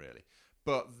about them, really.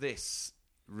 But this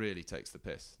really takes the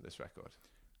piss, this record,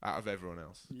 out of everyone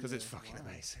else, because it's fucking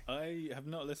amazing. I have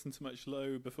not listened to much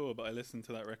Low before, but I listened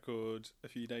to that record a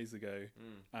few days ago,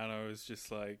 and I was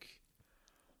just like,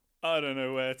 I don't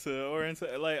know where to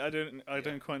orientate. Like, I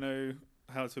don't quite know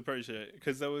how to approach it,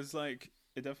 because there was like,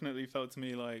 it definitely felt to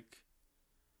me like,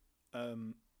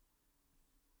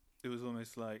 it was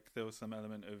almost like there was some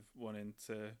element of wanting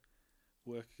to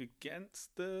work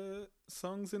against the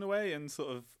songs in a way, and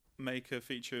sort of make a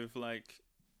feature of like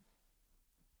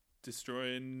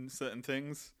destroying certain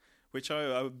things, which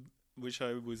I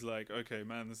was like, okay,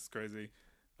 man, this is crazy.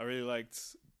 I really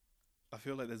liked. I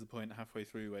feel like there's a point halfway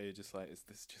through where you're just like, is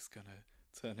this just gonna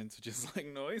turn into just like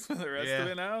noise for the rest of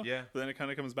it now? Yeah. But then it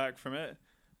kind of comes back from it.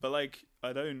 But like,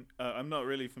 I'm not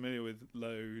really familiar with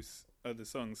Low's other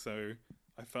songs, so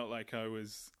I felt like I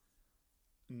was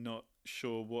not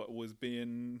sure what was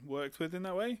being worked with in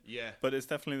that way. Yeah. But it's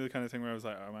definitely the kind of thing where I was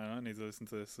like, oh man, I need to listen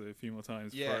to this a few more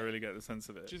times before I really get the sense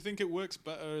of it. Do you think it works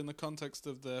better in the context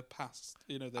of their past,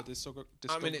 their discography?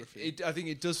 I mean, I think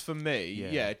it does for me.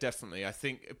 Yeah, definitely. I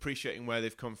think appreciating where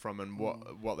they've come from and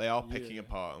what they are picking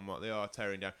apart and what they are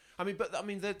tearing down. I mean, but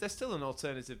they're still an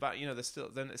alternative back. They're still.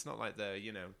 Then it's not like they're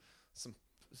some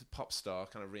pop star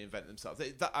kind of reinvent themselves.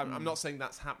 I'm not saying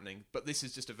that's happening, but this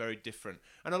is just a very different.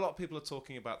 And a lot of people are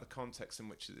talking about the context in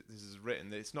which this is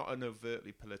written. It's not an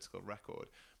overtly political record,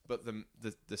 but the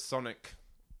sonic,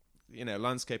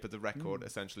 landscape of the record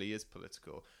essentially is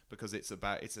political, because it's a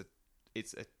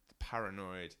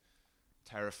paranoid,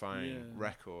 terrifying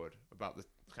record about the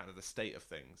kind of the state of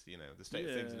things. The state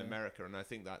of things in America, and I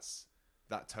think that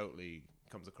totally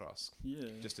comes across.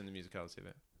 Just in the musicality of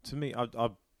it. To me,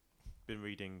 I've been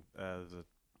reading the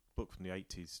book from the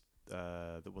 80s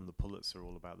that won the Pulitzer,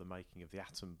 all about the making of the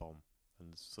atom bomb,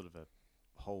 and sort of a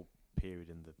whole period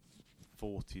in the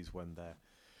 40s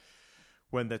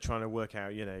when they're trying to work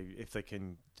out, if they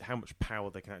can, how much power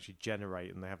they can actually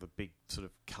generate, and they have a big sort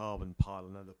of carbon pile,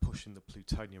 and then they're pushing the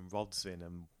plutonium rods in,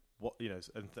 and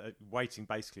waiting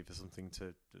basically for something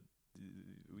to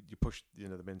you push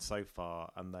them in so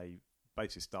far, and they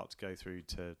basically start to go through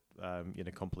to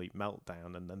complete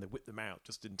meltdown, and then they whip them out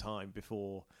just in time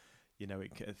before before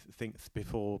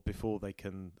they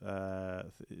can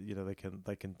they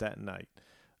can detonate,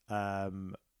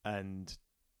 and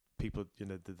people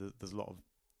there's a lot of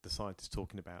the scientists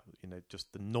talking about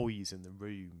just the noise in the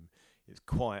room. It's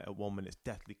quiet at one minute, it's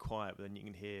deathly quiet, but then you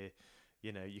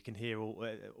can hear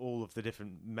all of the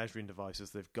different measuring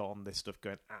devices they've got on this stuff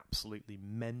going absolutely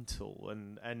mental,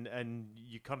 and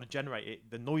you kind of generate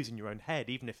the noise in your own head,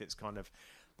 even if it's kind of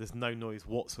there's no noise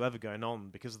whatsoever going on,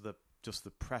 because of the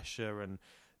pressure, and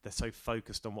they're so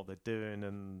focused on what they're doing,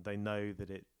 and they know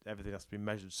that everything has to be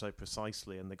measured so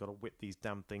precisely, and they've got to whip these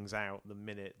damn things out the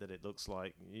minute that it looks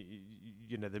like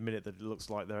the minute that it looks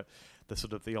like they're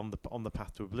sort of on the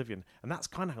path to oblivion. And that's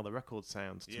kind of how the record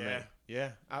sounds to me.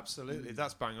 Yeah, absolutely.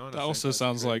 That's bang on. That also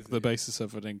sounds like the basis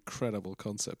of an incredible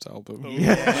concept album. Oh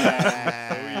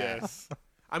yes.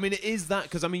 I mean, it is that,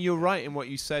 because you're right in what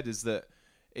you said, is that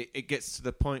it gets to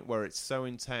the point where it's so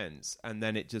intense, and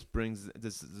then it just brings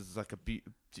there's like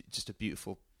just a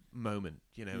beautiful moment,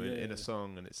 in a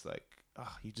song, and it's like,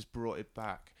 you just brought it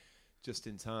back just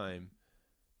in time.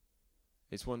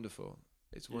 It's wonderful.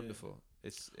 It's wonderful.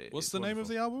 What's the name of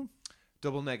the album?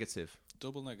 Double Negative.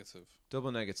 Double Negative.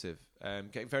 Double Negative.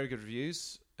 Getting very good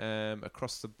reviews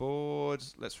across the board.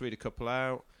 Let's read a couple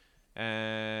out.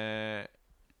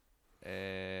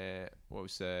 What we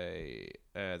say?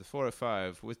 The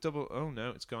 405 with double. Oh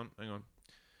no, it's gone. Hang on.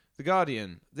 The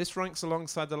Guardian. This ranks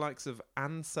alongside the likes of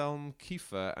Anselm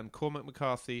Kiefer and Cormac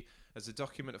McCarthy as a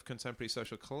document of contemporary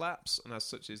social collapse, and as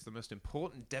such is the most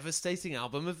important, devastating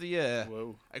album of the year.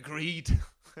 Whoa. Agreed.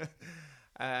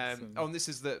 And this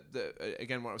is the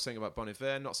again what I was saying about Bon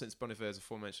Iver. Not since Bon Iver's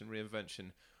aforementioned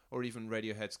reinvention, or even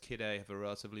Radiohead's Kid A, have a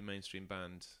relatively mainstream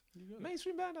band.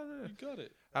 Mainstream band? I don't know. You got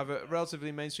it. Have a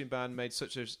relatively mainstream band made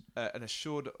such an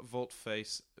assured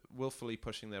vault-face, willfully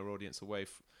pushing their audience away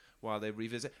while they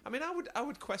revisit. I mean, I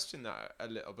would question that a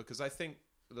little, because I think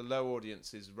the low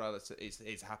audience is relative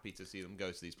is happy to see them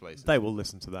go to these places. They will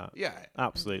listen to that. Yeah,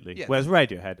 Absolutely. Yeah. Whereas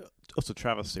Radiohead, utter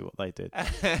travesty what they did.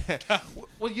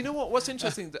 Well, you know what? What's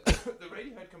interesting? The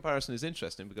Radiohead comparison is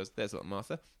interesting because there's little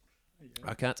Martha,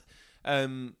 our cat.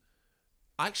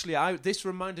 Actually, this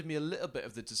reminded me a little bit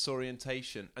of the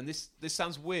Disorientation, and this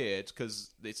sounds weird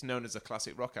because it's known as a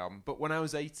classic rock album. But when I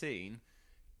was 18,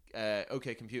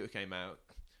 OK Computer came out,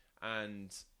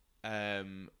 and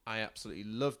I absolutely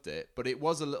loved it. But it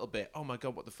was a little bit, oh my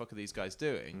god, what the fuck are these guys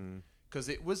doing? Because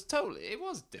it was different.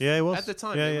 Yeah, it was. At the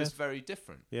time. Yeah, it yeah. was very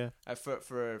different. Yeah.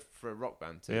 For a rock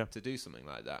band to do something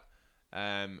like that.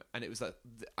 And it was like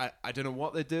I don't know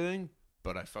what they're doing,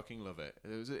 but I fucking love it.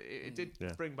 It did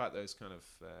bring back those kind of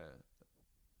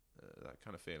that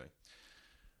kind of feeling.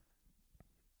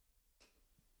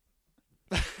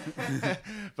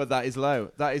 But that is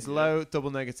low. That is low. Double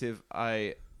Negative.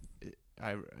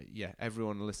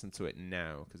 Everyone listen to it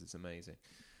now because it's amazing.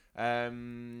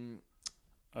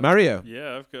 Mario.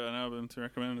 Yeah, I've got an album to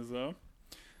recommend as well.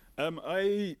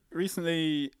 I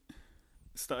recently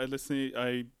started listening.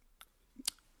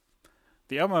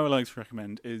 The album I would like to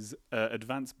recommend is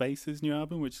Advanced Bass's new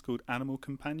album, which is called Animal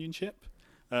Companionship.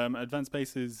 Advanced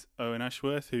Bass is Owen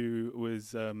Ashworth, who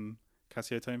was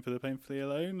Cassiopeia for the Painfully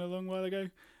Alone a long while ago.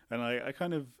 And I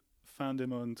kind of found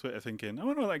him on Twitter thinking, I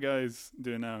wonder what that guy's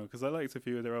doing now, because I liked a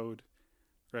few of their old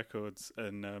records,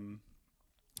 and I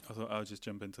thought I'll just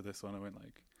jump into this one. I went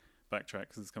backtrack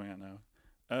because it's coming out now.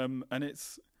 And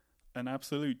it's an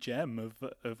absolute gem of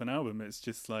an album. It's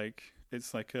just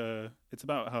it's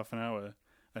about half an hour,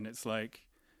 and it's a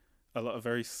lot of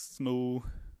very small,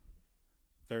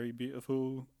 very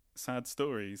beautiful, sad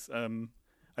stories. I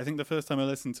think the first time I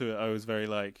listened to it, I was very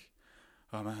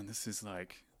oh man, this is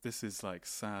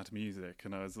sad music,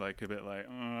 and I was a bit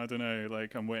I don't know,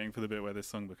 I'm waiting for the bit where this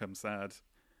song becomes sad.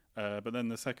 But then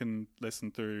the second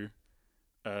listen through,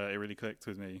 it really clicked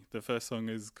with me. The first song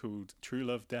is called True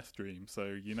Love Death Dream,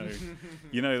 so you know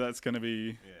that's going to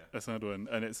be a sad one,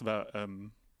 and it's about a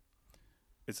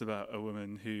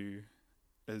woman who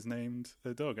has named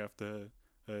her dog after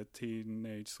her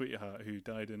teenage sweetheart who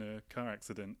died in a car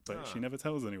accident, but she never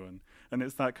tells anyone. And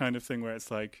it's that kind of thing where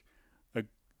it's a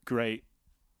great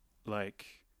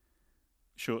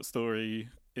short story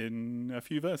in a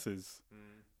few verses.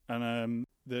 And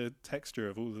the texture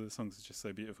of all of the songs is just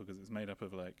so beautiful because it's made up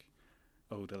of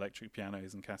old electric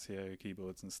pianos and Casio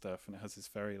keyboards and stuff, and it has this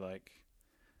very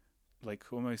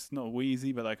almost not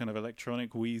wheezy but kind of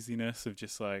electronic wheeziness of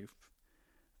just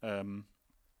and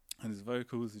his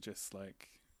vocals are just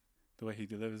the way he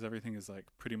delivers everything is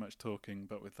pretty much talking,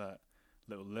 but with that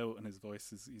little lilt, and his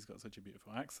voice he's got such a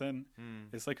beautiful accent.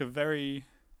 It's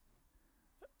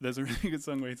there's a really good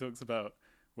song where he talks about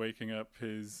waking up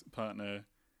his partner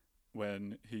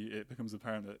when it becomes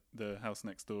apparent that the house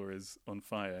next door is on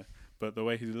fire, but the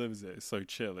way he delivers it is so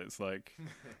chill. It's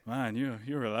man,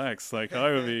 you relax. I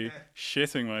would be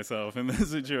shitting myself in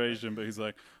this situation, but he's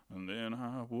and then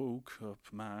I woke up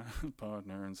my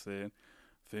partner and said,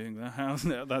 "Think the house."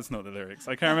 No, that's not the lyrics.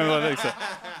 I can't remember what the lyrics are.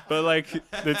 But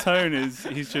the tone is,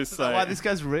 he's just wow, this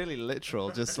guy's really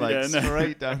literal, just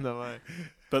straight down the line.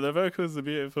 But the vocals are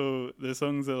beautiful. The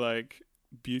songs are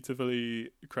beautifully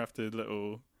crafted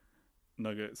little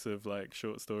nuggets of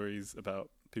short stories about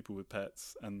people with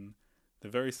pets, and they're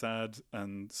very sad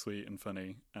and sweet and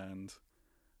funny. And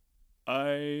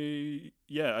I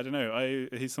don't know,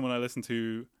 he's someone I listened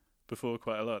to before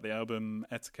quite a lot. The album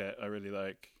Etiquette I really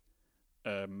like,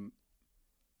 but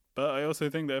I also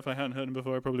think that if I hadn't heard him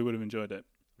before, I probably would have enjoyed it.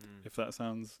 If that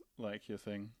sounds like your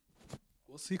thing.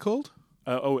 What's he called?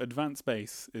 Advanced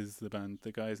Bass is the band.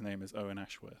 The guy's name is Owen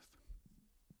Ashworth.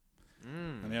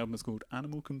 And the album is called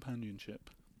Animal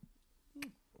Companionship.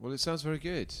 Well, it sounds very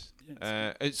good.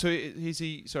 Yeah, so is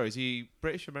he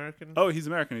British, American? Oh, he's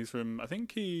American. He's from, I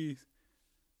think he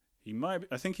might be,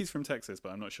 I think he's from Texas,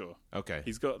 but I'm not sure. Okay.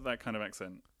 He's got that kind of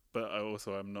accent, but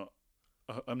I'm not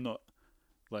a 100%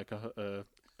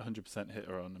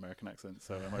 hitter on American accents,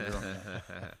 so I might be wrong.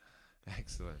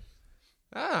 Excellent.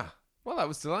 Well, that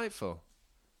was delightful.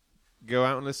 Go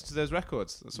out and listen to those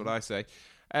records. That's what I say.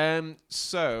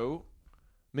 So,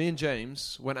 me and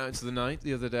James went out into the night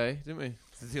the other day, didn't we?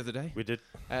 The other day? We did.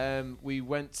 We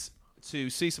went to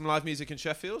see some live music in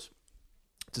Sheffield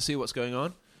to see what's going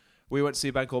on. We went to see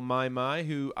a band called My,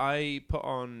 who I put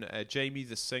on Jamie,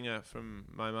 the singer from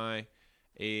My,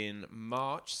 in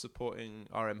March, supporting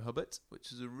RM Hubbard,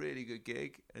 which is a really good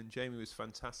gig. And Jamie was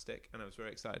fantastic, and I was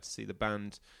very excited to see the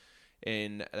band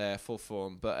in full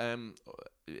form. But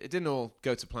it didn't all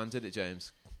go to plan, did it,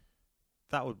 James?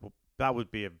 That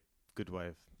would be a good way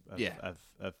of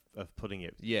of putting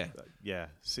it. Yeah. Yeah.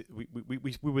 We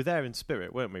were there in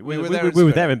spirit, weren't we? We were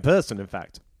there in person, in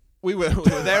fact. We were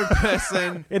there in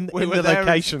person. We were there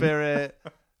location. in spirit.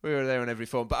 We were there in every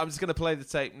form. But I'm just going to play the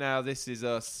tape now. This is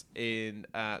us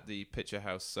at the Picture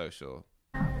House Social.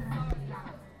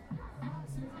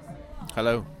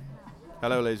 Hello,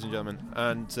 ladies and gentlemen,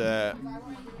 and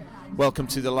welcome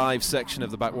to the live section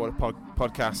of the Backwater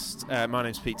podcast. My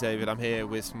name's Pete David. I'm here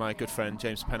with my good friend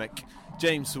James Pennock.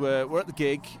 James, we're at the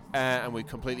gig, and we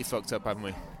completely fucked up, haven't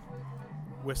we?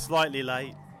 We're slightly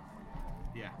late.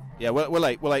 Yeah, we're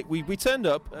late. We turned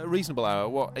up at a reasonable hour.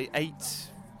 What,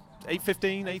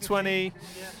 8:15, 8:20?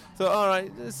 Yeah. Thought, all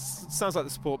right, this sounds like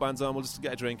the support band's on. We'll just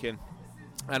get a drink in.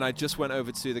 And I just went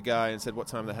over to the guy and said, what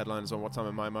time are the headliners on? What time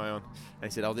am I on? And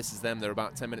he said, oh, this is them. They're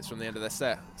about 10 minutes from the end of their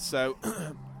set. So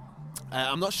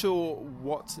I'm not sure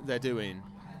what they're doing.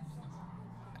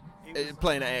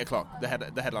 Playing at 8 o'clock, the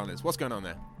headliners. What's going on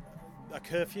there? A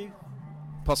curfew?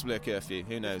 Possibly a curfew.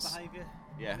 Who knows? Misbehaviour?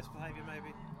 Yeah. Misbehaviour,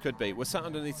 maybe? Could be. We're sat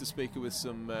underneath the speaker with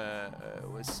some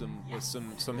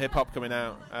hip hop coming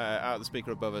out of the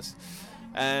speaker above us.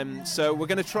 So we're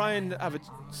going to try and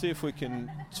see if we can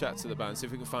chat to the band, see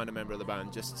if we can find a member of the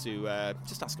band, just to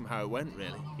ask them how it went.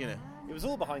 Really, It was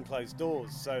all behind closed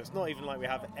doors, so it's not even like we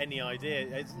have any idea.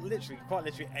 It's quite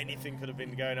literally anything could have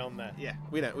been going on there. Yeah,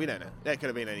 we don't know. There could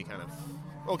have been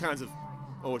all kinds of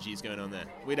orgies going on there.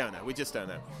 We don't know. We just don't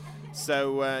know.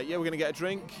 So, we're going to get a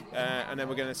drink, and then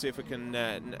we're going to see if we can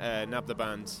nab the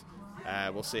band.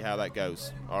 We'll see how that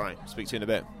goes. All right, speak to you in a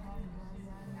bit.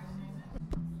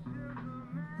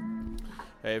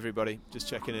 Hey, everybody, just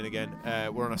checking in again.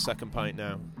 We're on our second pint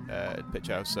now at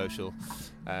Picture House Social.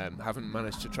 Haven't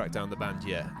managed to track down the band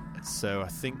yet, so I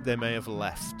think they may have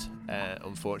left,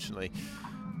 unfortunately.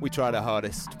 We tried our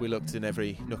hardest. We looked in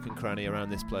every nook and cranny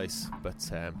around this place,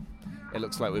 but it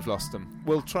looks like we've lost them.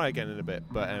 We'll try again in a bit,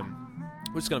 but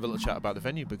we're just going to have a little chat about the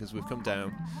venue because we've come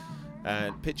down.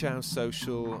 Picture House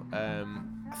Social,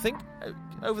 I think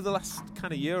over the last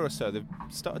kind of year or so, they've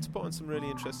started to put on some really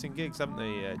interesting gigs, haven't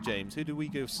they, James? Who did we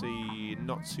go see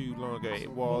not too long ago? It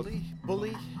was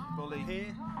Bully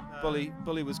here.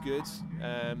 Bully was good.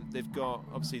 They've got,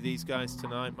 obviously, these guys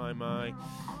tonight, My.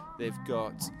 They've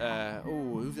got,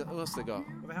 who else they got?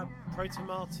 Well, they had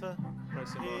Protomata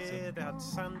here, they had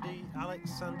Sandy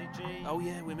G. Oh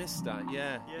yeah, we missed that,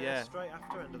 yeah. Straight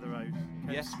after End of the Road.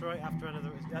 Yes. Straight after End of the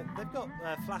Road. They've got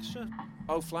Flasher.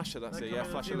 Oh, Flasher, that's it, yeah,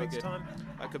 Flasher look good.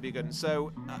 That could be good. And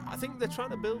so, I think they're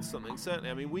trying to build something, certainly.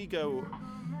 I mean,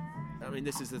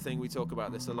 this is the thing, we talk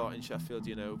about this a lot in Sheffield,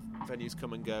 venues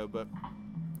come and go, but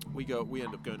we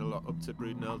end up going a lot up to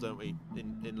Brudenell, don't we,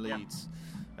 in Leeds.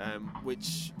 Yeah.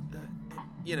 Which,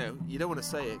 you don't want to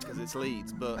say it because it's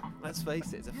Leeds, but let's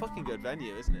face it, it's a fucking good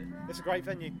venue, isn't it? It's a great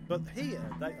venue, but here,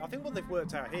 I think what they've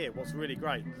worked out here, what's really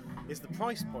great, is the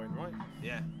price point, right?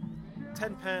 Yeah.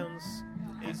 £10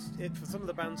 for some of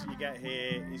the bands that you get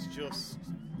here is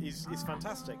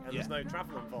fantastic, and there's no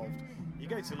travel involved. You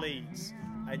go to Leeds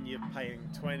and you're paying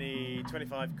 20,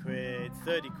 25 quid,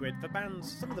 30 quid for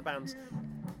bands. Some of the bands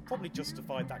probably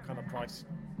justified that kind of price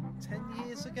 10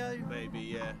 years ago.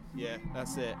 Maybe, yeah,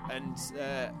 that's it. And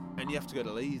you have to go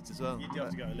to Leeds as well. You do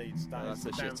have to go to Leeds. That's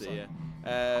a shitter,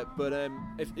 yeah. But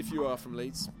if you are from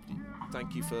Leeds,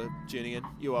 thank you for tuning in.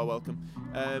 You are welcome.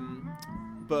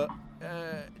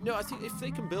 No, I think if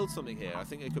they can build something here, I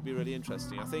think it could be really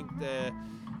interesting. I think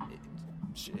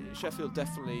Sheffield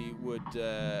definitely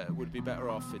would be better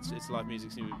off. Its live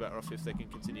music seems to be better off if they can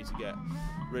continue to get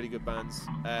really good bands.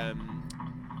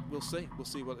 We'll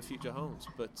see what the future holds,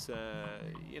 but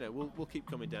we'll keep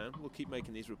coming down. We'll keep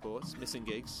making these reports, missing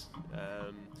gigs,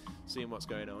 seeing what's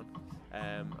going on.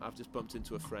 I've just bumped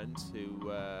into a friend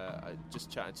who I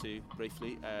just chatted to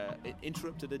briefly. It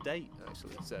interrupted a date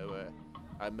actually, so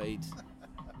I made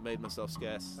myself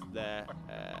scarce there.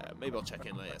 Maybe I'll check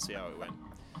in later, see how it went.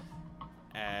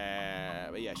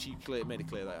 But yeah, she made it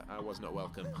clear that I was not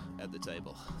welcome at the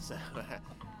table, so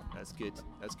that's good.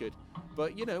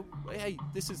 But hey,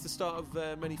 this is the start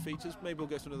of many features. Maybe we'll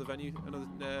go to another venue,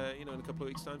 in a couple of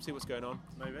weeks' time, see what's going on.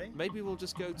 Maybe we'll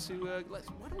just go to.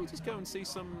 Why don't we just go and see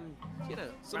some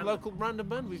local random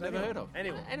band we've never heard of?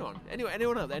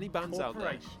 Anyone out there? Any bands out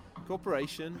there?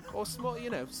 Corporation or small,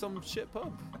 some shit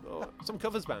pub or some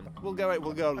covers band. We'll go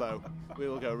low. We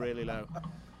will go really low.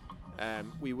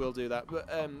 We will do that, but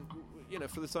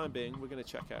for the time being, we're going to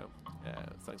check out.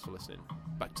 Thanks for listening.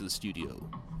 Back to the studio.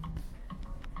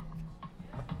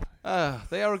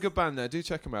 They are a good band, though. Do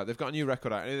check them out. They've got a new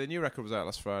record out. The new record was out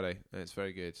last Friday, and it's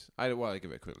very good. I'll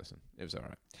give it a quick listen. It was all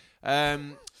right.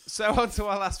 So on to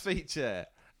our last feature,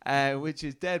 which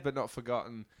is Dead But Not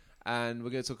Forgotten. And we're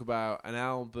going to talk about an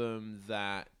old album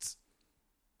that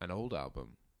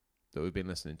we've been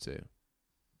listening to.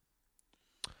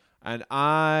 And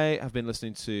I have been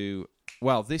listening to,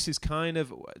 this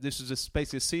was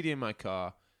basically a CD in my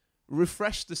car.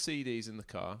 Refreshed the CDs in the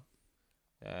car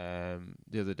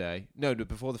the other day. No,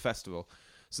 before the festival.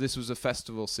 So this was a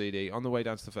festival CD on the way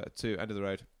down to the end of the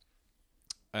road.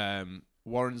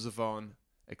 Warren Zevon,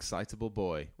 Excitable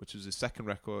Boy, which was his second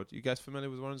record. You guys familiar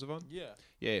with Warren Zevon? Yeah.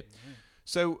 Yeah. Mm-hmm.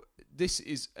 So this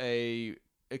is a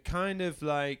kind of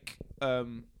like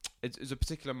it's a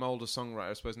particular mold of songwriter,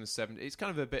 I suppose, in the 70s. It's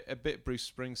kind of a bit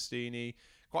Bruce Springsteen-y,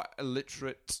 quite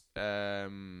illiterate, a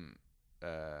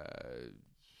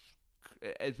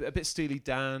bit Steely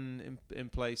Dan in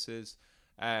places,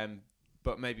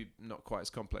 but maybe not quite as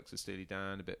complex as Steely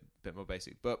Dan, a bit more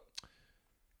basic, but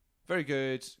very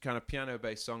good kind of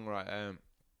piano-based songwriter.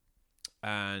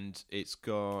 And it's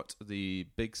got the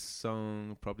big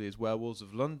song, probably is Werewolves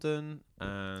of London,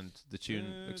 and the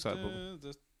tune Excitable.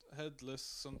 The Headless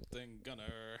Something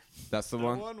Gunner. That's the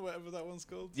one. Whatever that one's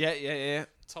called. Yeah.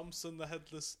 Thompson the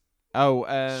Headless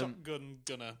Shotgun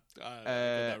Gunner. I got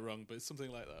that wrong, but it's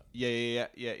something like that. Yeah.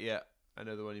 I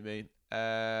know the one you mean.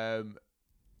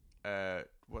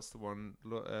 What's the one?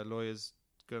 Lawyers,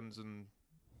 Guns and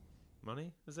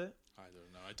Money, is it? I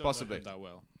don't know. I don't know him that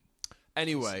well.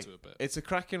 Anyway, it's a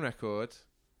cracking record,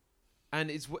 and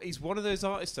he's one of those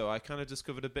artists, though, I kind of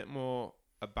discovered a bit more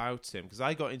about him, because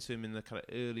I got into him in the kind of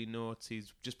early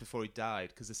noughties, just before he died,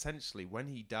 because essentially, when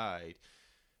he died,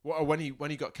 when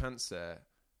he got cancer,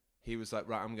 he was like,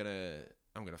 right, I'm gonna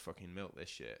fucking milk this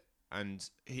shit, and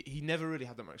he never really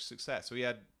had that much success. So he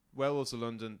had Werewolves of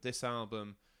London, this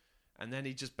album, and then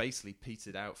he just basically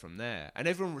petered out from there, and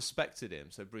everyone respected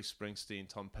him, so Bruce Springsteen,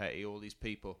 Tom Petty, all these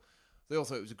people. They all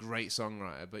thought he was a great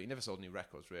songwriter, but he never sold any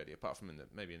records, really, apart from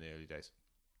maybe in the early days.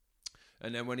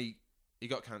 And then when he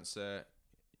got cancer,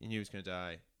 he knew he was going to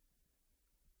die.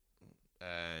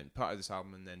 And part of this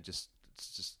album, and then just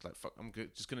like, fuck, I'm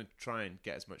just going to try and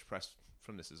get as much press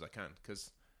from this as I can,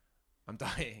 because I'm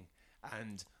dying,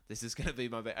 and this is going to be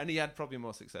my bit. And he had probably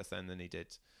more success then than he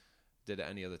did at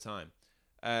any other time.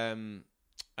 And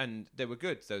they were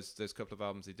good, those couple of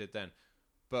albums he did then.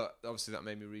 But obviously that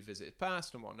made me revisit his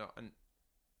past and whatnot. And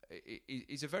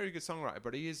he's a very good songwriter,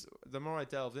 but he is, the more I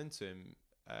delved into him,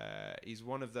 he's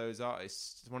one of those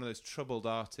artists, one of those troubled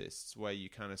artists where you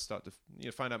kind of start to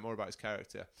find out more about his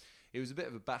character. He was a bit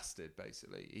of a bastard,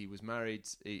 basically. He was married.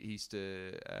 He used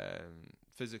to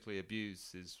physically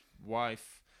abuse his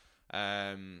wife,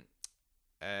 and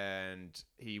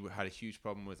he had a huge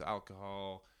problem with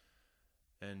alcohol.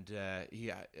 And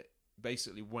he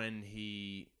basically, when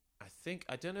he...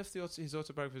 I don't know if his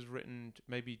autobiography was written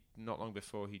maybe not long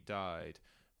before he died,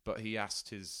 but he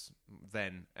asked his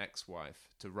then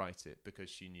ex-wife to write it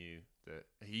because he knew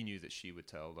that she would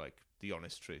tell like the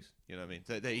honest truth. You know what I mean?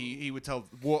 That he would tell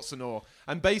warts and all,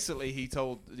 and basically she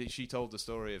told the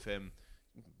story of him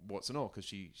warts and all, because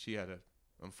she had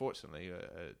unfortunately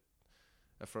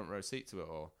a front row seat to it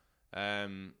all.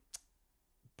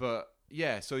 But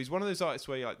yeah, so he's one of those artists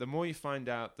where you're like, the more you find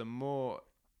out, the more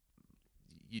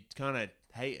you kind of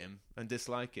hate him and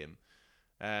dislike him,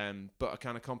 but a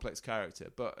kind of complex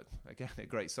character, but again, a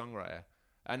great songwriter.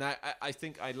 And I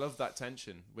think I love that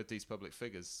tension with these public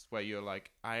figures where you're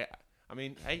like, I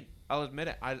mean, hey, I'll admit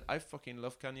it, I fucking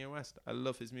love Kanye West. I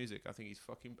love his music. I think he's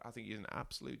an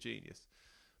absolute genius.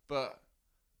 But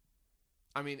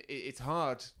I mean, it's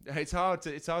hard. It's hard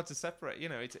to separate. You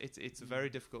know, it's a very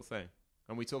difficult thing,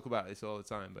 and we talk about this all the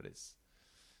time. But it's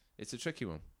a tricky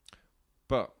one.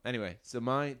 But anyway, so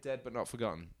my Dead But Not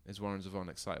Forgotten is Warren Zevon,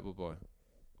 Excitable Boy.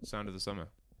 Sound of the Summer.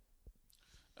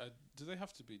 Do they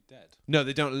have to be dead? No,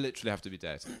 they don't literally have to be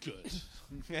dead. Good.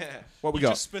 Yeah. What we you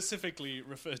got? Just specifically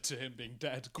referred to him being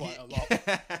dead quite a lot.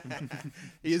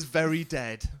 He is very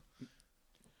dead.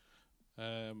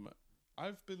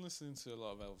 I've been listening to a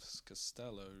lot of Elvis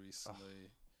Costello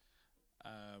recently.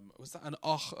 Was that an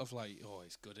of like, oh,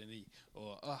 he's good, isn't he?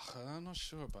 Or, I'm not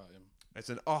sure about him. It's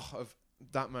an of...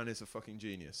 That man is a fucking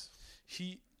genius.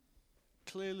 He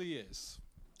clearly is,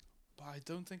 but I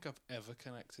don't think I've ever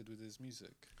connected with his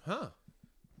music. Huh.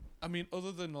 I mean,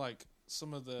 other than like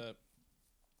some of the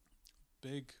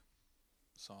big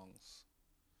songs,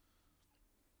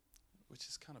 which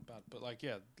is kind of bad, but like,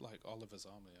 yeah, like Oliver's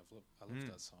Army, I love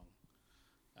that song.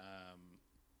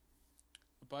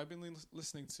 But I've been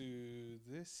listening to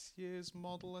this year's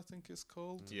Model, I think it's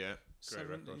called. Yeah, great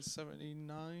record.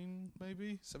 79,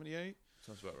 maybe 78.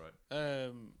 Sounds about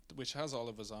right. Which has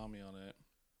Oliver's Army on it.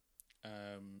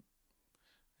 And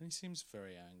he seems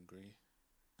very angry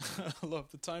a lot of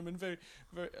the time, and very,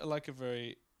 very like a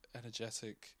very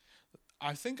energetic.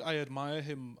 I think I admire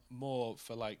him more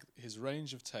for like his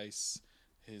range of tastes,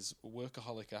 his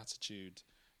workaholic attitude,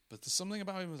 but there's something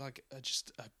about him like I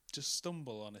just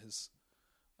stumble on his.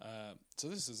 So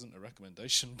this isn't a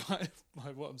recommendation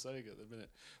by what I'm saying at the minute,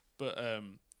 but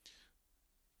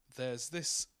there's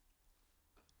this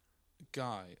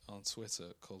guy on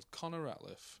Twitter called Connor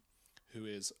Ratliff, who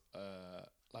is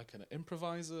like an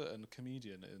improviser and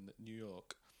comedian in New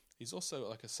York. He's also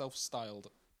like a self-styled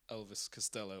Elvis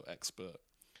Costello expert,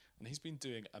 and he's been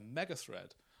doing a mega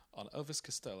thread on Elvis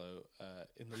Costello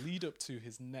in the lead up to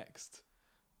his next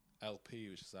LP,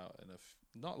 which is out in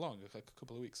not long, like a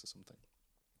couple of weeks or something.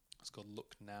 It's called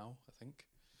Look Now, I think.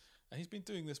 And he's been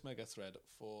doing this mega thread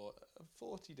for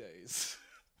 40 days.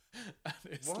 And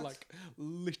it's like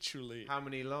literally... How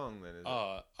many long then is it?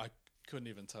 I couldn't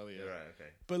even tell you. Right,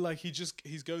 okay. But like he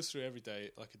goes through every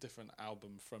day like a different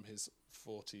album from his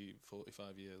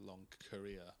 45 year long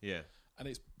career. Yeah. And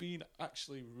it's been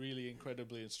actually really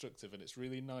incredibly instructive, and it's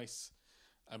really nice.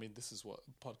 I mean, this is what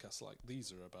podcasts like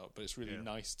these are about, but it's really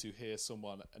nice to hear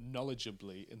someone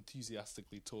knowledgeably,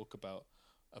 enthusiastically talk about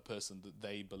a person that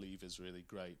they believe is really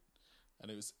great.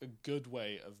 And it was a good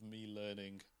way of me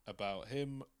learning about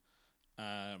him.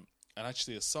 And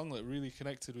actually a song that really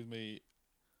connected with me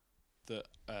that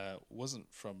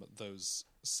wasn't from those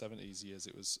 70s years.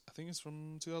 I think it's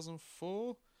from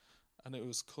 2004, and it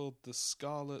was called The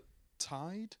Scarlet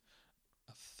Tide,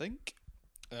 I think.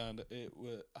 And it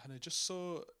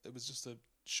was just a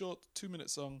short 2-minute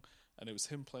song, and it was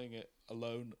him playing it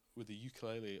alone with the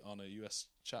ukulele on a US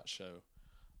chat show.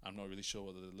 I'm not really sure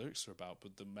what the lyrics are about,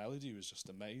 but the melody was just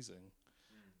amazing.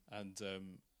 And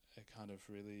it kind of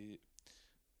really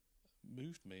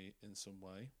moved me in some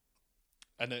way.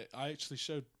 And I actually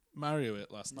showed Mario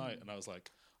it last night, and I was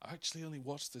like, I actually only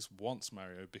watched this once,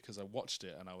 Mario, because I watched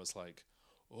it and I was like,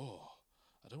 oh,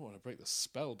 I don't want to break the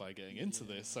spell by getting into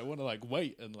this. I want to like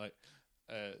wait and like.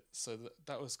 So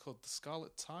that was called The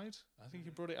Scarlet Tide. I think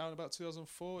he brought it out in about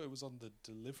 2004. It was on the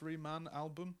Delivery Man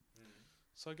album.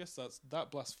 So I guess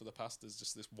that Blast for the Past is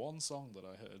just this one song that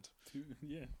I heard.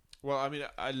 Yeah. Well, I mean,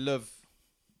 I love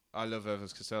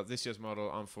Elvis Costello. This Year's Model,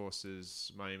 Armed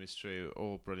Forces, My Aim Is True,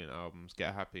 all brilliant albums.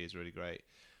 Get Happy is really great.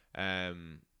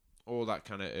 All that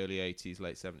kind of early 80s,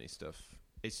 late 70s stuff.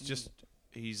 It's just,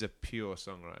 he's a pure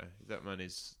songwriter. That man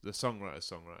is the songwriter.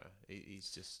 He's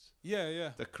just...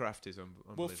 Yeah. The craft is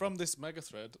unbelievable. Well, from this mega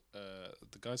thread,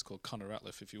 the guy's called Connor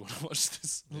Ratliff, if you want to watch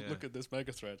this, look at this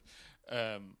mega thread.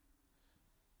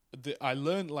 I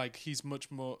learned like he's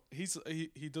much more.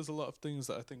 He does a lot of things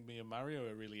that I think me and Mario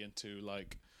are really into.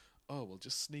 Like, oh, we'll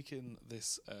just sneak in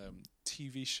this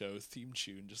TV show theme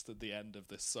tune just at the end of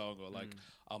this song, or like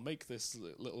I'll make this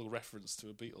little reference to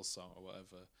a Beatles song or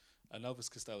whatever. And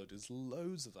Elvis Costello does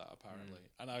loads of that apparently,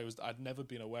 and I'd never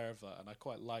been aware of that, and I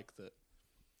quite like that.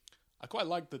 I quite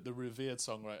like that the revered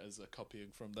songwriters are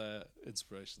copying from their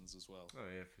inspirations as well. Oh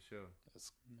yeah, for sure.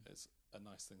 It's a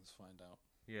nice thing to find out.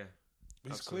 Yeah.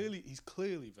 But he's clearly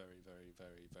very, very,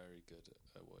 very, very good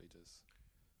at what he does.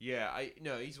 Yeah,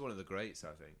 he's one of the greats.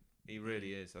 I think he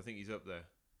really is. I think he's up there.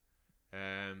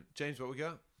 James, what we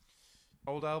got?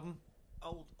 Old album?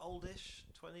 Oldish,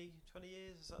 20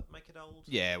 years. Does that make it old?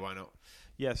 Yeah, why not?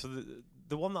 Yeah. So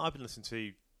the one that I've been listening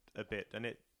to a bit, and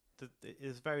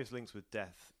there's various links with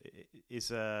death. It is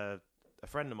a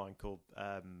friend of mine called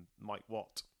Mike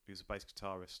Watt, who's a bass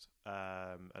guitarist,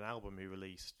 an album he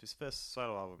released, his first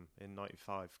solo album in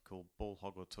 '95 called Ball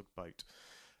Hog or Tugboat.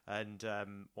 And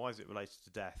why is it related to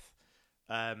death?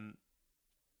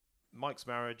 Mike's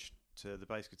marriage to the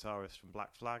bass guitarist from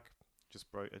Black Flag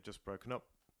had just broken up.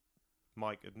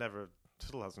 Mike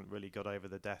still hasn't really got over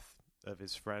the death of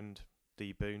his friend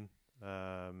Dee Boone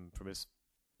from his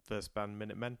first band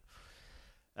Minutemen.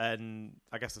 And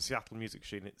I guess the Seattle music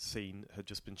scene had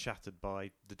just been shattered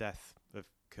by the death of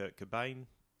Kurt Cobain.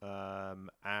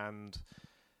 And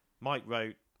Mike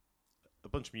wrote a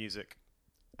bunch of music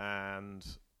and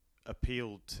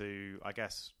appealed to, I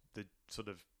guess, the sort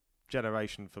of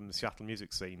generation from the Seattle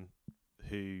music scene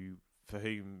for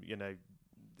whom,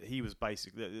 he was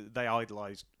basically, they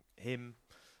idolised him.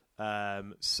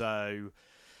 So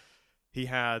he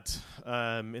had,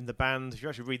 in the band, if you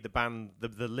actually read the band,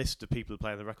 the list of people who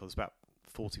play on the record, there's about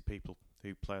 40 people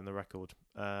who play on the record.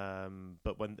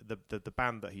 But when the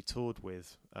band that he toured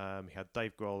with, he had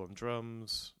Dave Grohl on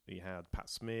drums, he had Pat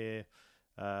Smear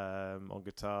on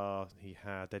guitar, he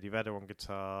had Eddie Vedder on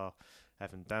guitar,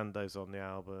 Evan Dando's on the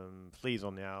album, Flea's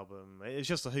on the album. It's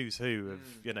just a who's who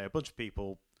of a bunch of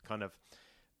people kind of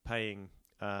paying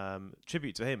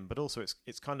tribute to him, but also it's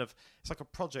like a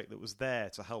project that was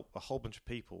there to help a whole bunch of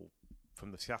people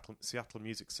from the Seattle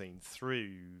music scene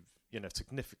through,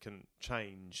 significant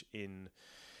change in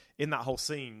that whole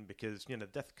scene, because the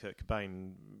death of Kurt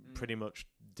Cobain pretty much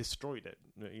destroyed it.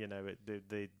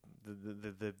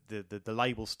 The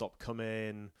label stopped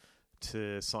coming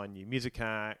to sign new music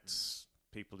acts.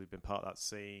 People who'd been part of that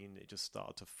scene, it just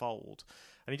started to fold,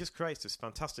 and he just creates this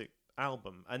fantastic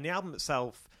album. And the album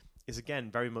itself is again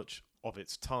very much of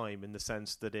its time, in the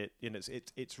sense that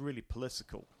it's really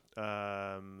political.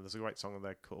 There's a great song on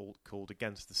there called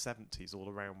 "Against the 70s," all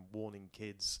around warning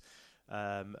kids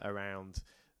around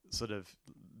sort of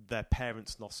their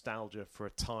parents' nostalgia for a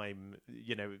time,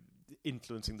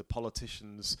 influencing the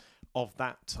politicians of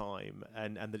that time,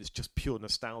 and that it's just pure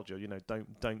nostalgia.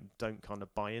 Don't kind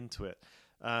of buy into it.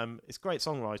 It's great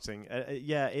songwriting.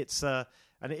 It's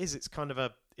and it is. It's kind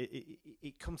of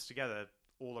it comes together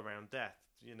all around death.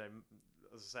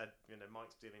 As I said,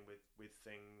 Mike's dealing with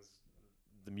things.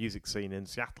 The music scene in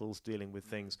Seattle's dealing with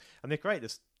things, and they create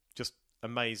this just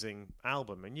amazing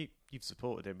album. And you've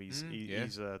supported him. He's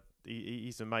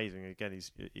amazing. Again,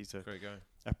 he's a great guy,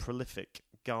 a prolific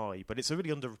guy. But it's a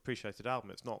really underappreciated album.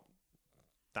 It's not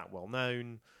that well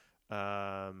known.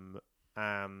 I've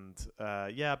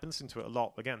been listening to it a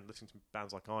lot. Again, listening to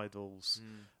bands like Idols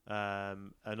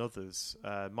and others.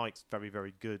 Mike's very,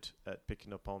 very good at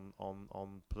picking up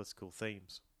on political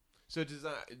themes. So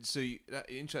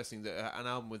interesting that an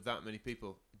album with that many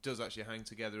people does actually hang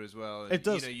together as well. And, it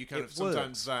does. You kind of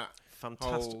sometimes that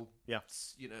fantastic. Whole,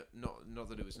 not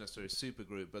that it was necessarily a super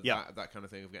group, but that kind of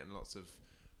thing of getting lots of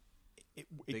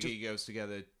big egos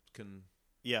together can.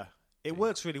 Yeah, it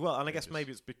works really well, and I guess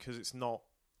maybe it's because it's not.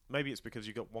 Maybe it's because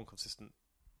you've got one consistent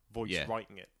voice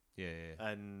writing it. Yeah.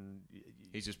 And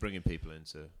he's just bringing people in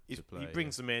to play. He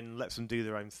brings them in, lets them do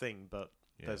their own thing, but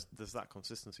there's that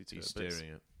consistency to he's it.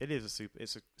 Steering it. It is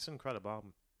it's an incredible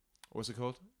album. What's it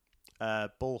called?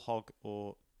 Ball Hog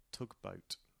or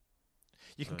Tugboat.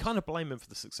 You can kind of blame him for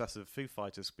the success of Foo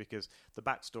Fighters, because the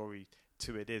backstory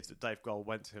to it is that Dave Grohl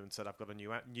went to him and said, "I've got a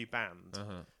new band."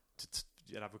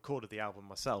 And I've recorded the album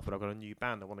myself, but I've got a new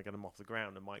band. I want to get them off the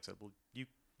ground. And Mike said, "Well,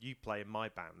 you play in my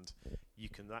band. You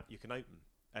can open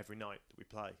every night that we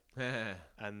play."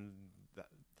 And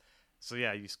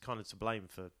he's kind of to blame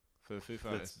for Foo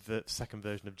Fighters, the second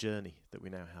version of Journey that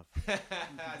we now have.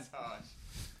 That's harsh.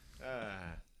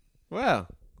 Well,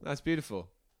 that's beautiful.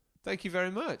 Thank you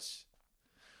very much.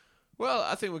 Well,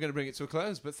 I think we're going to bring it to a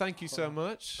close, but thank you so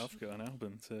much. I've got an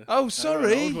album to... Oh,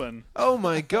 sorry. An old one. Oh,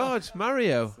 my God.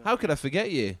 Mario, how could I forget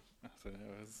you? I don't know.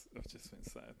 I've just been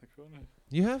sat in the corner.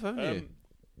 You have, haven't you?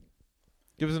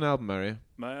 Give us an album, Mario.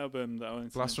 My album that I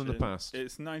wanted to Blast from the Past.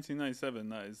 It's 1997.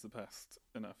 That is the past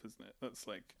enough, isn't it? That's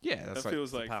like... Yeah, that's that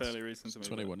feels like fairly recent to me.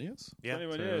 21 years? Yeah.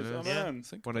 21 years. Oh, man.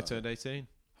 When I turned 18.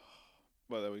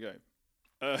 Well, there we go.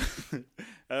 The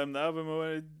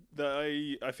album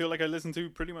that I feel like I listen to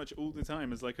pretty much all the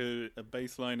time is like a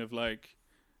baseline of like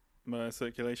my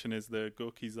circulation is the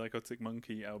Gorky Zygotic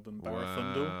Monkey album,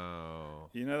 Barafundle. Wow.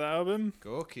 You know that album?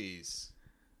 Gorky's.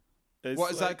 What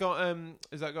has that got?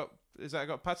 Has that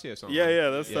got patio songs? Yeah,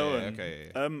 that's that one.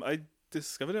 Okay. I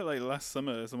discovered it like last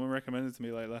summer. Someone recommended it to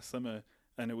me like last summer,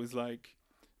 and it was like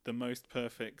the most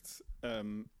perfect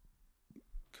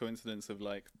coincidence of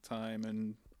like time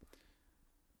and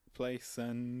place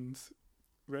and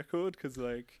record, because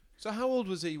like. So how old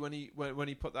was he when he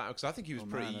put that out? Because I think he was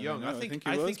pretty young. I think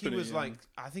he was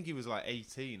like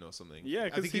 18 or something. Yeah,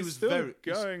 because he was still very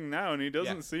going now, and he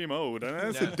doesn't seem old. I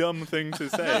know that's a dumb thing to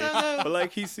say, but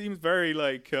like he seems very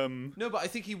like. No, but I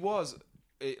think he was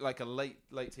like a late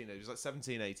teenager. He was like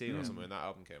 17, 18 or something when that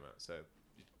album came out. So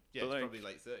yeah, it's probably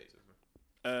late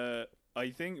 30s. I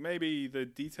think maybe the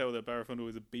detail that Barafundle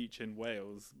was a beach in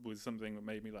Wales was something that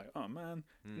made me like, oh man,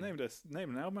 name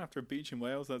an album after a beach in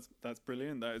Wales. That's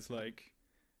brilliant. That is like,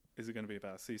 is it going to be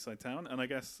about a seaside town? And I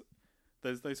guess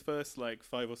there's those first like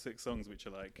 5 or 6 songs which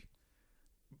are like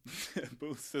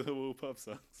balls to the wall pop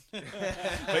songs.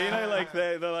 But you know, like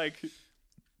they're like,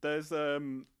 there's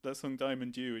that song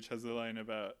Diamond Dew, which has the line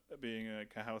about being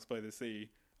like a house by the sea.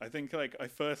 I think like I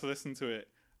first listened to it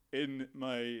in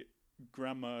my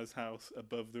grandma's house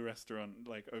above the restaurant,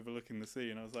 like overlooking the sea,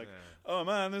 and I was like, oh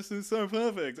man, this is so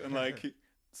perfect. And like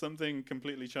something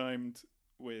completely chimed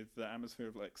with the atmosphere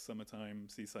of like summertime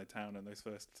seaside town and those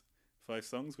first 5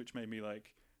 songs, which made me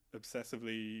like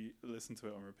obsessively listen to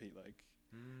it on repeat, like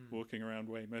walking around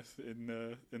Weymouth in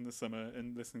the summer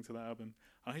and listening to that album.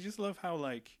 And I just love how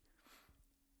like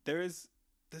there's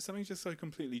something just so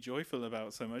completely joyful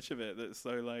about so much of it, that's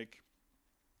so like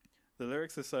the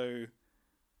lyrics are so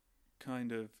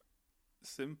kind of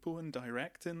simple and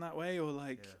direct in that way, or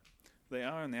like They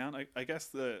are and they aren't. I guess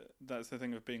that's the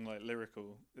thing of being like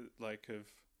lyrical, like of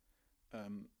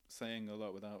saying a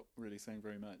lot without really saying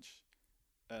very much,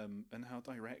 and how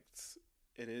direct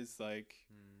it is. Like,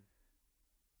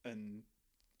 and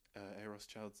Eros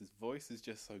Childs' voice is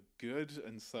just so good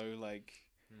and so like,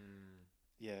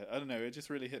 yeah. I don't know. It just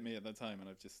really hit me at that time, and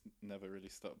I've just never really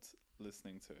stopped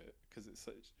listening to it because it's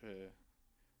such.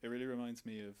 It really reminds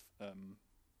me of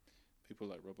people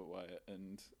like Robert Wyatt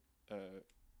and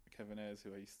Kevin Ayers,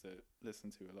 who I used to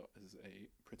listen to a lot as a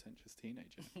pretentious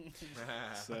teenager.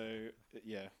 So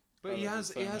yeah, but he has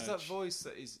that much. voice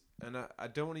that is, and I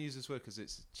don't want to use this word because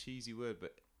it's a cheesy word,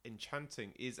 but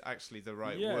enchanting is actually the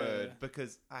right word,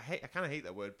 because I kind of hate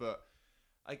that word, but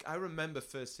like I remember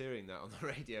first hearing that on the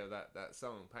radio, that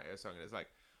song, Patio song, and it's like,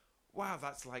 wow,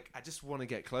 that's like, I just want to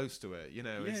get close to it, you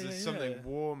know. It's just something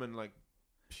warm and like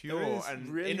pure and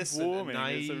really innocent warming. and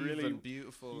naive It's a really, and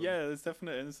beautiful. Yeah, there's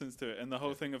definite innocence to it, and the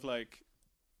whole thing of like,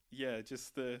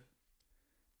 just the.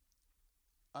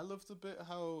 I love the bit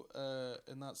how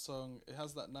in that song it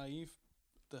has that naive,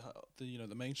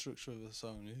 the main structure of the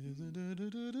song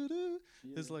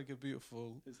is like a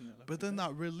beautiful, Isn't it? but then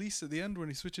that release at the end when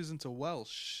he switches into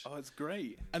Welsh, Oh, it's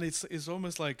great. and it's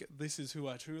almost like this is who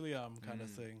I truly am kind of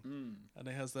thing, and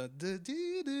it has that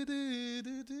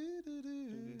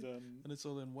and it's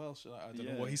all in Welsh. I don't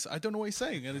know what I don't know what he's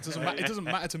saying, and it doesn't it doesn't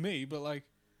matter to me, but like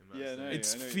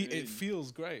it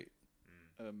feels great.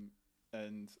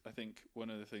 And I think one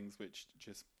of the things which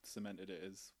just cemented it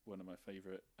as one of my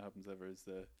favourite albums ever is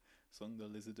the song "The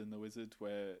Lizard and the Wizard,"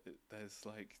 where there's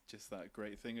like just that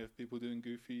great thing of people doing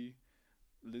goofy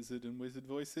lizard and wizard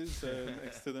voices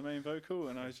next to the main vocal,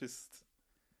 and I was just,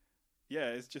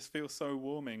 it just feels so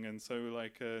warming and so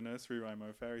like a nursery rhyme or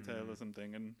a fairy tale or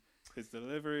something, and his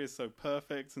delivery is so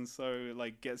perfect and so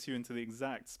like gets you into the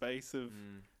exact space of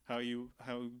how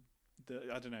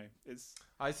I don't know. It's.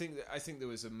 I think there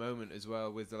was a moment as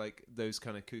well with like those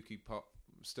kind of kooky pop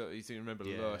stuff. You remember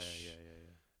Lush? Yeah.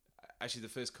 Actually, the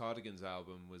first Cardigans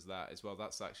album was that as well.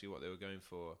 That's actually what they were going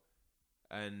for,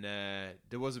 and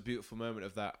there was a beautiful moment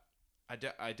of that. I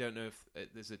don't know if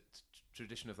there's a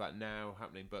tradition of that now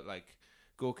happening, but like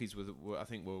Gorky's I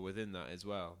think were within that as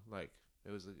well. Like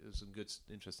there was some good,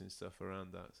 interesting stuff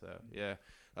around that. So yeah,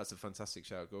 that's a fantastic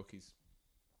shout, Gorky's.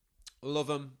 Love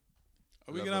them.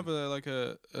 Are we going to have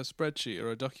a spreadsheet or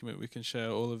a document we can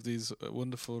share all of these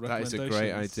wonderful That is recommendations? a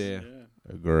great idea.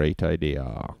 Yeah. A great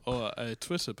idea. Or a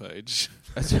Twitter page.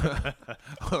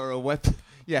 Or a web...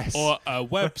 Yes. Or a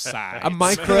website. a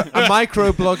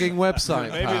micro blogging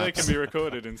website. Maybe they perhaps. can be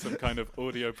recorded in some kind of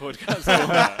audio podcast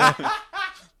format.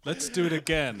 Let's do it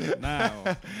again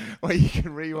now. Well, you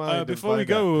can rewind. and Before we find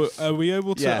go, out. are we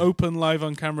able to Yeah. open live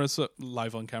on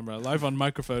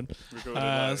microphone, Recorded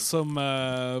live.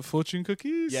 some fortune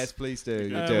cookies? Yes, please do.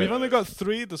 You Yeah. do. We've only got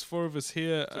 3. There's 4 of us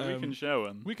here. So we can share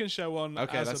one. We can share one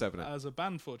Okay, let's open it. as a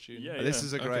band fortune. Yeah. This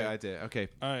is a great Okay. idea. Okay.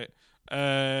 All right.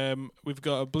 We've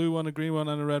got a blue one, a green one,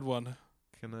 and a red one.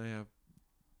 Can I have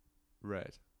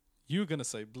red? You were going to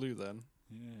say blue then.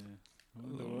 Yeah. I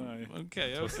wonder why.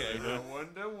 Okay. I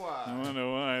wonder why. I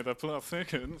wonder why. The plot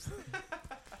thickens.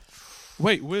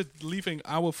 Wait, we're leaving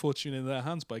our fortune in their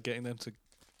hands by getting them to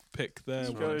pick their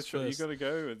You ones got first. to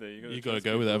go with it. You got to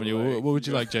go with it, haven't you? What would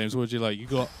you like, James? What would you like? You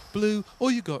got blue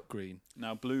or you got green?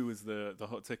 Now, blue was the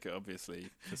hot ticket, obviously,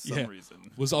 for some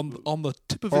reason. Was on the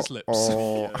tip of his lips.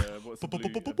 Yeah, what's the blue?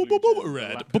 The blue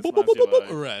Red. lapis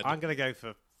lazuli. Red. I'm going to go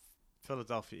for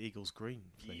Philadelphia Eagles green,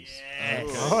 please. Yes.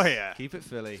 Oh, yeah. Keep it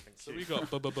Philly. So we got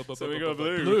So we got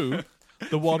blue. blue,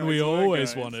 the one we Nice work,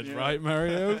 always guys. wanted, Yeah. right,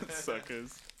 Mario?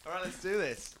 Suckers. All right, let's do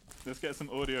this. Let's get some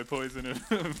audio poison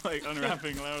of like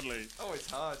unwrapping loudly. Oh, it's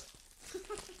hard.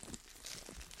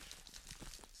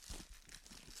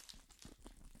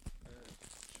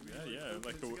 Yeah,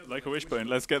 like a wishbone.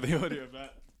 Let's get the audio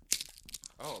back.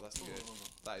 Oh, that's good.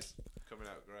 That is coming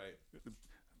out great.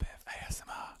 Bit of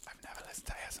ASMR. I've never listened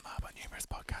to ASMR, but numerous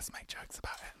podcasts make jokes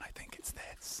about it, and I think it's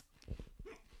this.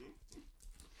 Do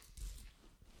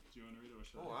you want to read it or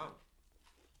should Oh, wow.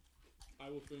 I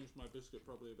will finish my biscuit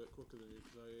probably a bit quicker than you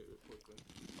because I ate it quickly.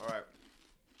 All right.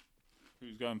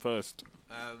 Who's going first?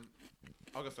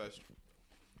 I'll go first.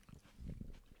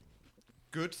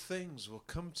 Good things will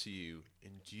come to you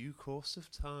in due course of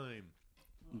time.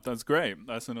 That's great.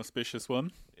 That's an auspicious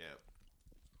one. Yeah.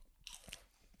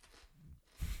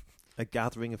 A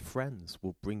gathering of friends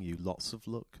will bring you lots of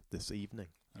luck this evening.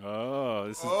 Oh,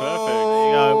 this is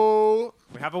Oh.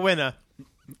 We have a winner.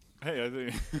 perfect. Hey, I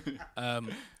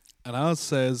think. And ours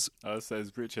says, Ours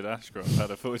says Richard Ashcroft had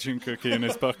a fortune cookie in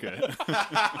his pocket.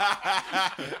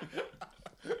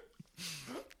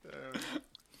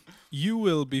 you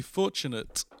will be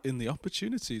fortunate in the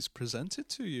opportunities presented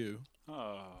to you.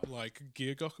 Like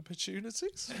gig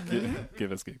opportunities?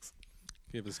 Give us gigs.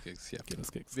 Give us gigs, yeah. Give us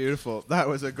gigs. Beautiful. That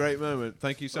was a great moment.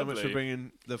 Thank you so much for Lovely.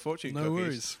 bringing the fortune No cookies.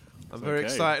 worries. I'm It's very okay.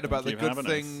 excited about Thank the you for good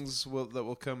having us. things that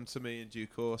will come to me in due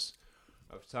course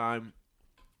of time.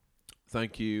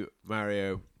 Thank you,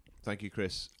 Mario. Thank you,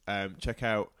 Chris. Check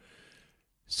out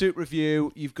Soup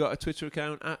Review. You've got a Twitter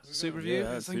account at Soup Review?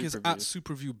 Yeah, I think it's Soup at Review.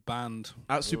 Super Review Band.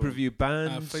 At Soup Review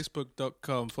Band.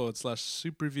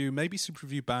 Facebook.com/Super Review. Maybe Super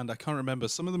Review Band. I can't remember.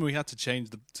 Some of them we had to change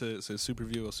to Super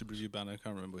Review or Super Review Band. I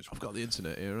can't remember which I've one. got the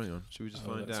internet here. Hang on. Should we just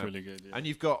find That's out? really good. Yeah. And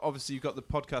you've got the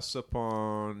podcasts up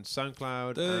on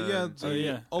SoundCloud.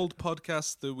 The old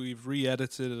podcast that we've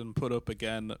re-edited and put up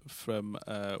again from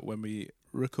when we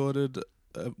recorded,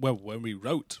 when we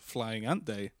wrote Flying Ant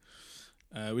Day,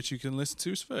 which you can listen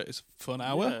to. It's a fun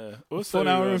hour. Yeah. Also, Fun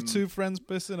hour of two friends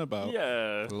pissing about.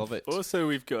 Yeah. Love it. Also,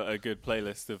 we've got a good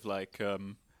playlist of like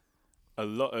a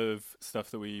lot of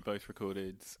stuff that we both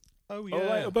recorded. Oh Or,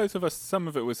 like, both of us. Some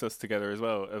of it was us together as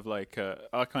well. Of like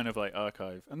our kind of like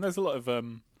archive, and there's a lot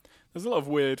of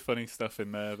weird, funny stuff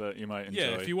in there that you might enjoy. Yeah,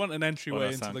 if you want an entryway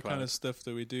on into our the kind SoundCloud. of stuff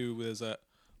that we do, there's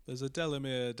a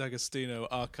Delamere D'Agostino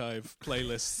archive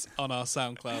playlist on our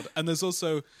SoundCloud, and there's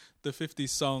also the 50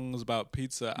 Songs About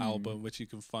Pizza album, which you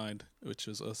can find, which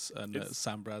was us and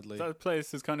Sam Bradley. That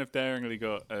place has kind of daringly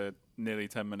got a nearly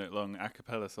 10-minute long a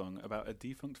cappella song about a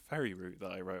defunct ferry route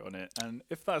that I wrote on it. And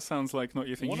if that sounds like not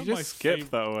your thing, One you of my just skip fav-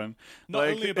 that one. Not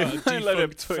like, only about a if I let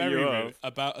it defunct put you ferry off. route,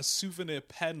 about a souvenir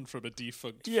pen from a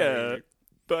defunct Yeah, ferry route.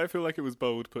 but I feel like it was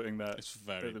bold putting that. It's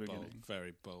very at the bold, beginning.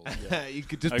 very bold. You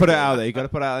could just put it Okay. out there. You got to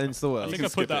put it out into the I world. think can I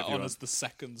skip put it that if you on want. as the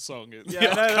second song. In Yeah, the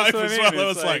no, that's archive what I as mean. well. I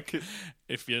It's was like,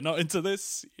 if you're not into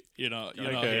this, you're not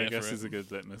okay, here I guess for it's it. a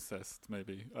good litmus test,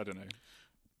 maybe. I don't know.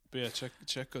 But yeah,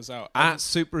 check us out. At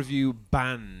Super Review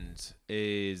Band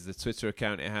is the Twitter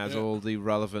account. It has Yeah. all the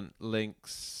relevant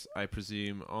links, I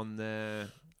presume, on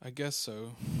there. I guess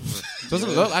so. Doesn't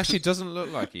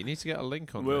look like it. You need to get a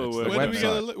link on We'll there. It's the work Where it do we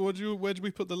website. get a where do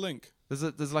we put the link?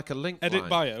 There's like a link. Edit line.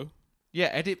 bio. Yeah,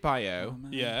 edit bio.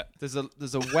 Yeah. There's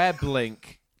a web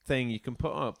link thing you can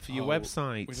put up for your Oh,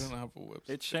 website. We don't have a website.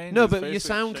 It changes. No, but your Facebook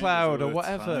changes SoundCloud all or the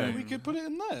whatever. time. We could put it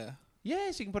in there.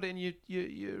 Yes, you can put it in your.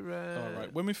 All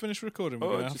right. When we finish recording, we're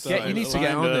Oh, gonna have just to. Yeah, you need to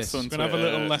get find on us this. on Gonna have a Twitter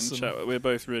little and lesson. chat. We're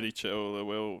both really chill.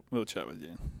 We'll chat with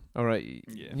you. All right,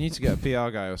 Yeah. you need to get a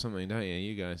PR guy or something, don't you?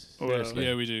 You guys, Well, seriously,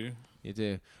 Yeah, we do. you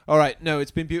do. All right, no,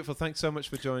 it's been beautiful. Thanks so much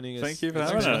for joining us. Thank you for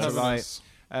It's having been us.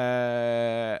 a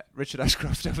delight. Richard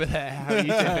Ashcroft over there. How are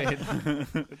you doing?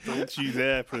 Don't you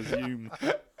dare presume.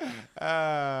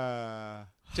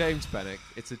 James Pennick,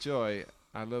 it's a joy.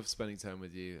 I love spending time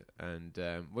with you, and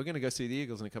we're going to go see the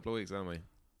Eagles in a couple of weeks, aren't we?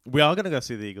 We are going to go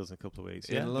see the Eagles in a couple of weeks.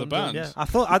 In Yeah, London. band. yeah.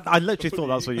 I literally thought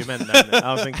that's what you meant. Then.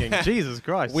 I was thinking, Jesus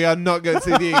Christ. We are not going to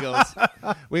see the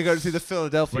Eagles. We're going to see the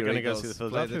Philadelphia We're gonna Eagles. go see the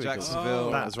play Philadelphia the Eagles. Jacksonville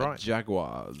Oh, that's right.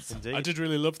 Jaguars. Indeed. I did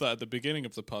really love that at the beginning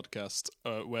of the podcast,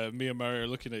 where me and Mario are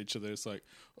looking at each other. It's like,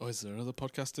 oh, is there another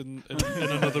podcast in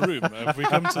another room? Have we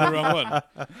come to the wrong one?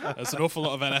 There's an awful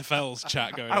lot of NFL's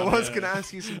chat going on. I was here. going to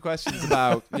ask you some questions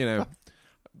about,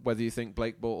 whether you think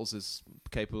Blake Bortles is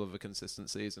capable of a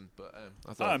consistent season, but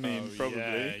I thought I mean, Oh,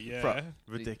 probably. Yeah. Pro-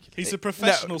 Ridiculous. He's a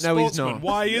professional No, he's sportsman. not.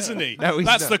 Why isn't he? No, he's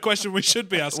That's not. the question we should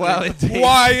be asking. Well, indeed.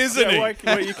 Why isn't Yeah, he? why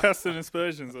are you casting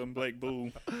aspersions on Blake Bull?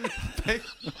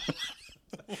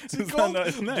 What's Is it that called? not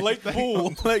his name? Blake Bull.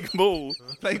 Blake Bull.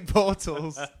 Blake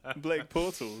Bortles. Blake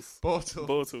Portals. Bortles.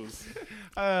 Bortles.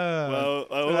 Well,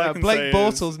 all I can Blake say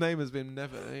Bortles' name has been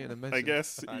never mentioned. I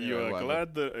guess Anyway, you are whatever.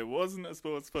 glad that it wasn't a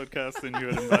sports podcast and you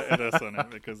had invited us on it,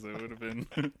 because it would have been.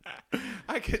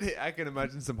 I can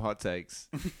imagine some hot takes.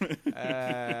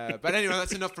 But anyway,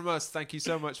 that's enough from us. Thank you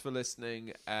so much for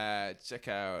listening. Check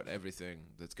out everything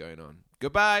that's going on.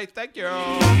 Goodbye. Thank you.